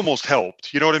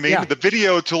helped. You know what I mean? Yeah. The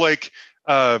video to like,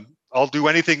 I'll do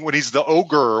anything when he's the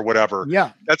ogre or whatever.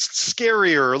 Yeah. That's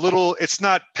scarier, a little, it's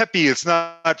not peppy. It's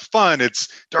not fun. It's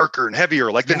darker and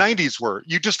heavier like the 90s were.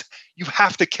 You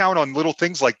have to count on little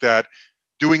things like that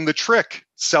doing the trick,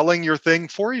 selling your thing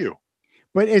for you.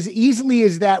 But as easily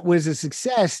as that was a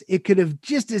success, it could have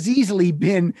just as easily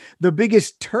been the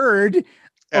biggest turd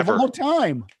ever of all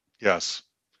time. Yes.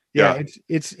 Yeah.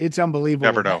 It's unbelievable.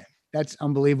 Never know. That's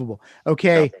unbelievable.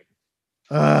 Okay.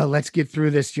 Let's get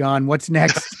through this, John. What's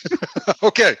next?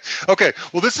 Okay.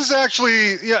 Well, this is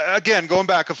actually, again, going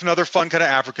back with another fun kind of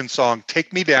African song,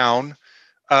 Take Me Down.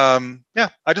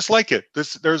 I just like it.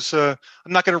 I'm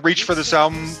not going to reach for this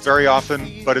album very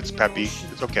often, but it's peppy.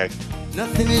 It's okay.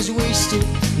 Nothing is wasted,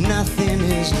 nothing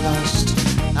is lost.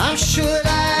 I'm sure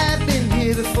that I've been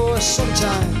here before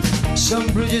sometime. Some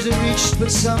bridges are reached, but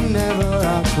some never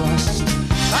are crossed.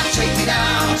 Take me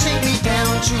down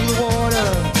to the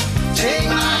water. Take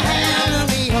my hand and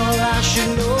be all I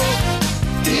should know.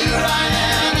 Here I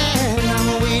am and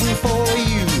I'm waiting for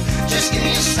you. Just give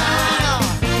me a sign,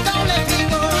 don't let me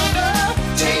go.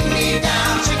 Take me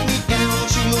down to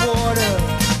the water.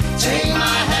 Take my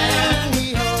hand and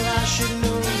be all I should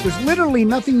know. There's literally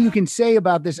nothing you can say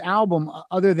about this album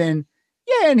other than,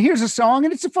 and here's a song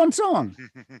and it's a fun song.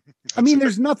 I mean,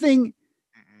 there's nothing,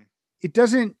 it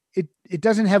doesn't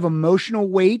have emotional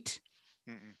weight.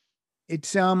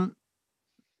 It's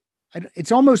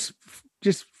almost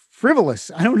just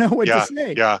frivolous. I don't know what to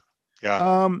say. Yeah.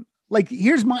 Like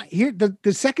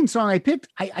the second song I picked.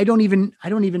 I don't even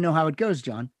know how it goes,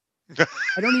 John. I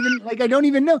don't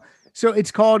even know. So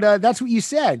it's called That's What You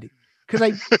Said. Cause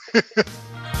I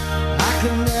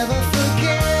can never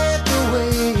forget the way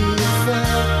you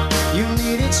felt. You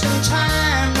needed some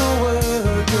time to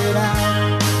work it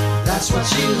out. That's what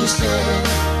you said.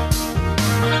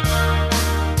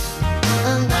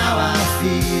 And now I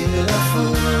feel a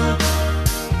fool.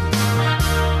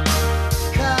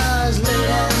 'Cause late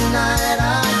at night I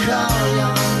call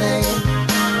your name,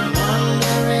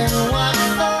 wondering what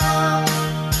for.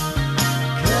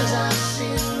 'Cause I've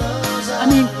seen those. I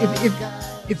mean,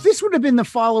 if this would have been the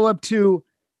follow-up to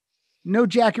No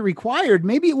Jacket Required,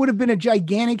 maybe it would have been a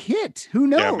gigantic hit. Who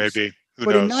knows? Yeah, maybe. Who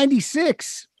but knows? In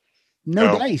 96,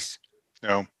 no dice.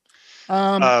 No.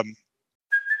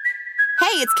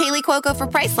 Hey, it's Kaylee Cuoco for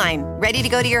Priceline. Ready to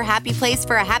go to your happy place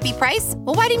for a happy price?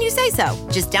 Well, why didn't you say so?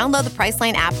 Just download the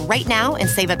Priceline app right now and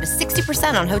save up to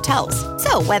 60% on hotels.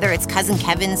 So whether it's Cousin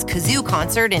Kevin's Kazoo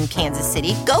Concert in Kansas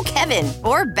City, go Kevin,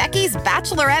 or Becky's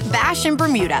Bachelorette Bash in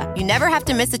Bermuda, you never have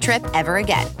to miss a trip ever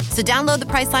again. So download the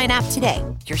Priceline app today.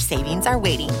 Your savings are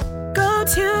waiting. Go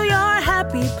to your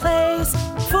happy place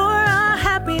for a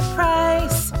happy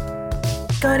price.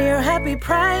 Go to your happy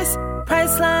price,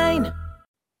 Priceline.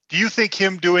 Do you think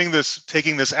him taking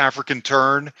this African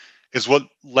turn is what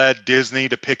led Disney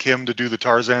to pick him to do the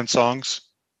Tarzan songs?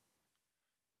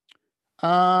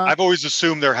 I've always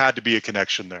assumed there had to be a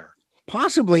connection there.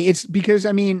 Possibly. It's because,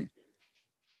 I mean,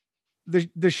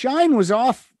 the shine was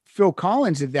off Phil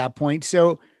Collins at that point.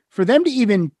 So for them to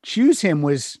even choose him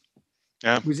was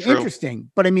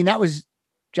interesting. But I mean, that was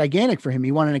gigantic for him.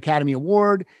 He won an Academy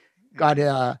Award, got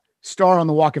star on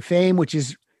the Walk of Fame, which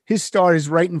is his star is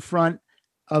right in front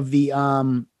of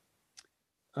the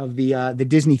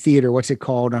Disney Theater. What's it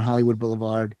called on Hollywood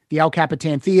Boulevard? The El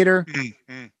Capitan Theater,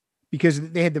 because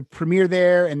they had the premiere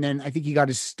there, and then I think he got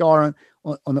his star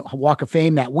on the Walk of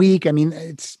Fame that week. I mean,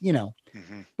 it's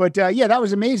but yeah, that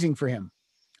was amazing for him.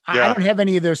 I don't have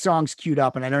any of those songs queued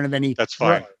up, and I don't have any. That's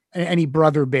fine. Any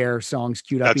Brother Bear songs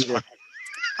queued up. That's either. fine.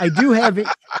 I do have it.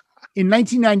 In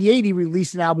 1998, he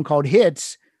released an album called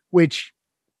Hits, which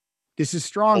this is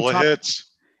strong. Full of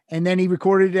hits. And then he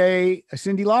recorded a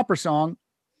Cyndi Lauper song.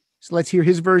 So let's hear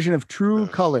his version of True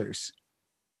Colors.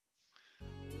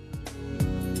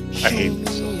 I hate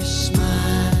this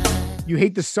song. You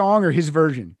hate the song or his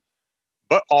version?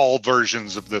 But all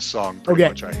versions of this song, pretty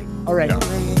much I hate. All right. Yeah.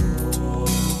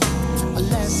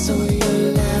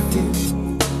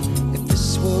 If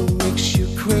this world makes you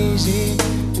crazy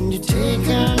and you're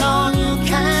taking all you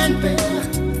can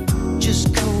bear,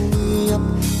 just call me up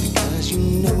because you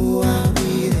know I'll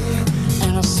be there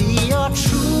and I'll see your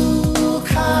true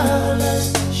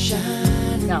colors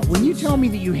shine. Now, when you tell me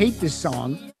that you hate this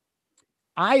song,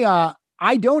 I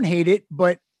don't hate it,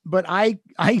 but I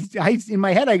in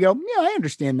my head I go, yeah, I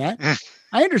understand that.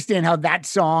 I understand how that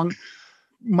song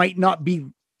might not be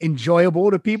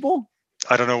enjoyable to people.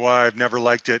 I don't know why I've never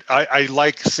liked it. I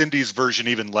like Cindy's version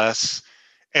even less.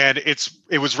 And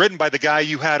it was written by the guy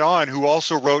you had on who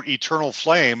also wrote Eternal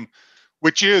Flame,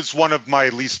 which is one of my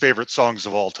least favorite songs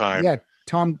of all time. Yeah,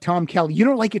 Tom Kelly. You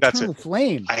don't like Eternal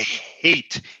Flame. I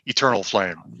hate Eternal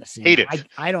Flame. Listen, hate it.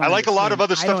 I don't. I like a lot of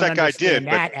other stuff that guy did.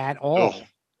 That at all.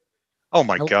 Oh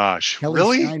my gosh. Kelly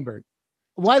Really? Steinberg.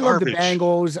 Well, I love the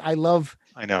Bangles. I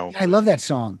know. I love that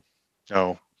song.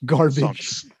 No.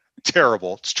 Garbage.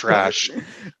 Terrible. It's trash.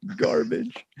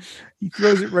 Garbage. He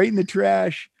throws it right in the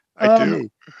trash. I do.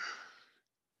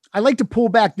 I like to pull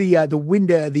back the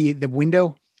window, the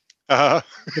window, the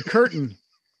curtain.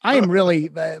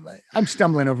 I'm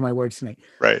stumbling over my words tonight.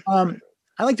 Right.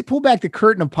 I like to pull back the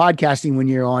curtain of podcasting when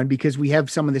you're on because we have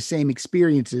some of the same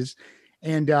experiences.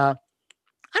 And I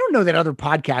don't know that other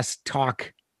podcasts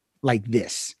talk like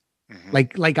this,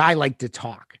 like I like to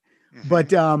talk,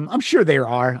 but I'm sure there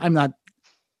are. I'm not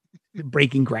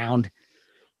breaking ground.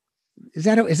 Is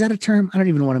that a term? I don't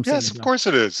even know what I'm saying. Yes, of course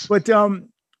it is. But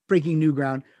breaking new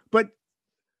ground. But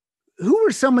who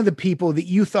were some of the people that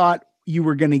you thought you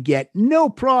were going to get? No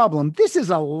problem. This is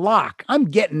a lock. I'm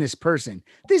getting this person.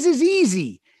 This is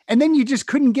easy. And then you just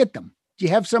couldn't get them. Do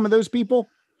you have some of those people?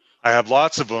 I have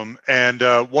lots of them. And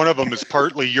one of them is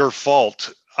partly your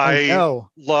fault. I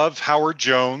love Howard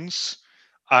Jones.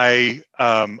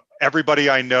 Everybody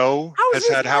I know has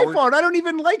had Howard. Fault? I don't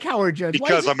even like Howard Jones.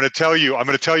 Because I'm going to tell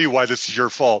you why this is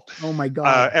your fault. Oh my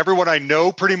God. Everyone I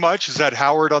know pretty much has had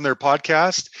Howard on their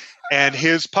podcast, and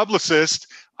his publicist,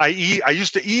 I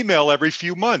used to email every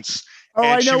few months. Oh,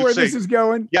 I know where this is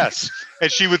going. Yes.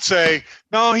 And she would say,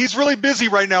 no, he's really busy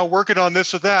right now working on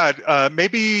this or that.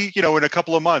 Maybe, in a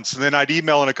couple of months. And then I'd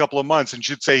email in a couple of months and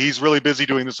she'd say, he's really busy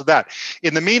doing this or that.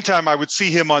 In the meantime, I would see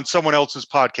him on someone else's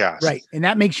podcast. Right. And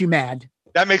that makes you mad.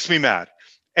 That makes me mad.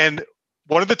 And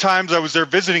one of the times I was there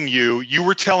visiting you, you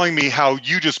were telling me how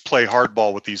you just play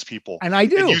hardball with these people. And I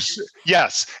do.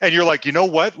 Yes. And you're like, you know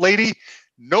what, lady?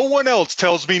 No one else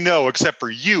tells me no except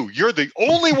for you. You're the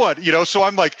only one, So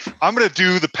I'm like, I'm going to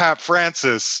do the Pat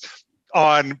Francis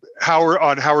on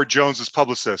Howard Jones's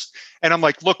publicist. And I'm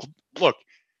like, look,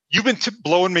 you've been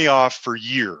blowing me off for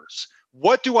years.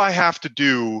 What do I have to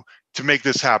do to make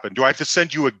this happen? Do I have to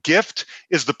send you a gift?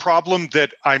 Is the problem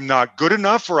that I'm not good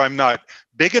enough or I'm not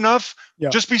big enough? Yeah.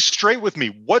 Just be straight with me.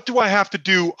 What do I have to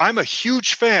do? I'm a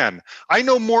huge fan. I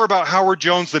know more about Howard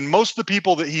Jones than most of the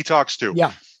people that he talks to.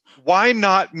 Yeah. Why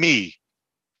not me?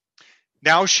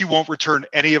 Now she won't return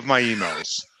any of my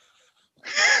emails.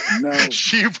 No.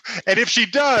 And if she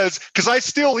does, because I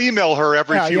still email her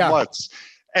every few months.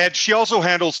 And she also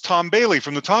handles Tom Bailey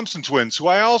from the Thompson Twins, who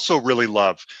I also really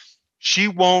love. She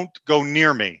won't go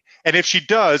near me. And if she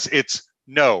does, it's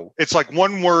no. It's like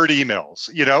one word emails,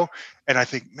 And I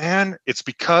think, man, it's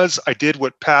because I did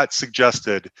what Pat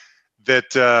suggested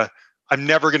that I'm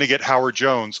never going to get Howard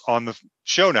Jones on the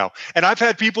show now. And I've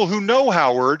had people who know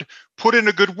Howard put in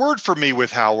a good word for me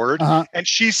with Howard, and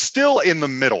she's still in the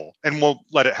middle and won't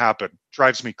let it happen.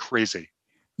 Drives me crazy.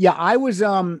 Yeah,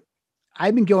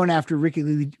 I've been going after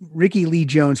Ricky Lee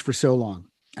Jones for so long.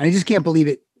 And I just can't believe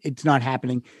it. It's not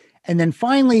happening. And then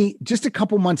finally, just a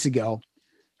couple months ago,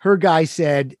 her guy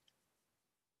said,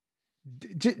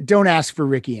 don't ask for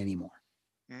Ricky anymore.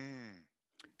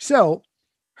 So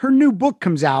her new book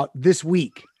comes out this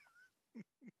week.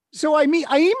 So I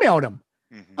emailed him.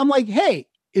 I'm like, hey,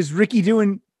 is Ricky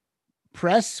doing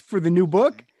press for the new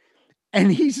book?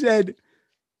 And he said,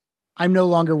 I'm no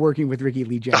longer working with Ricky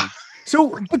Lee Jennings.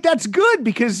 So, but that's good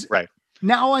because Right.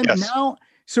 now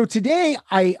so today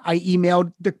I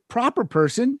emailed the proper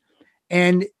person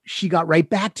and she got right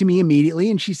back to me immediately.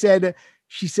 And she said,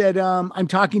 I'm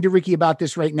talking to Ricky about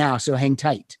this right now. So hang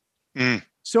tight.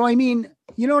 So, I mean,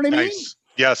 you know what I mean? Nice.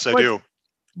 Yes, I do.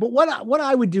 But what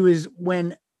I would do is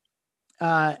when,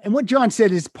 and what John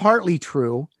said is partly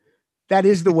true. That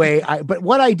is the way but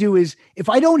what I do is if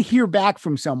I don't hear back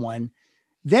from someone,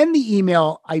 then the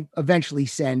email I eventually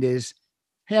send is,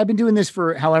 hey, I've been doing this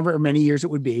for however many years it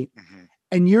would be.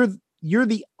 And you're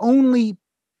the only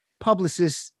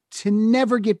publicist to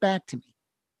never get back to me.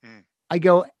 I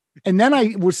go, and then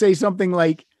I will say something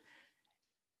like,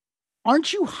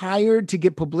 aren't you hired to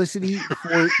get publicity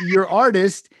for your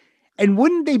artist? And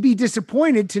wouldn't they be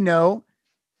disappointed to know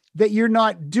that you're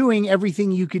not doing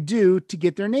everything you could do to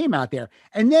get their name out there?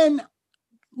 And then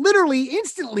literally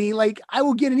instantly, like I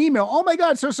will get an email. Oh my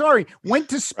God, so sorry. Went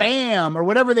to spam or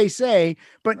whatever they say.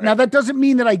 But now that doesn't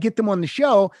mean that I get them on the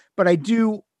show, but I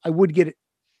would get,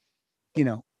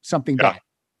 something back.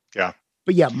 Yeah.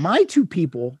 But yeah, my two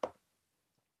people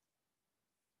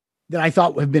that I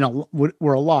thought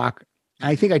were a lock.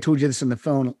 I think I told you this on the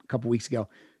phone a couple weeks ago.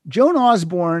 Joan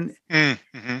Osborne,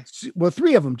 well,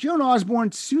 three of them, Joan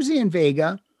Osborne, Suzanne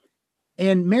Vega,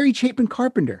 and Mary Chapin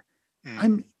Carpenter.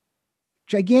 I'm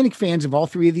gigantic fans of all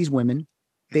three of these women.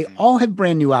 They all have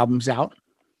brand new albums out.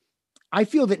 I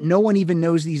feel that no one even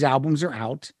knows these albums are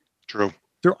out. True.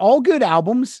 They're all good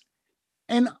albums.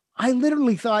 And I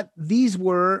literally thought these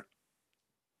were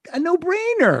a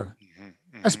no-brainer,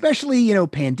 especially,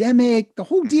 pandemic, the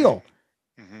whole deal.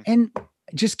 And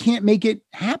just can't make it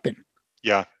happen.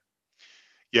 Yeah.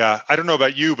 Yeah. I don't know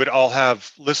about you, but I'll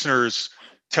have listeners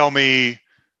tell me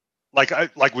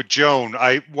like with Joan,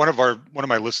 one of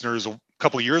my listeners a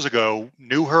couple of years ago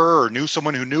knew her or knew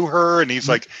someone who knew her. And he's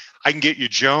like, I can get you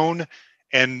Joan.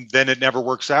 And then it never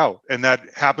works out. And that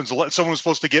happens a lot. Someone was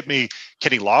supposed to get me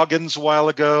Kenny Loggins a while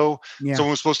ago. Yeah.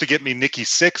 Someone was supposed to get me Nikki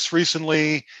Sixx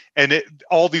recently. And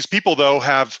all these people though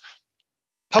have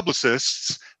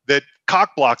publicists that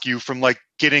cock block you from like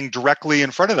getting directly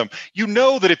in front of them. You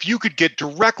know that if you could get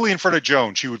directly in front of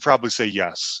Joan, she would probably say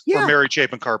yes. Or Mary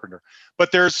Chapin Carpenter.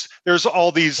 But there's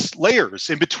all these layers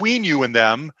in between you and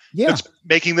them that's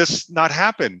making this not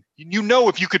happen.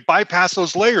 If you could bypass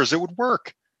those layers, it would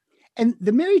work. And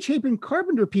the Mary Chapin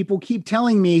Carpenter people keep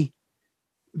telling me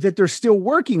that they're still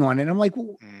working on it. I'm like,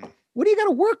 well, what do you got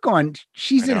to work on?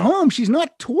 She's at home. She's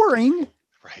not touring.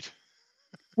 Right.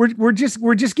 We're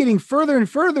just getting further and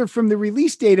further from the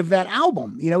release date of that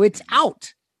album. It's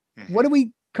out. What do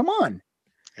we, come on.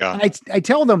 Yeah. And I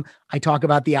tell them, I talk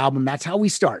about the album. That's how we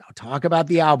start. I'll talk about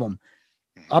the album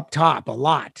up top a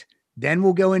lot. Then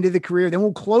we'll go into the career. Then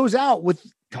we'll close out with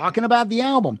talking about the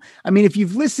album. I mean, if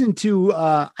you've listened to,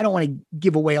 I don't want to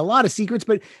give away a lot of secrets,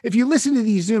 but if you listen to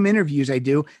these Zoom interviews I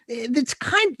do, there's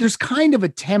kind of a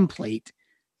template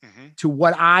to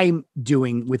what I'm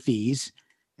doing with these.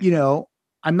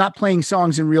 I'm not playing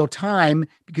songs in real time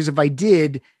because if I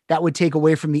did, that would take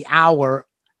away from the hour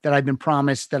that I've been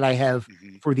promised that I have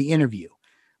for the interview.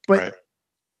 But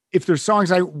if there's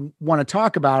songs I want to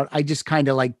talk about, I just kind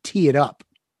of like tee it up,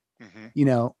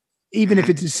 even if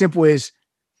it's as simple as,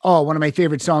 one of my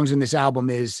favorite songs in this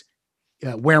album is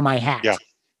Wear My Hat. Yeah.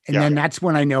 And then that's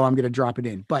when I know I'm going to drop it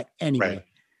in. But anyway,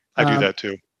 I do that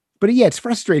too. But yeah, it's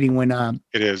frustrating when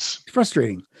it is. It's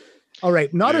frustrating. All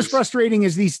right. Not as frustrating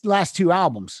as these last two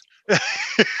albums.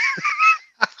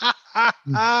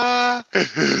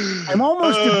 I'm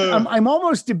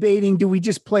almost debating, do we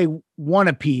just play one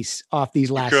a piece off these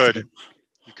last two?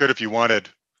 You could if you wanted.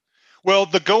 Well,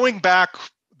 the going back,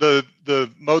 the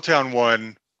Motown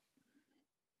one,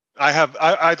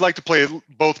 I'd like to play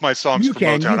both my songs for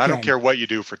Motown. I don't care what you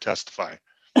do for Testify.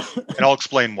 And I'll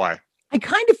explain why. I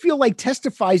kind of feel like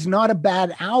Testify is not a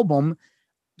bad album.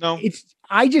 No.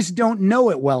 I just don't know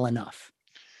it well enough.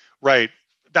 Right.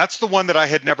 That's the one that I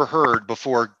had never heard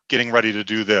before getting ready to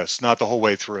do this, not the whole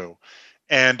way through.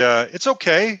 And it's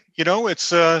okay. It's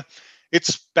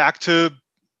back to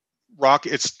rock.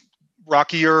 It's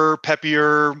rockier,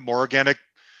 peppier, more organic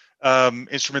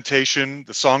instrumentation.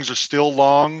 The songs are still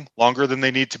longer than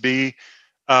they need to be.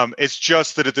 It's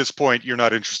just that at this point, you're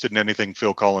not interested in anything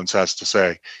Phil Collins has to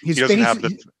say. His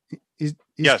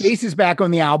face is back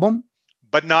on the album.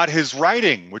 But not his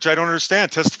writing, which I don't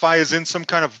understand. Testify is in some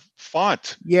kind of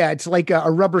font. Yeah, it's like a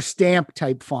rubber stamp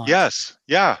type font. Yes,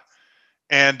 yeah.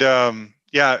 And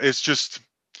it's just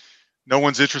no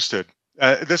one's interested.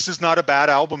 This is not a bad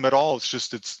album at all. It's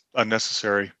just it's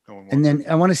unnecessary. No one wants and then it.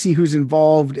 I want to see who's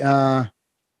involved.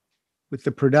 with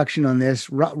the production on this.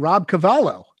 Rob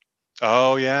Cavallo.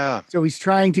 Oh yeah. So he's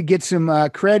trying to get some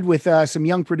cred with some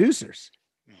young producers.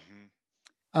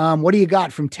 What do you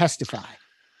got from Testify?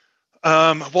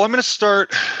 Well, I'm going to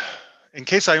start, in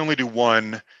case I only do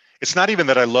one. It's not even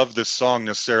that I love this song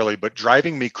necessarily, but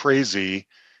Driving Me Crazy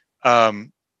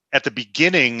at the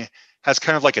beginning has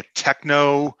kind of like a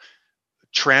techno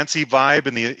trancey vibe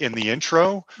in the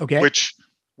intro, which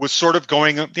was sort of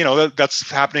going, that's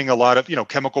happening a lot of,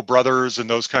 Chemical Brothers and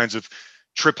those kinds of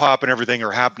trip hop and everything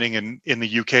are happening in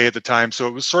the UK at the time. So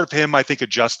it was sort of him, I think,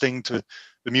 adjusting to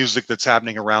the music that's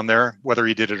happening around there. Whether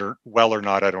he did it well or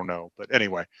not, I don't know. But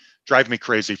anyway, Drive Me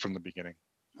Crazy from the beginning.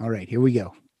 All right, here we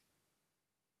go.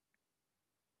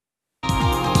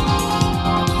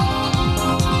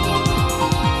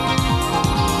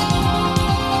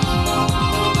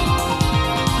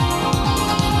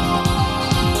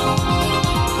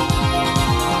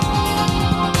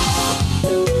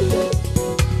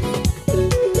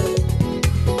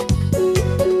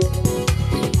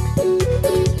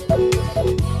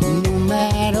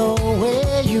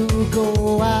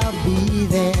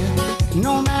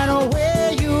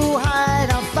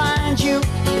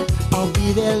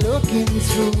 They're looking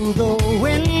through the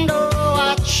window,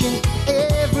 watching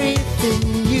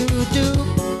everything you do.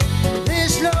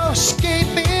 There's no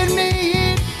escaping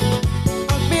me.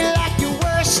 I'll be like your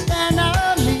worst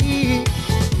enemy.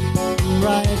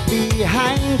 Right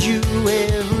behind you,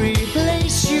 every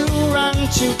place you run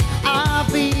to, I'll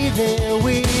be there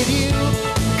with you.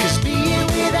 'Cause being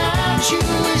without you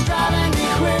is driving me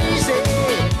crazy.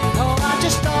 Oh, I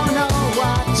just don't know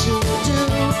what to do.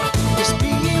 'Cause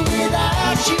being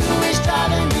without you is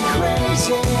driving me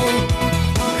crazy.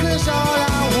 'Cause all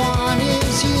I want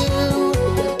is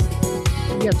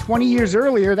you. Yeah, 20 years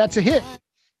earlier, that's a hit.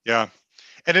 Yeah.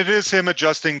 And it is him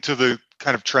adjusting to the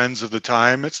kind of trends of the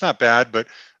time. It's not bad, but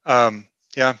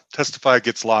Testify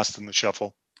gets lost in the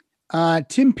shuffle.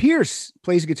 Tim Pierce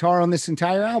plays guitar on this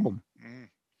entire album.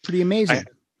 Pretty amazing.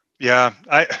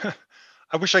 I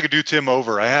wish I could do Tim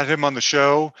over. I had him on the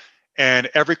show, and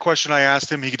every question I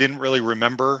asked him, he didn't really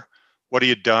remember what he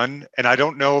had done. And I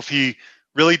don't know if he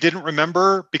really didn't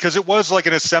remember, because it was like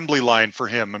an assembly line for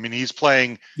him. I mean, he's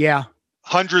playing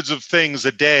hundreds of things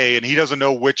a day, and he doesn't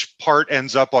know which part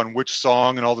ends up on which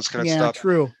song and all this kind of stuff. Yeah,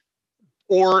 true.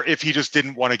 Or if he just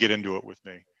didn't want to get into it with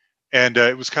me. And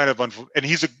it was kind of and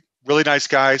he's a really nice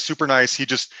guy, super nice.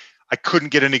 I couldn't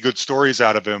get any good stories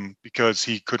out of him because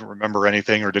he couldn't remember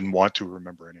anything or didn't want to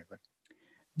remember anything.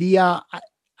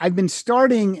 I've been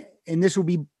starting, and this will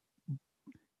be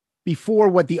before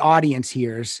what the audience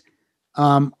hears.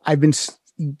 I've been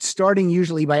starting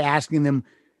usually by asking them,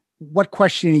 what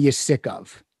question are you sick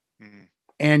of?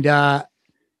 And that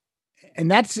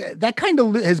kind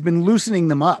of has been loosening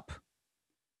them up.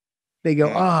 They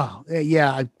go, oh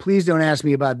yeah, please don't ask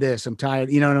me about this. I'm tired.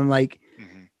 And I'm like,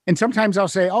 and sometimes I'll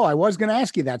say, oh, I was going to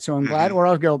ask you that, so I'm glad. Or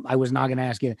I'll go, I was not going to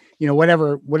ask you,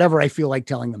 whatever I feel like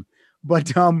telling them.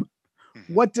 But I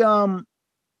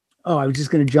was just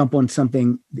going to jump on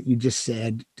something that you just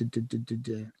said.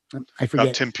 I forget.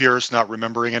 About Tim Pierce not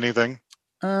remembering anything.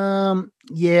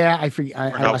 Yeah, I forget.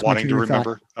 Or not wanting to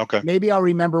remember. Okay. Maybe I'll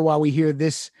remember while we hear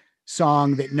this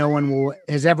song that no one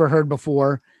has ever heard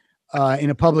before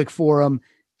in a public forum.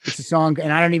 It's a song,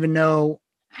 and I don't even know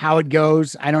how it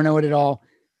goes. I don't know it at all.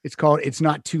 It's called "It's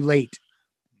Not Too Late."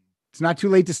 It's not too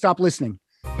late to stop listening.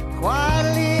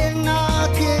 Quietly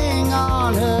knocking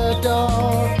on her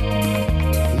door,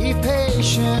 he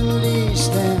patiently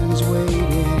stands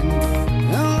waiting.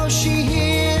 Oh, she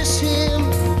hears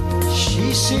him.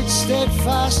 She sits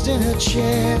steadfast in her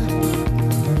chair.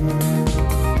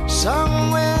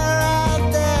 Somewhere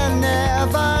out there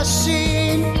never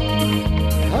seen,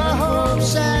 her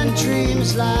hopes and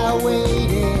dreams lie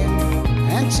waiting.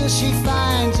 Until she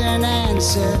finds an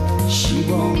answer, she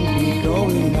won't be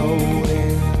going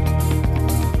nowhere.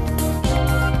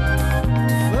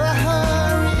 For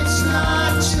her, it's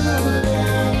not too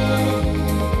late.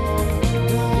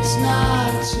 It's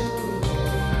not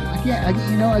too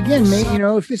late. Again,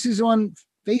 if this is on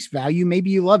face value, maybe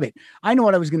you love it. I know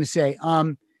what I was going to say.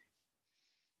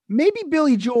 Maybe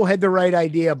Billy Joel had the right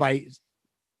idea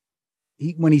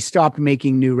when he stopped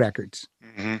making new records.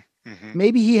 Mm-hmm.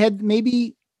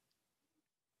 Mm-hmm.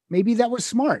 Maybe that was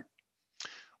smart.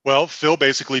 Well, Phil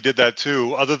basically did that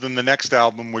too, other than the next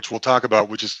album, which we'll talk about,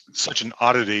 which is such an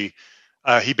oddity.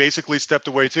 He basically stepped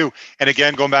away too. And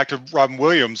again, going back to Robin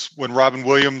Williams, when Robin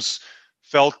Williams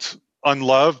felt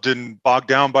unloved and bogged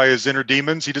down by his inner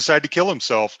demons, he decided to kill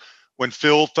himself. When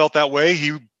Phil felt that way,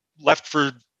 he left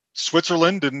for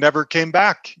Switzerland and never came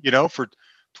back, for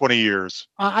 20 years.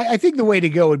 I think the way to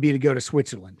go would be to go to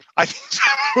Switzerland. I think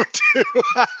so too.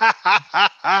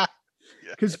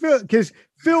 Because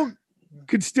Phil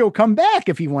could still come back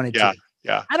if he wanted to.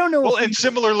 Yeah. I don't know. Well, and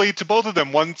similarly to both of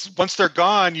them, once they're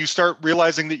gone, you start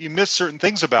realizing that you miss certain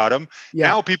things about them. Yeah.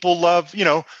 Now people love,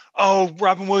 oh,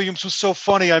 Robin Williams was so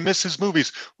funny. I miss his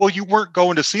movies. Well, you weren't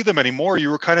going to see them anymore.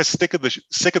 You were kind of sick of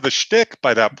the shtick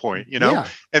by that point, Yeah.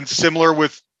 And similar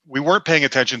with, we weren't paying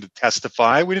attention to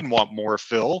Testify. We didn't want more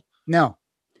Phil. No.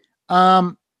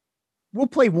 We'll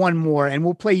play one more, and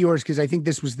we'll play yours because I think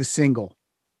this was the single.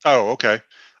 Oh, okay.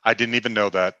 I didn't even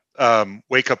know that.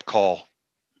 Wake Up Call.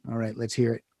 All right, let's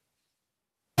hear it.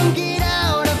 Get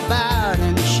out about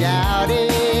and shout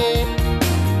it.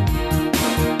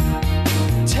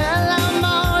 Tell them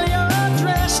all you're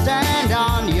dressed and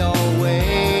on your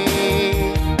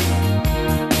way.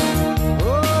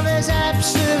 Oh, there's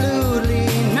absolutely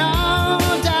no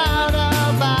doubt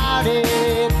about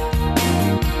it.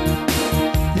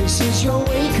 This is your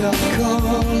wake-up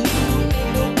call.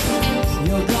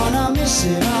 You're gonna miss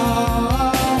it all.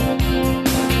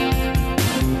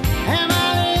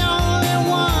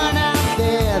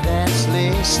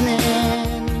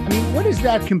 I mean, what is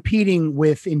that competing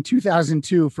with in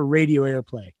 2002 for radio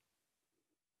airplay?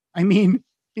 I mean,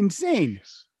 insane.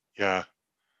 Yeah.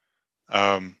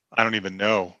 I don't even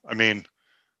know. I mean,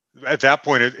 at that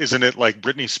point, isn't it like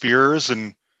Britney Spears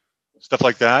and stuff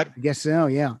like that? I guess so,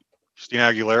 yeah. Christina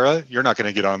Aguilera? You're not going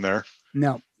to get on there.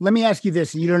 No. Let me ask you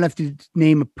this, and you don't have to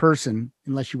name a person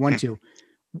unless you want to.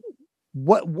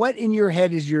 What in your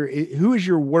head is who is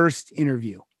your worst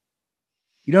interview?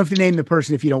 You don't have to name the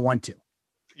person if you don't want to.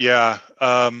 Yeah.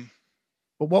 But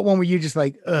what one were you just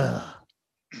like, ugh?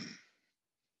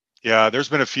 Yeah, there's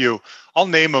been a few. I'll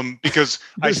name them because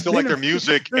I still like their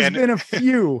music. There's been a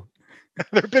few.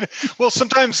 Well,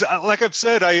 sometimes, like I've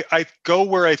said, I go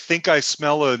where I think I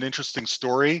smell an interesting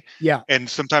story. Yeah. And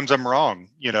sometimes I'm wrong,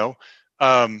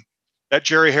 that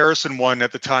Jerry Harrison one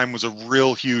at the time was a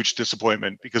real huge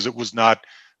disappointment because it was not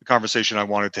the conversation I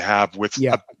wanted to have with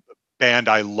a band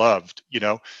I loved,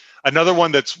 Another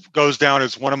one that goes down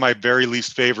as one of my very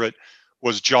least favorite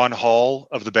was John Hall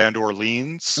of the band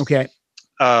Orleans. Okay.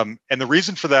 And the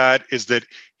reason for that is that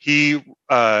he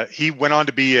went on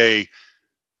to be a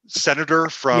senator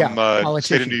from the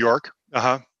state of New York.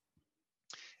 Uh-huh.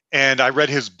 And I read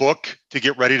his book to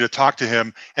get ready to talk to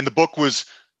him. And the book was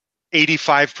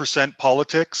 85%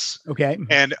 politics. Okay.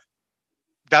 And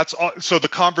that's all. So the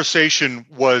conversation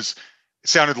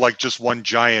sounded like just one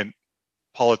giant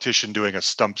politician doing a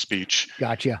stump speech.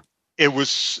 Gotcha. It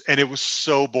was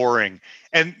so boring.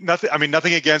 And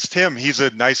nothing against him. He's a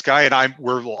nice guy, and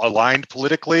we're aligned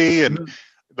politically, and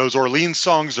those Orleans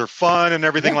songs are fun and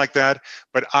everything like that.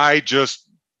 But I just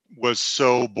was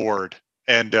so bored,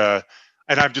 and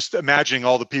I'm just imagining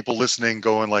all the people listening,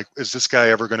 going like, "Is this guy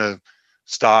ever going to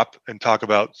stop and talk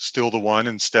about Still the One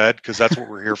instead?" Because that's what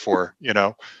we're here for,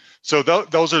 So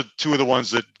those are two of the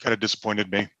ones that kind of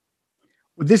disappointed me.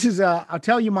 This is I'll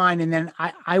tell you mine, and then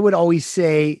I would always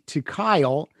say to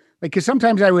Kyle, because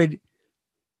sometimes I would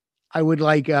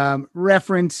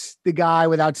reference the guy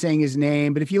without saying his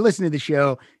name, but if you listen to the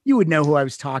show, you would know who I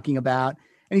was talking about.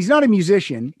 And he's not a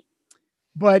musician,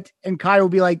 and Kyle will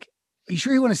be like, "Are you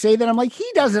sure you want to say that?" I'm like, he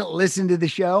doesn't listen to the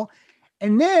show.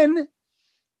 And then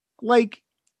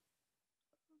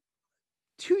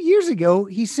 2 years ago,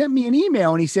 he sent me an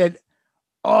email and he said,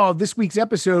 "Oh, this week's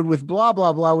episode with blah,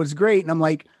 blah, blah was great." And I'm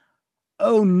like,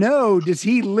 "Oh no, does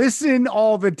he listen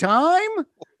all the time?"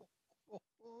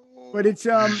 But it's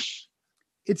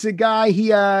a guy,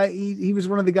 he was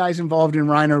one of the guys involved in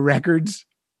Rhino Records.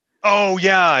 Oh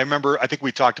yeah. I remember. I think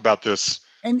we talked about this.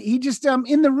 And he just,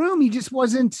 in the room, he just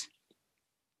wasn't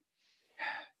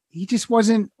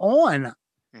on.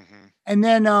 Mm-hmm. And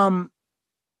then,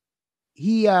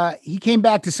 he came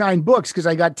back to sign books because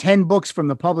I got 10 books from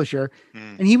the publisher,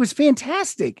 and he was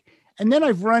fantastic. And then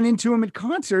I've run into him at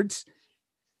concerts,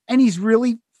 and he's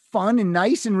really fun and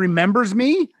nice and remembers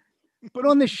me. But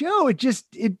on the show, it just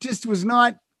was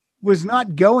not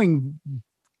going.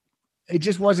 It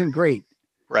just wasn't great.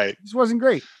 Right. It just wasn't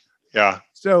great. Yeah.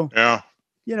 So, yeah.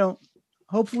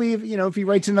 Hopefully, if he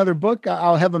writes another book,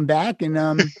 I'll have him back,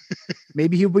 and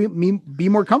maybe he'll be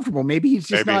more comfortable. Maybe he's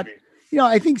just not.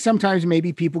 I think sometimes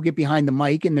maybe people get behind the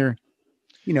mic and they're,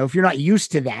 if you're not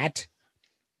used to that.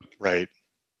 Right.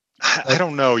 I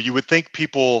don't know. You would think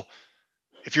people,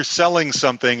 if you're selling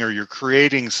something or you're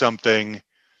creating something,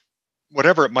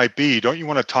 whatever it might be, don't you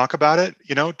want to talk about it?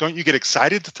 Don't you get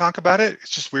excited to talk about it?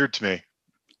 It's just weird to me.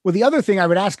 Well, the other thing, I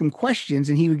would ask him questions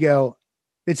and he would go,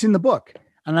 "It's in the book."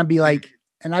 And I'd be like,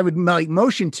 and I would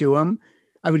motion to him.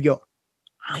 I would go,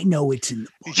 I know it's in the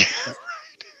book. Yeah.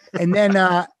 And then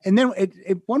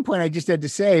at one point I just had to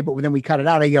say, but then we cut it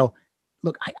out. I go,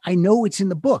 look, I know it's in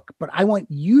the book, but I want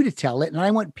you to tell it. And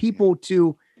I want people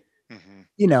to,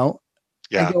 you know,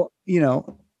 Yeah. I go, you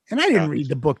know, and I didn't read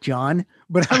the book, John,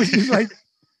 but I was just like,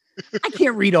 I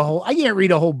can't read a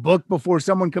whole book before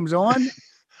someone comes on.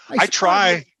 I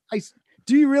try.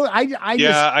 Do you really?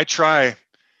 I try.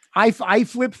 I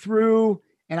flip through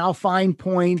and I'll find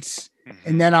points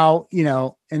and then I'll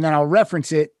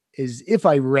reference it as if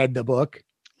I read the book.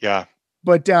 Yeah.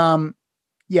 But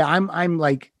yeah, I'm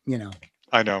like, you know.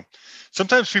 I know.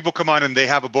 Sometimes people come on and they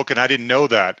have a book and I didn't know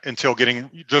that until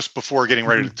just before getting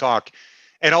ready to talk.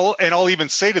 And I'll even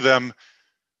say to them,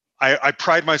 I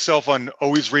pride myself on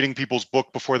always reading people's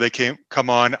book before they come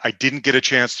on. I didn't get a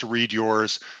chance to read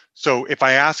yours. So if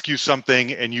I ask you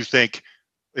something and you think,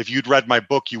 if you'd read my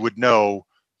book, you would know,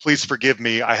 please forgive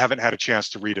me. I haven't had a chance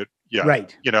to read it yet.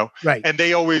 Right. You know? Right. And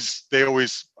they always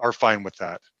are fine with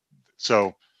that.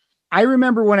 So I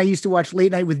remember when I used to watch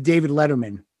Late Night with David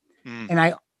Letterman and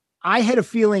I had a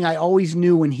feeling I always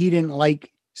knew when he didn't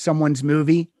like someone's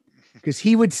movie because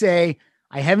he would say,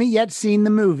 I haven't yet seen the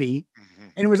movie.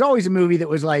 And it was always a movie that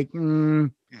was like, so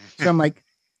I'm like,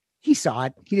 he saw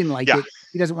it. He didn't like it.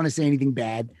 He doesn't want to say anything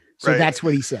bad. So that's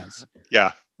what he says.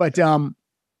 Yeah. But,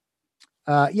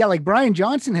 like Brian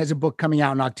Johnson has a book coming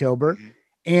out in October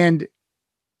and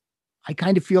I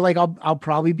kind of feel like I'll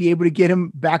probably be able to get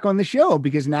him back on the show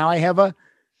because now I have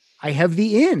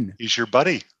the in. He's your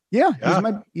buddy. Yeah.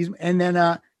 And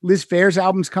then, Liz Phair's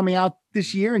album's coming out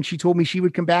this year and she told me she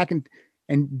would come back and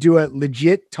do a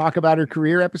legit talk about her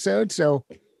career episode. So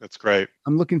that's great.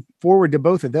 I'm looking forward to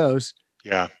both of those.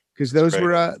 Yeah. Because those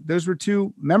were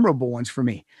two memorable ones for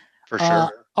me. For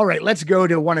sure. All right, let's go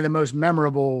to one of the most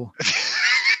memorable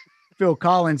Phil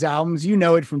Collins albums. You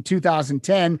know it from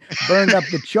 2010, burned up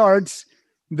the charts.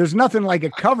 There's nothing like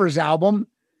a covers album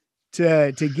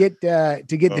to get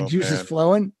the juices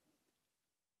flowing.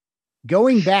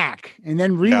 Going Back, and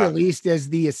then re-released as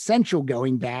the Essential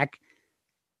Going Back,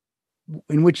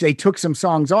 in which they took some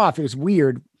songs off. It was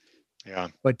weird. Yeah.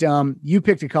 But you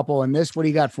picked a couple on this. What do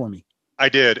you got for me? I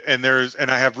did. And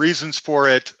I have reasons for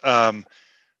it.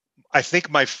 I think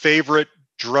my favorite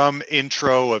drum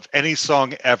intro of any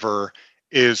song ever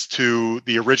is to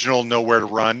the original Nowhere to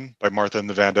Run by Martha and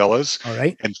the Vandellas. All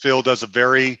right. And Phil does a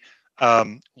very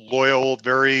loyal,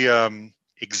 very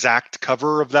exact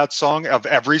cover of that song. Of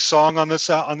every song on this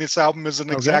album is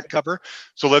an exact cover.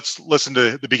 So let's listen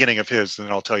to the beginning of his, and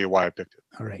then I'll tell you why I picked it.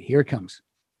 All right, here it comes.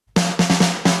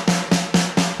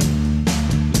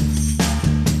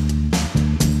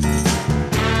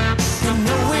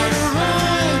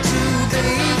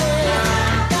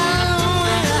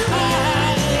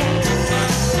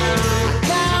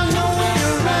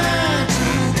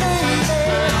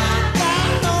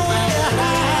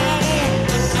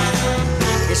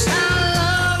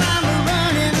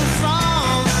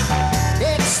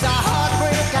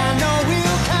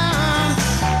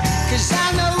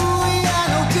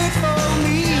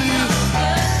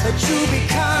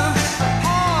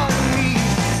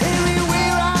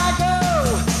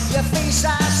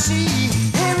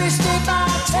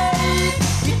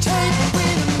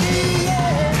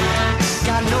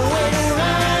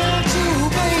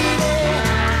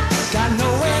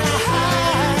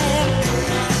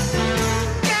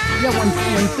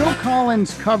 When Phil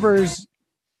Collins covers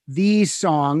these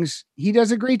songs, he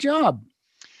does a great job.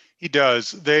 He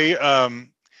does.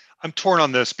 I'm torn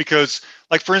on this because,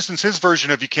 like, for instance, his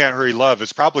version of You Can't Hurry Love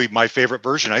is probably my favorite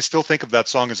version. I still think of that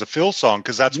song as a Phil song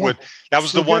because that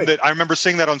was the one that I remember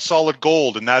singing that on Solid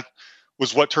Gold, and that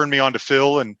was what turned me on to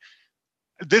Phil. And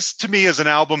this, to me, is an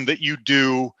album that you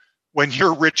do when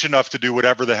you're rich enough to do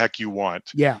whatever the heck you want.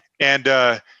 Yeah.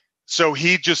 And so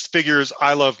he just figures,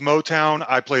 I love Motown.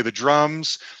 I play the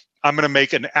drums. I'm going to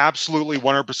make an absolutely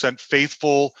 100%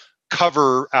 faithful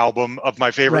cover album of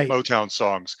my favorite Motown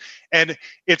songs. And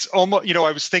it's almost,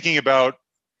 I was thinking about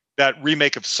that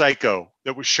remake of Psycho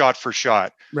that was shot for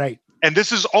shot. Right. And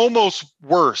this is almost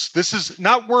worse. This is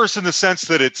not worse in the sense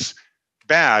that it's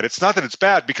bad. It's not that it's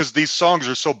bad because these songs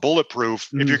are so bulletproof.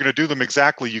 If you're going to do them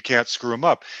exactly, you can't screw them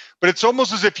up. But it's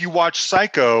almost as if you watch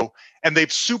Psycho and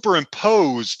they've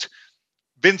superimposed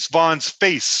Vince Vaughn's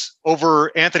face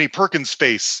over Anthony Perkins'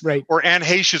 face, or Anne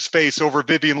Heche's face over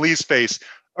Vivian Lee's face,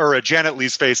 or Janet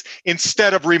Leigh's face,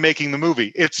 instead of remaking the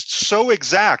movie. It's so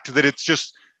exact that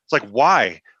it's like,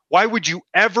 why? Why would you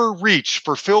ever reach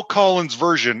for Phil Collins'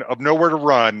 version of Nowhere to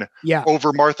Run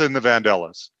over Martha and the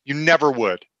Vandellas? You never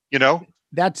would,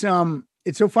 That's,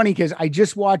 it's so funny because I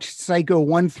just watched Psycho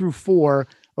 1 through 4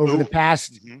 over the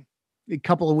past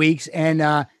couple of weeks.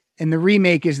 And and the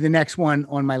remake is the next one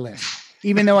on my list.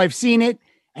 Even though I've seen it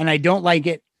and I don't like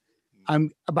it,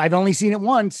 I've only seen it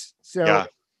once, so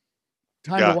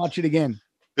time to watch it again.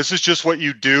 This is just what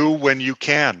you do when you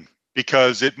can,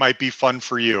 because it might be fun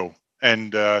for you.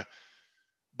 And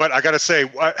but I got to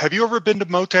say, have you ever been to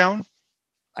Motown?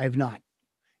 I have not.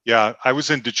 Yeah, I was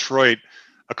in Detroit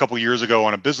a couple years ago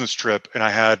on a business trip, and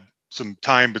I had some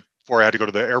time before I had to go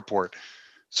to the airport.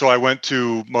 So I went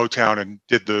to Motown and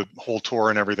did the whole tour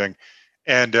and everything.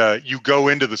 And you go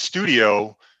into the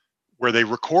studio where they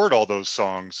record all those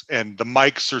songs, and the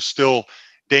mics are still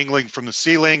dangling from the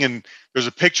ceiling. And there's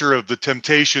a picture of the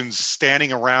Temptations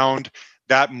standing around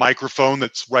that microphone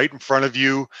that's right in front of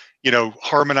you,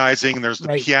 harmonizing. And there's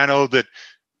the piano that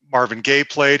Marvin Gaye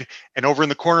played. And over in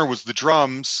the corner was the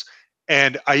drums.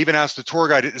 And I even asked the tour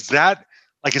guide, is that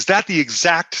the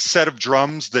exact set of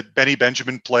drums that Benny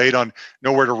Benjamin played on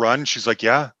Nowhere to Run? She's like,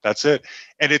 yeah, that's it.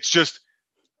 And it's just,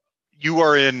 you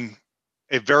are in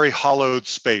a very hollowed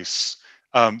space.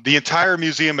 The entire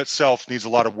museum itself needs a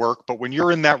lot of work, but when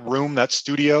you're in that room, that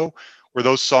studio where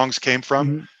those songs came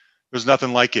from, there's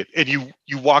nothing like it. And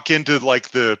you walk into like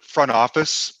the front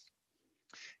office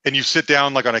and you sit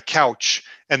down like on a couch,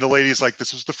 and the lady's like,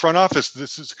 this is the front office.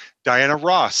 This is Diana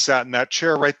Ross sat in that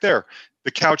chair right there.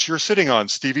 The couch you're sitting on,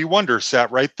 Stevie Wonder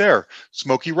sat right there.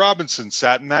 Smokey Robinson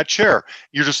sat in that chair.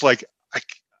 You're just like,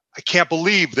 I can't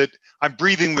believe that I'm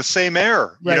breathing the same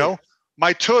air. Right.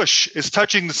 My tush is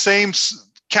touching the same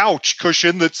couch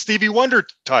cushion that Stevie Wonder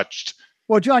touched.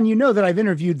 Well, John, you know that I've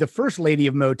interviewed the first lady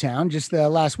of Motown just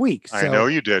last week. So I know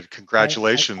you did.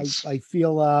 Congratulations. I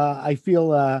feel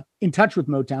in touch with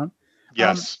Motown.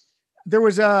 Yes. There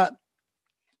was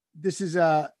this is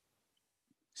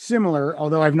similar,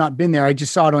 although I've not been there. I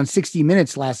just saw it on 60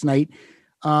 Minutes last night.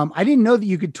 I didn't know that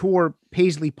you could tour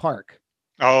Paisley Park.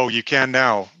 Oh, you can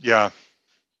now. Yeah.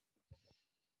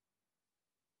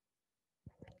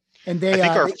 And I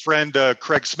think our friend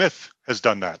Craig Smith has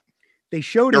done that. They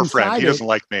showed your inside friend. He doesn't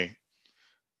like me.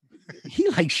 He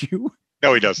likes you.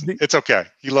 No, he doesn't. It's okay.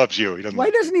 He loves you. He doesn't. Why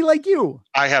doesn't he like you?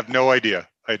 I have no idea.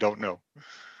 I don't know.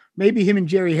 Maybe him and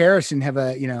Jerry Harrison have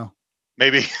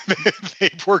Maybe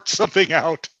they've worked something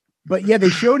out. But yeah, they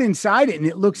showed inside it and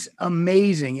it looks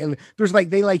amazing. There's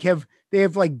they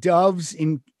have like doves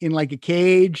in like a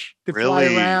cage that fly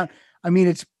around. I mean,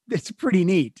 it's pretty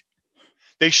neat.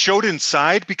 They showed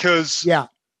inside because they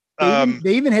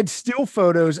even had still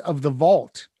photos of the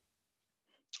vault.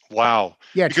 Wow.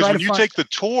 Yeah. Because when you take the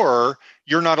tour,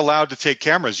 you're not allowed to take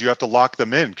cameras. You have to lock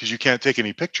them in because you can't take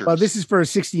any pictures. Well, this is for a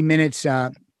 60 Minutes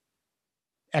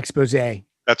expose.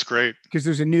 That's great. Because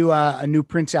there's a new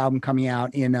Prince album coming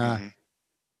out in that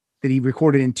he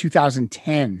recorded in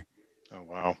 2010. Oh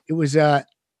wow. It was and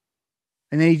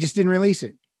then he just didn't release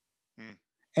it.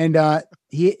 And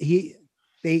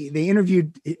they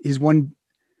interviewed his one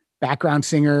background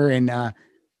singer and a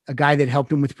guy that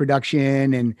helped him with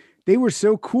production, and they were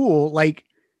so cool. Like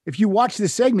if you watch the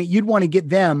segment, you'd want to get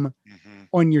them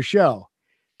on your show.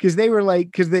 Cause they were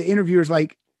like, cause the interviewer's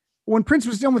like, when Prince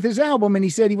was done with his album and he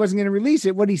said he wasn't going to release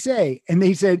it, what'd he say? And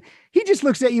they said, he just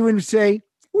looks at you and say,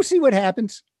 we'll see what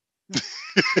happens. And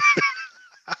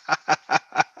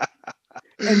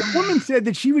the woman said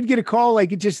that she would get a call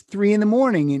like at just 3 a.m.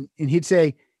 and he'd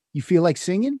say, you feel like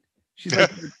singing? She's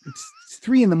like, it's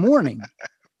 3 a.m.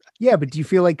 Yeah, but do you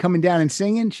feel like coming down and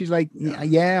singing? She's like,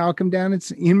 yeah, I'll come down and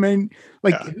sing. You mean,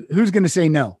 like, who's going to say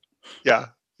no? Yeah.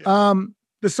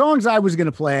 The songs I was going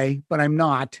to play, but I'm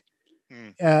not.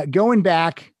 Going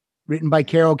Back, written by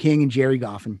Carole King and Jerry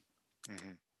Goffin.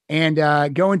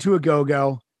 And Going to a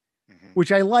Go-Go,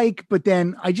 which I like, but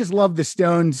then I just love the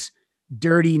Stones'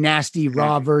 dirty, nasty,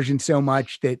 raw version so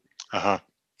much that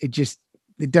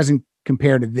it doesn't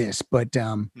compare to this. But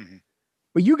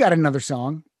you got another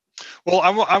song. Well,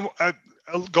 I'm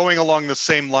going along the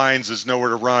same lines as Nowhere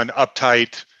to Run.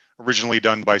 Uptight, originally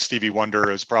done by Stevie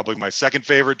Wonder, is probably my second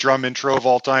favorite drum intro of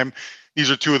all time. These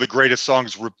are two of the greatest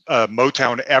songs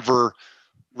Motown ever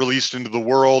released into the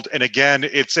world. And again,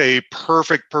 it's a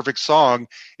perfect song.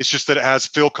 It's just that it has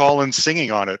Phil Collins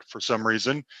singing on it for some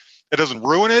reason. It doesn't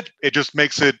ruin it. It just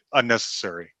makes it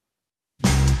unnecessary.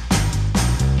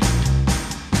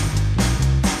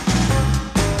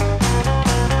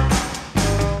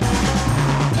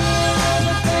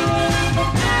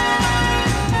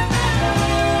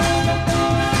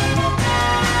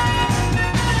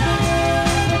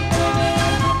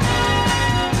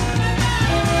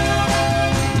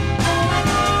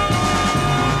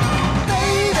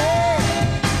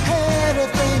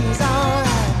 Everything's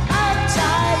alright,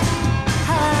 uptight,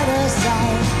 out of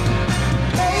sight.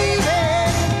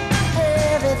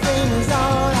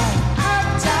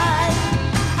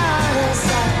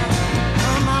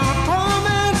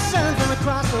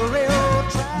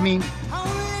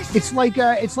 It's like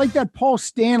that Paul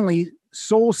Stanley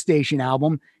Soul Station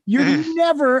album. You're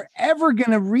never ever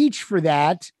gonna reach for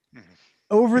that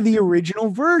over the original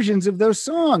versions of those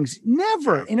songs.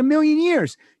 Never in a million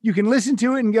years. You can listen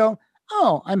to it and go,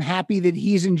 oh, I'm happy that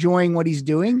he's enjoying what he's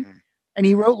doing. And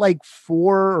he wrote like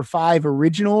 4 or 5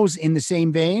 originals in the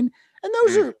same vein. And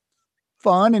those are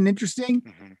fun and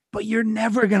interesting, but you're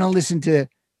never going to listen to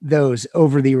those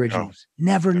over the originals.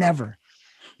 Never.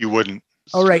 You wouldn't.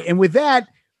 All right. And with that,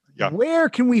 where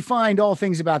can we find all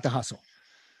things about The Hustle?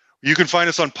 You can find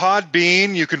us on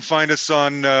Podbean. You can find us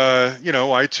on,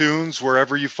 iTunes,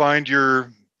 wherever you find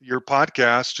your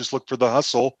podcast. Just look for The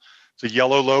Hustle. It's a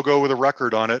yellow logo with a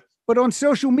record on it. But on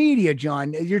social media,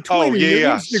 John, your Twitter, your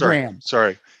Instagram.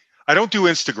 Sorry. I don't do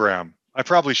Instagram. I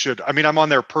probably should. I mean, I'm on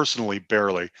there personally,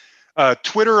 barely.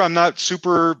 Twitter, I'm not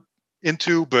super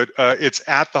into, but it's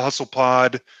at The Hustle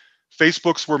Pod.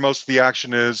 Facebook's where most of the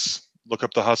action is. Look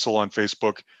up The Hustle on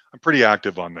Facebook. I'm pretty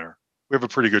active on there. We have a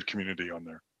pretty good community on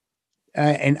there.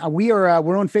 And we're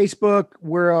on Facebook.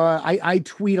 I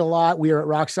tweet a lot. We are at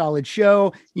Rock Solid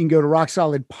Show. You can go to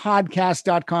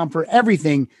rocksolidpodcast.com for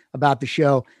everything about the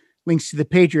show. Links to the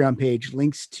Patreon page,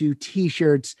 links to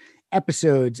t-shirts,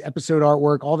 episodes, episode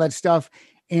artwork, all that stuff.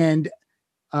 And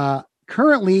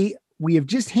currently, we have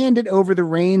just handed over the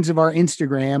reins of our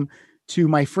Instagram to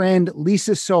my friend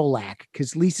Lisa Solak,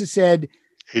 because Lisa said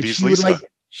 80s Lisa.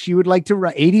 She would like to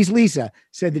run. 80s Lisa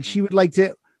said that she would like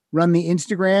to run the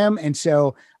Instagram. And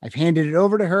so I've handed it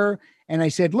over to her. And I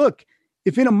said, look,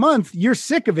 if in a month you're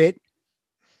sick of it,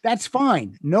 that's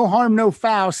fine. No harm, no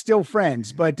foul, still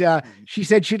friends. But she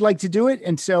said she'd like to do it.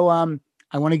 And so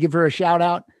I want to give her a shout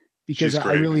out because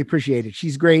I really appreciate it.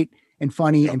 She's great and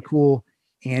funny and cool.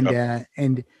 And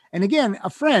again, a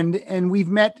friend. And we've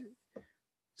met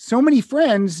so many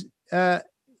friends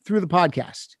through the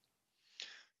podcast.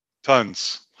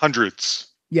 Tons,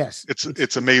 hundreds. Yes.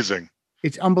 It's amazing.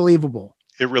 It's unbelievable.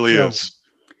 It really is.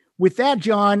 With that,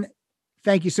 John,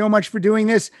 thank you so much for doing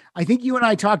this. I think you and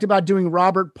I talked about doing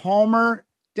Robert Palmer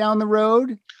down the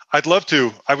road. I'd love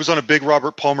to. I was on a big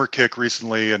Robert Palmer kick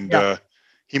recently, and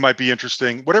he might be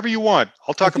interesting. Whatever you want.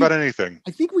 I'll talk about anything.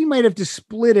 I think we might have to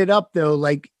split it up, though.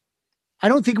 Like, I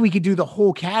don't think we could do the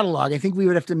whole catalog. I think we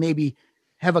would have to maybe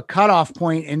have a cutoff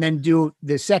point and then do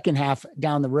the second half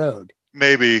down the road.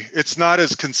 Maybe. It's not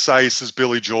as concise as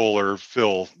Billy Joel or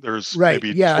Phil. There's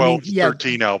maybe 12,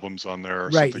 13 albums on there.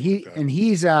 Right.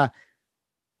 He's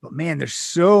but man, there's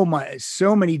so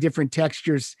many different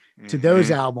textures to those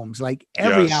albums. Like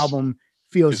every album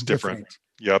feels different.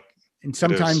 Yep. And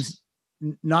sometimes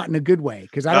not in a good way.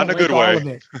 Cause I don't like all of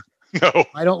it. No,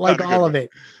 I don't like all of it,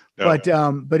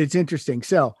 no. But it's interesting.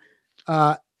 So,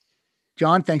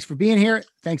 John, thanks for being here.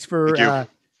 Thanks for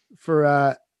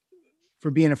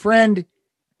being a friend,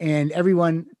 and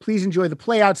everyone, please enjoy the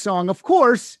play out song. Of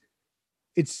course,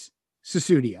 it's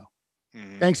Sussudio.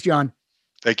 Thanks, John.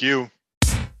 Thank you.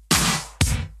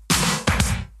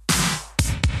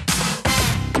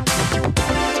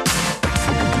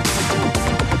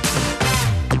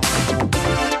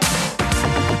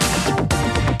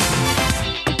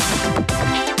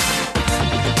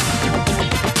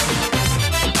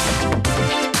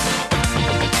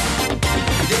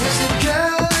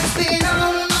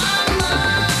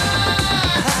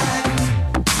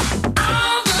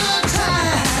 All the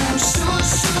time,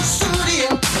 studio.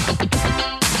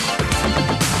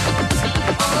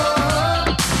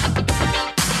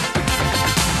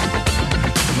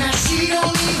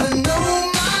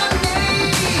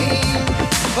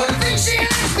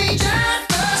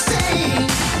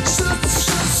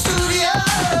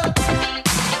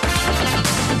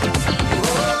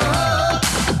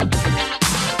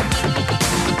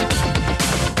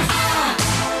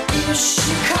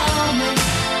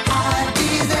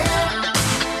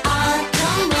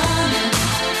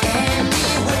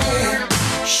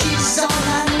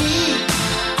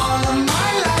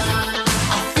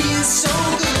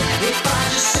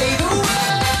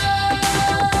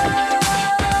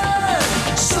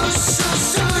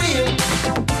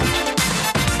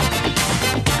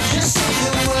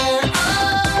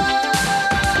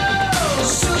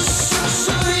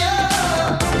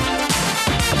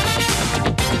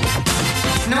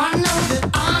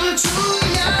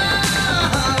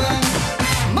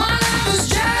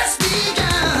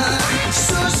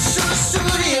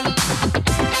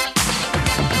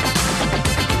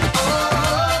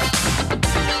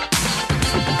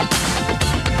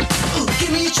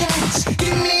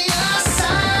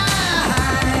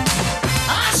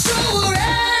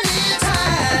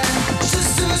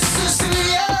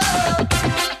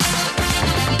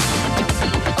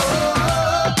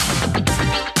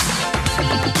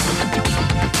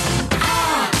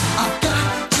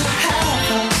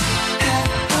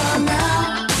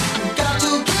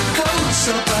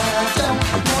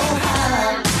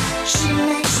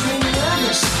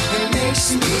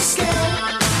 makes me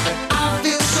scared.